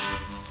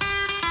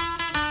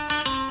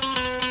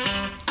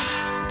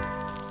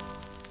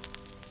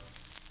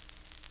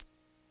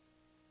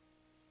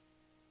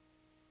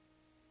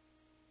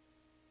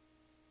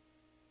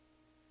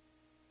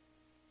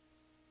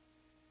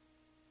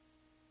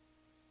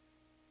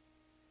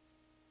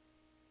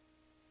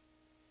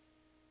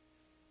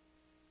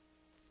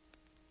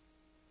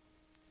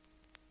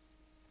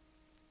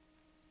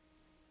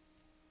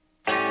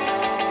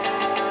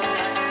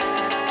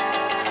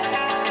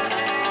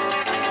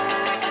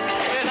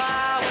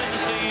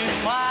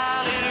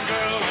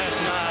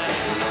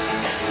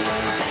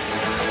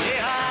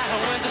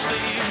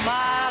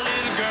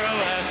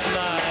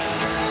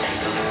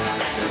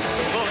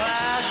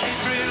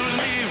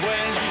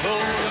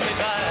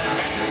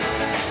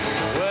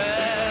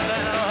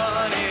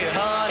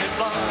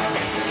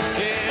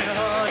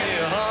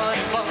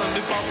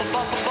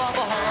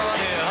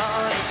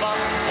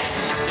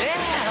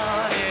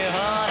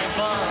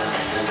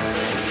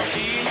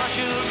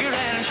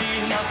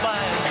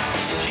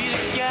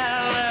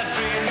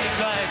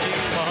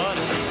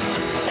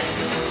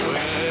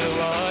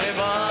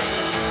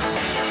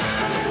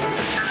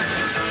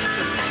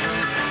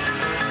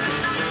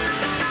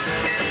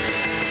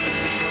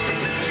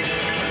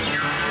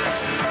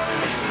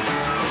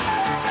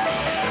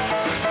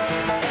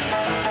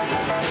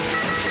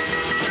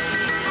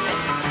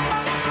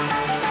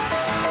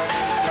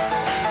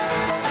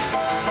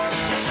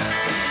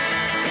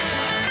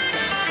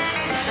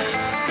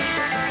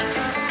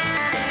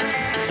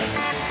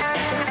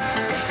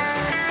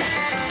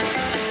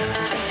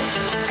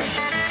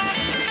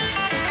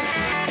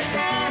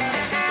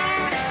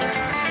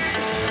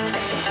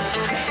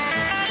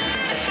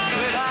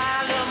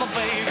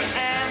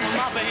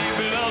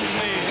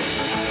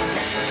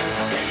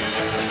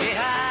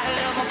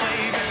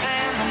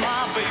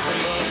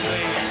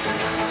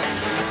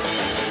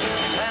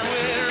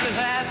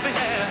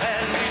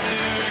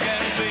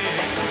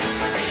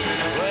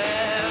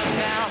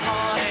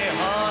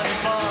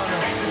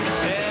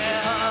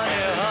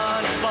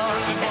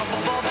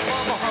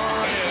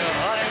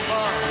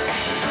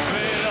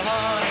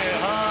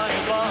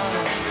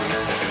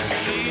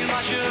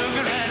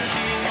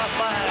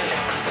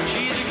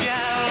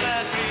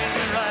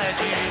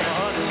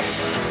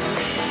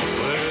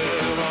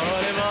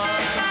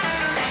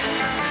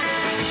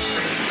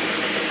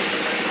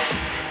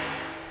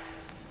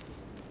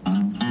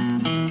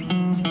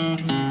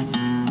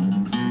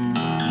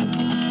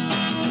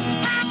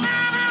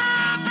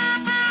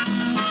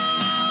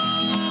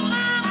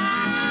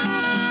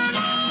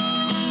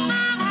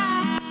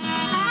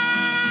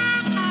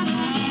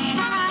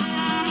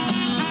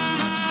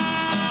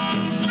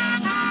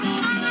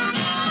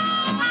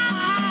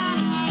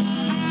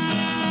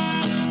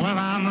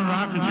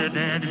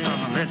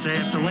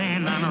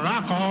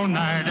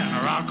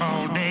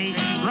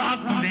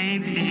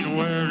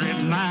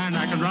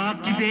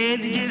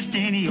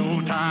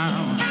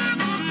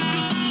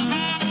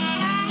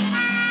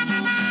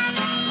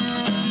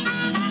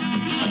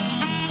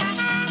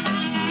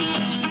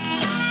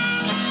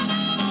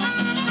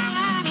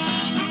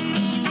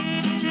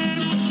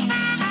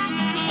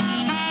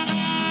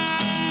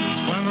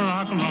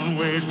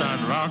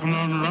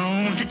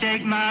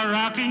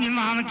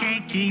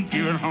 Keep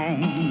you at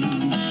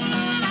home.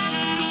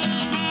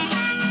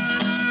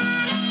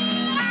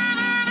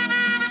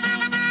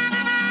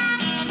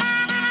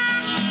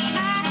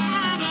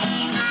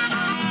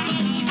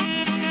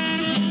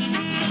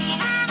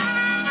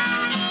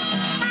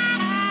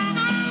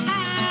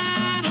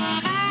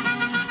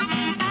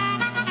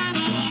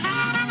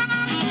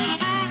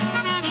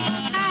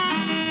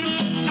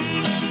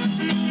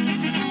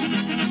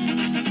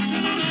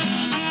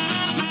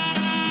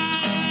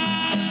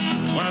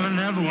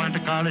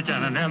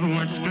 And I never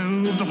went to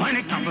school, but when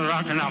it comes to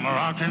rockin', I'm a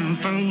rockin'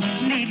 fool.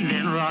 Need a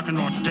little rockin',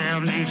 what to tell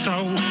me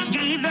so.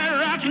 Give that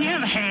rockin', you're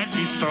the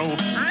happy throw.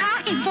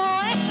 Rocky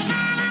boy.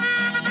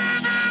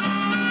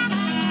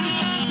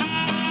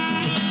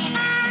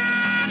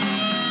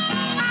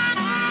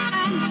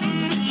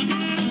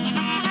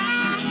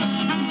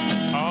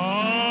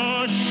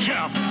 Oh,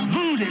 shucks,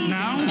 boot it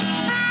now.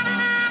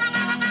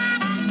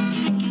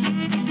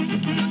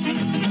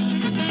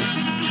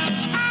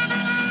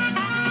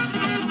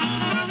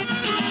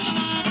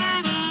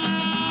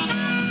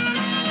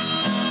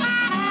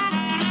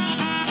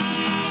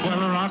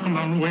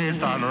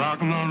 Start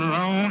rockin' on the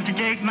road to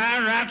take my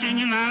rockin',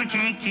 you know I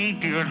can't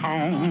keep you at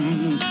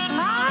home.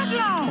 Lord,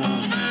 Lord.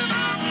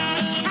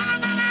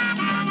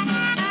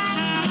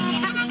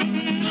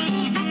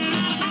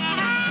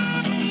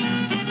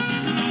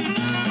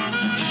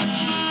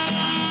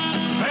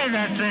 Play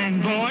that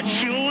thing, boy, it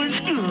sure is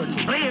good.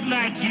 Play it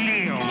like you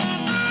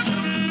live.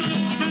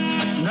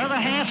 Another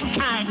half a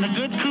pint and a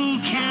good cool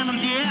can of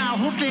beer. I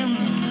hope them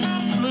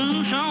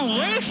blues don't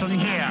waste from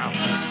here.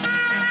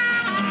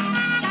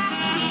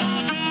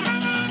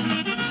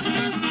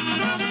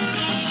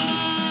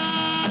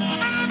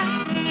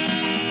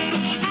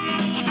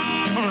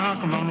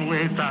 Rock 'em on the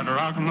way, start to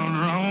rock 'em on the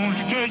road.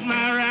 You take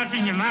my rap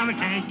and your mama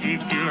can't keep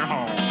you at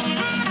home.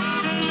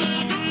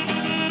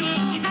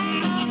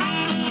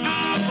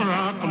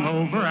 Rock 'em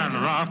over and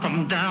rock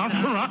 'em down.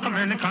 Rock 'em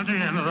in the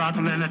country and rock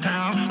 'em in the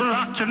town.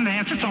 Rock to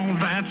Nancy, song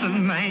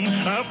Branson,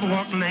 Maine. Up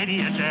walked the lady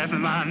and asked me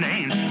my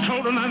name.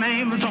 Told her my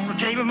name was on the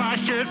table of my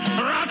shirt.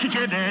 Rock it,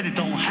 your daddy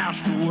don't have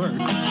to work.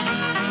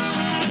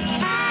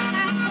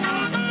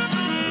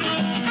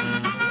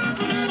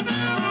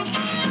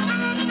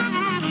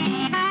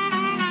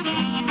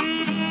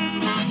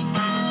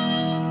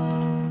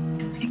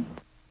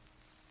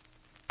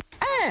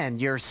 And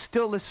you're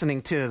still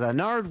listening to the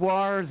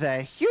Nardwuar,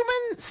 the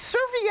Human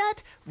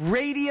Serviette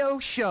Radio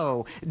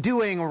Show,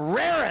 doing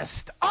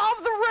rarest of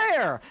the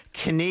rare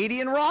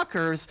Canadian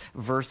rockers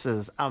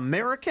versus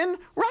American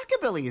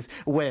rockabillys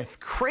with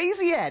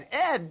Crazy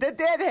Ed, the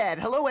Deadhead.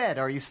 Hello, Ed.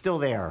 Are you still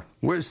there?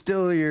 We're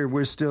still here.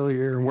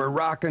 We're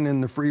rocking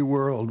in the free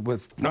world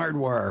with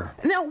Nardwuar.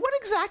 Now, what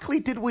exactly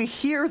did we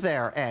hear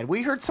there, Ed?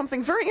 We heard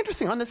something very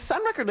interesting on the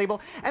Sun record label,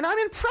 and I'm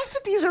impressed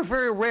that these are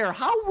very rare.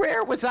 How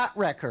rare was that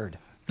record?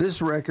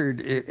 This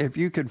record, if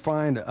you could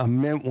find a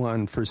mint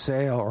one for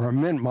sale, or a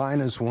mint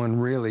minus one,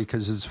 really,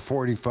 because it's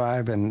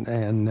 45,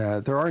 and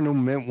there are no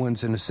mint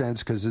ones in a sense,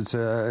 because it's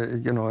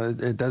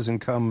it doesn't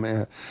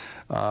come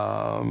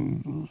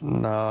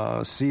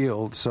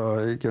sealed, so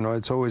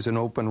it's always an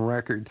open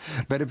record.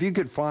 But if you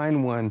could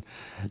find one,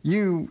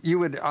 you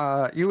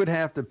would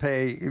have to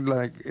pay,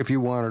 like, if you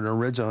wanted an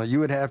original, you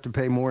would have to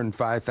pay more than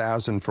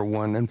 $5,000 for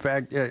one. In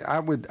fact, I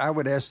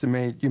would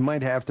estimate you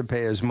might have to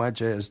pay as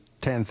much as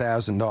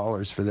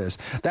 $10,000 for this.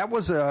 That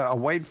was a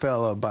white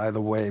fellow, by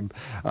the way.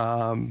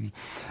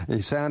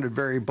 He sounded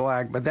very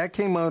black, but that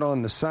came out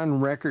on the Sun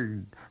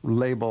record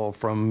label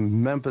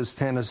from Memphis,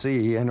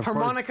 Tennessee. And of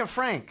Harmonica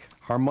Frank.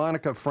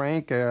 Harmonica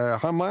Frank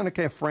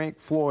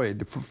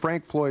Floyd.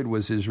 Frank Floyd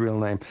was his real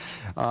name.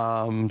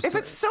 If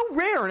it's so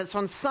rare and it's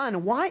on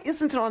Sun, why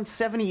isn't it on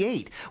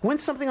 78?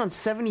 Wouldn't something on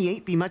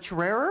 78 be much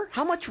rarer?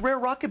 How much rare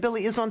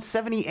rockabilly is on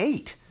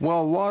 78?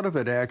 Well, a lot of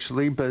it,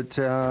 actually, but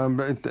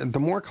the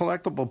more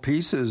collectible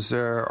pieces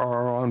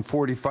are on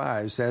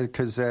 45s,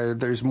 because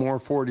there's more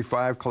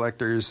 45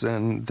 collectors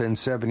than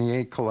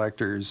 78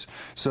 collectors.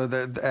 So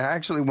that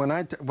actually, when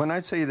I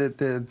say that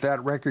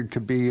that record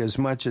could be as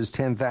much as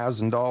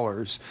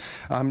 $10,000,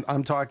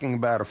 I'm talking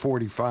about a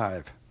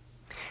 45.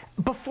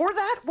 Before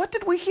that, what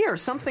did we hear?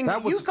 Something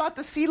that you got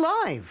to see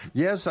live.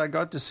 Yes, I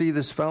got to see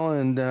this fella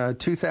in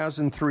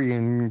 2003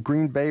 in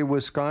Green Bay,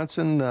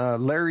 Wisconsin,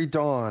 Larry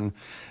Dawn.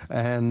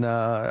 And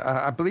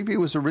I believe he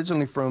was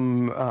originally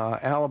from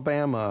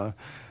Alabama,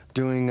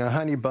 doing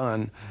Honey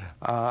Bun.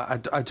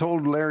 I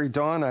told Larry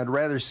Dawn I'd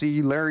rather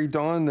see Larry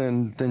Dawn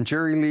than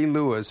Jerry Lee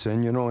Lewis,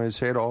 and his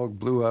head all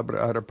blew up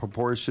out of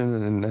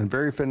proportion, and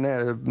very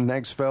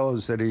next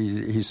fellows that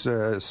he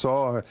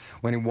saw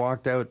when he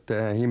walked out,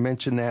 he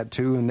mentioned that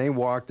too, and they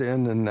walked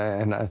in,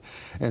 and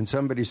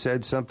somebody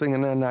said something,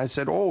 and then I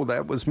said, oh,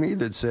 that was me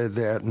that said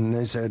that, and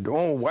they said,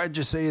 oh, why'd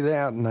you say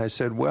that? And I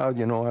said, well,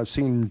 I've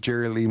seen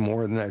Jerry Lee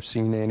more than I've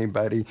seen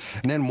anybody.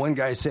 And then one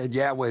guy said,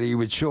 yeah, well, he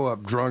would show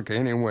up drunk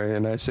anyway,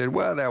 and I said,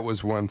 well, that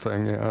was one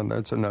thing, yeah.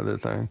 That's another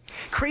thing.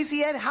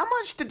 Crazy Ed, how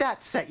much did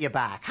that set you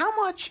back? How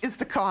much is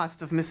the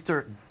cost of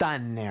Mr.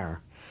 Dunn there?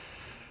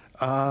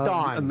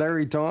 Dawn.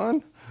 Larry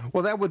Dawn?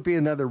 Well, that would be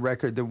another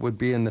record that would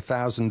be in the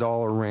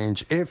 $1,000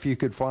 range if you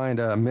could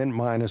find a mint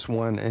minus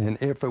one, and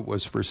if it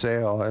was for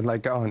sale,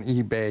 like on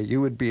eBay,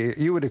 you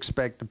would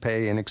expect to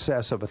pay in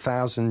excess of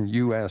 $1,000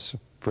 US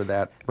for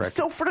that record.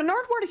 So for the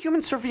Nardwuar, the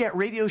Human Serviette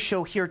Radio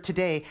Show here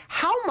today,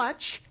 how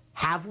much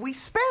have we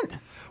spent?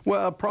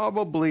 Well,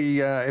 probably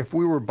if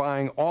we were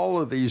buying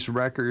all of these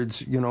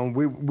records,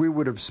 we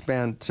would have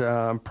spent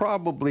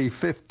probably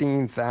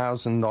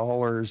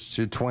 $15,000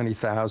 to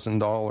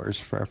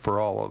 $20,000 for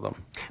all of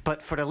them.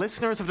 But for the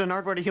listeners of the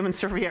Nardwuar, the Human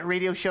Serviette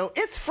Radio Show,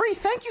 it's free.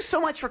 Thank you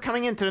so much for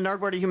coming into the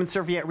Nardwuar, the Human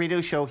Serviette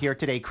Radio Show here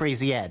today,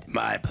 Crazy Ed.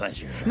 My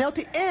pleasure. Now,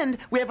 to end,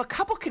 we have a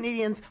couple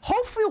Canadians.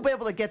 Hopefully, we'll be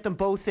able to get them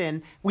both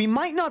in. We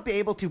might not be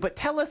able to, but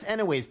tell us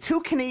anyways.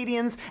 2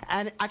 Canadians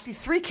and actually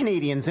 3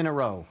 Canadians in a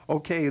row.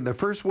 Okay, the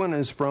first one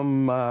is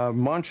from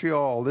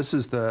Montreal. This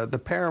is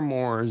the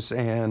Paramours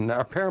and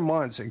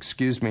Paramonts,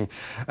 excuse me,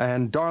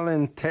 and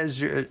Darling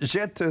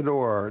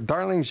Jetador.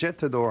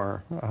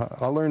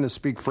 I'll learn to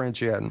speak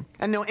French yet.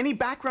 And now, any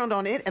background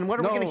on it, and what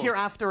are we going to hear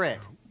after it?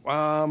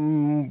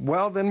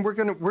 Well, then we're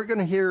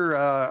gonna hear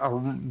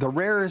the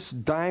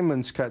rarest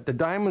Diamonds cut. The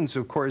Diamonds,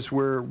 of course,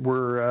 were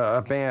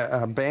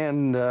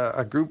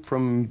a group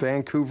from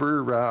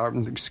Vancouver.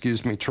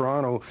 Excuse me,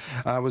 Toronto.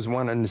 I was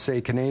wanting to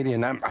say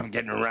Canadian. I'm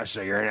getting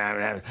rusty here,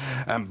 and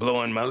I'm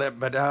blowing my lip.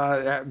 But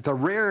the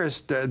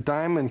rarest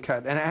Diamond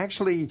cut, and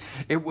actually,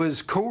 it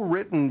was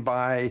co-written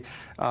by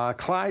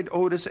Clyde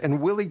Otis and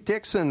Willie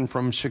Dixon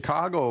from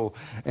Chicago.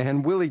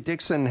 And Willie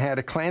Dixon had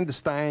a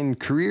clandestine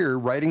career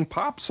writing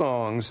pop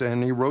songs,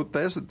 and he wrote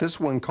this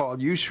one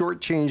called "You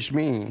Shortchanged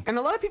Me." And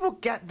a lot of people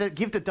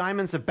give the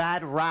Diamonds a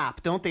bad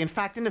rap, don't they? In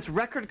fact, in this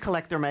Record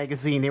Collector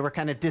magazine, they were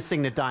kind of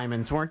dissing the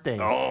Diamonds, weren't they?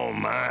 Oh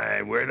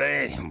my, were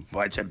they?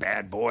 Bunch of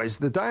bad boys.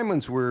 The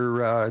Diamonds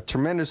were a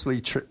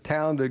tremendously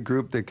talented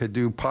group that could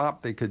do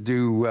pop, they could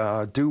do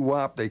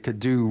doo-wop, they could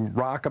do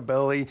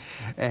rockabilly,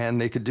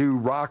 and they could do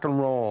rock and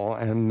roll.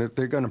 And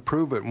they're going to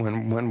prove it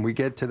when we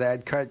get to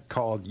that cut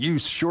called "You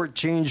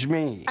Shortchanged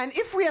Me." And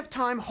if we have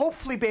time,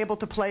 hopefully be able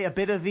to play a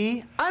bit of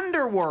the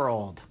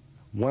Underworld.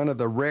 One of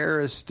the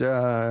rarest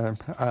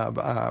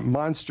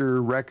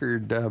monster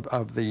record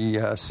of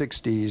the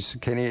 60s,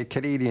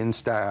 Canadian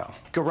style.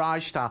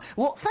 Garage style.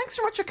 Well, thanks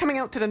so much for coming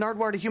out to the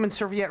Nardwuar, the Human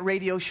Serviette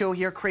radio show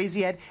here,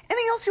 Crazy Ed.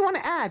 Anything else you want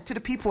to add to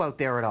the people out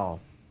there at all?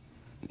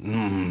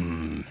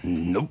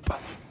 Nope.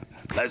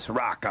 Let's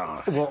rock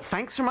on. Well,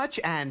 thanks so much,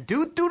 and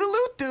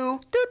doo-doo-doo-doo-doo.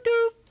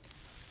 Doo-doo.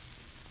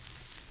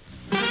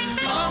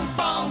 Bum,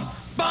 bum,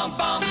 bum,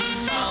 bum,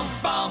 bum,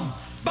 bum,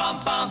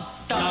 bum, bum.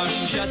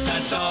 Darling, shut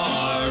that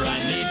door. I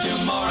need you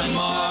more and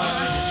more.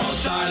 Oh,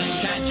 darling,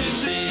 can't you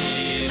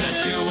see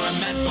that you were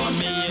meant for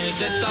me? Is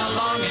it the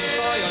longing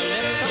for your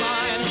lips to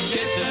mine?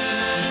 Kisses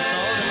and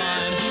soul to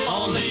mine.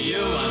 Only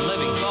you I'm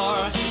living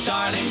for.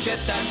 Darling, shut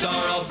that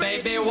door. Oh,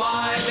 baby,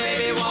 why,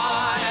 baby,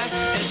 why?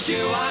 It's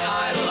you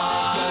I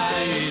love. So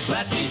please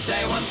let me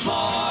say once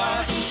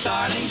more.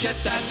 Darling,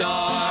 shut that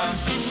door.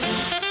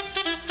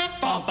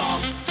 Bum,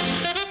 bum.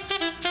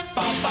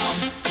 Bum,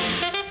 bum.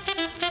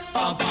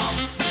 Bum, bum.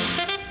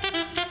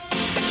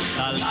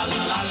 La la la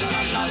la la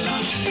la la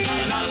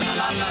la la la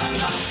la la la la la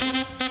la.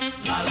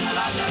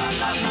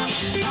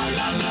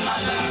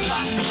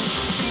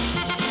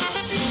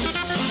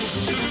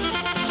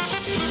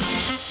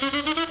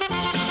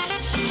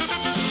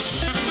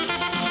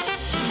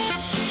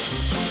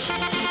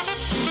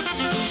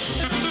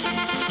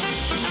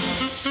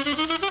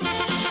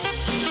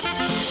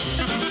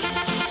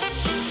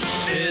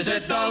 Is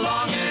it the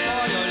longing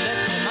for your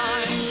lips and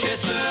mine?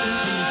 Kisses so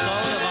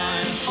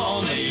divine.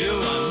 Only you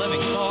I'm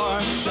living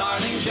for.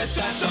 Darling, shut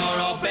that door.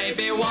 Oh,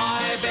 baby,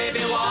 why,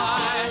 baby,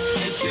 why?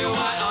 It's you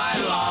I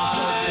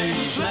lie.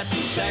 Let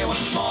me say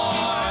once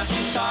more.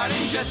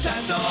 Darling, shut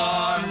that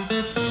door.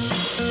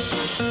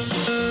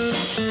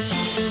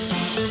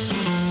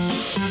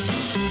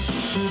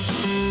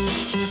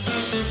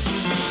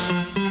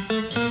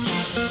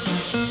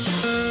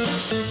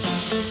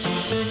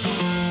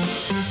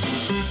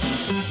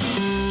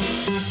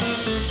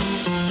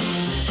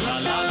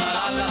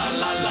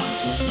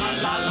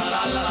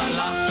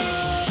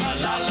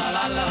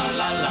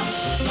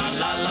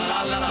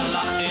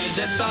 Is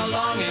it the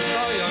longing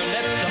for your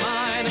lips to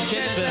mine?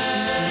 Kisses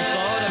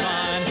so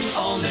divine.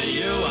 Only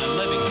you I'm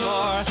living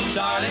for.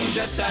 Darling,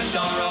 shut that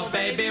door. Oh,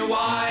 baby,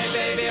 why,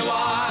 baby,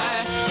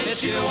 why?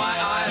 It's you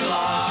I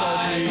lie. So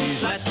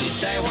please let me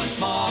say once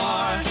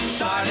more.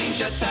 Darling,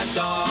 shut that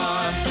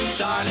door.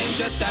 Darling,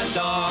 shut that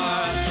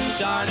door.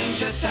 Darling,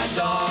 shut that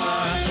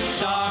door.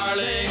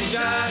 Darling,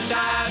 shut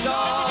that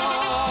door.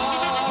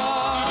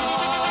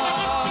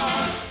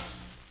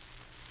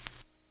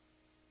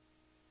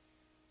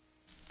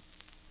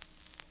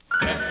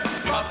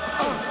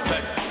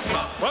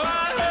 Well,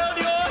 I held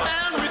your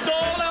hand with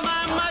all of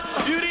my might.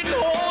 You didn't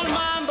hold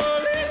mine,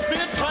 but it's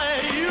been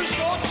tried. You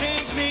sure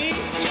changed me.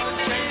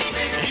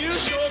 You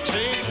sure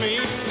changed me.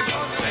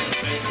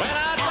 When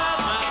I drop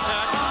my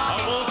tack,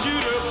 I want you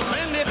to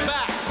bend it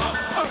back.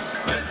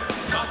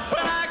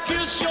 When I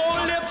kiss your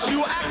lips, you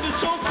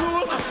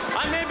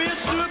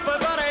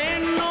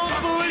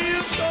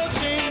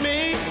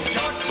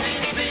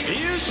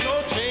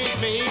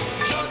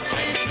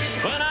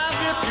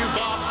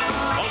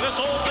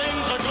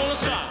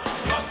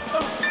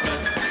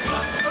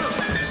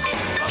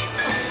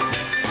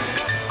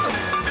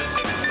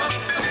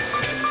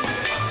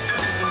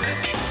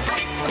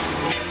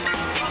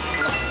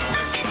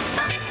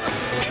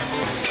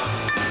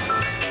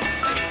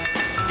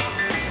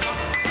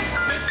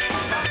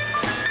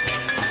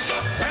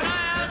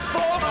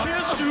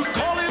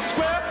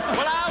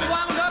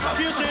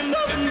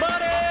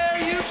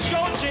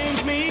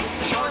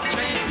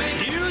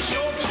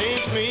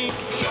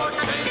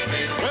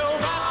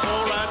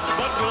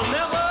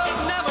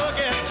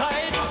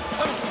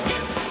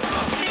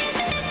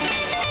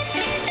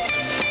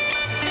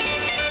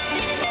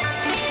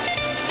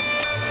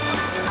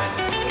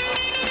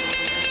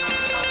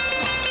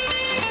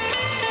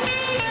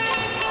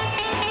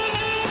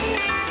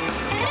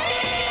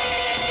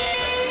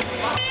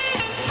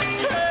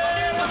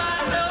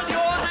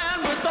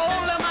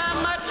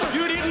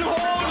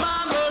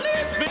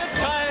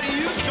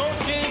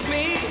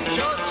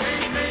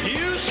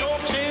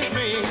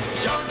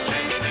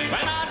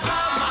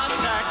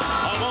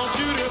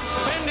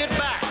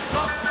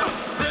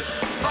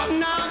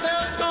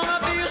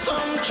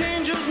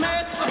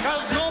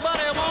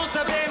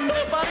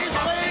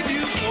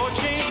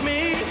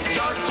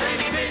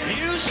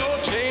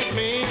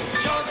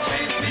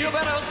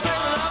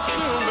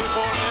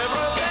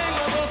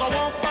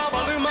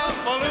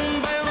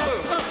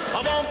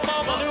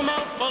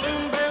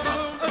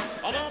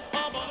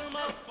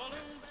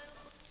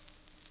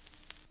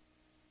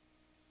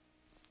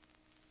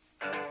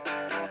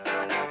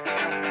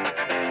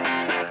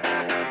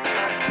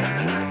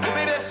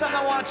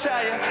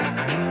tell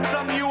you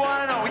something you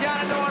want to know.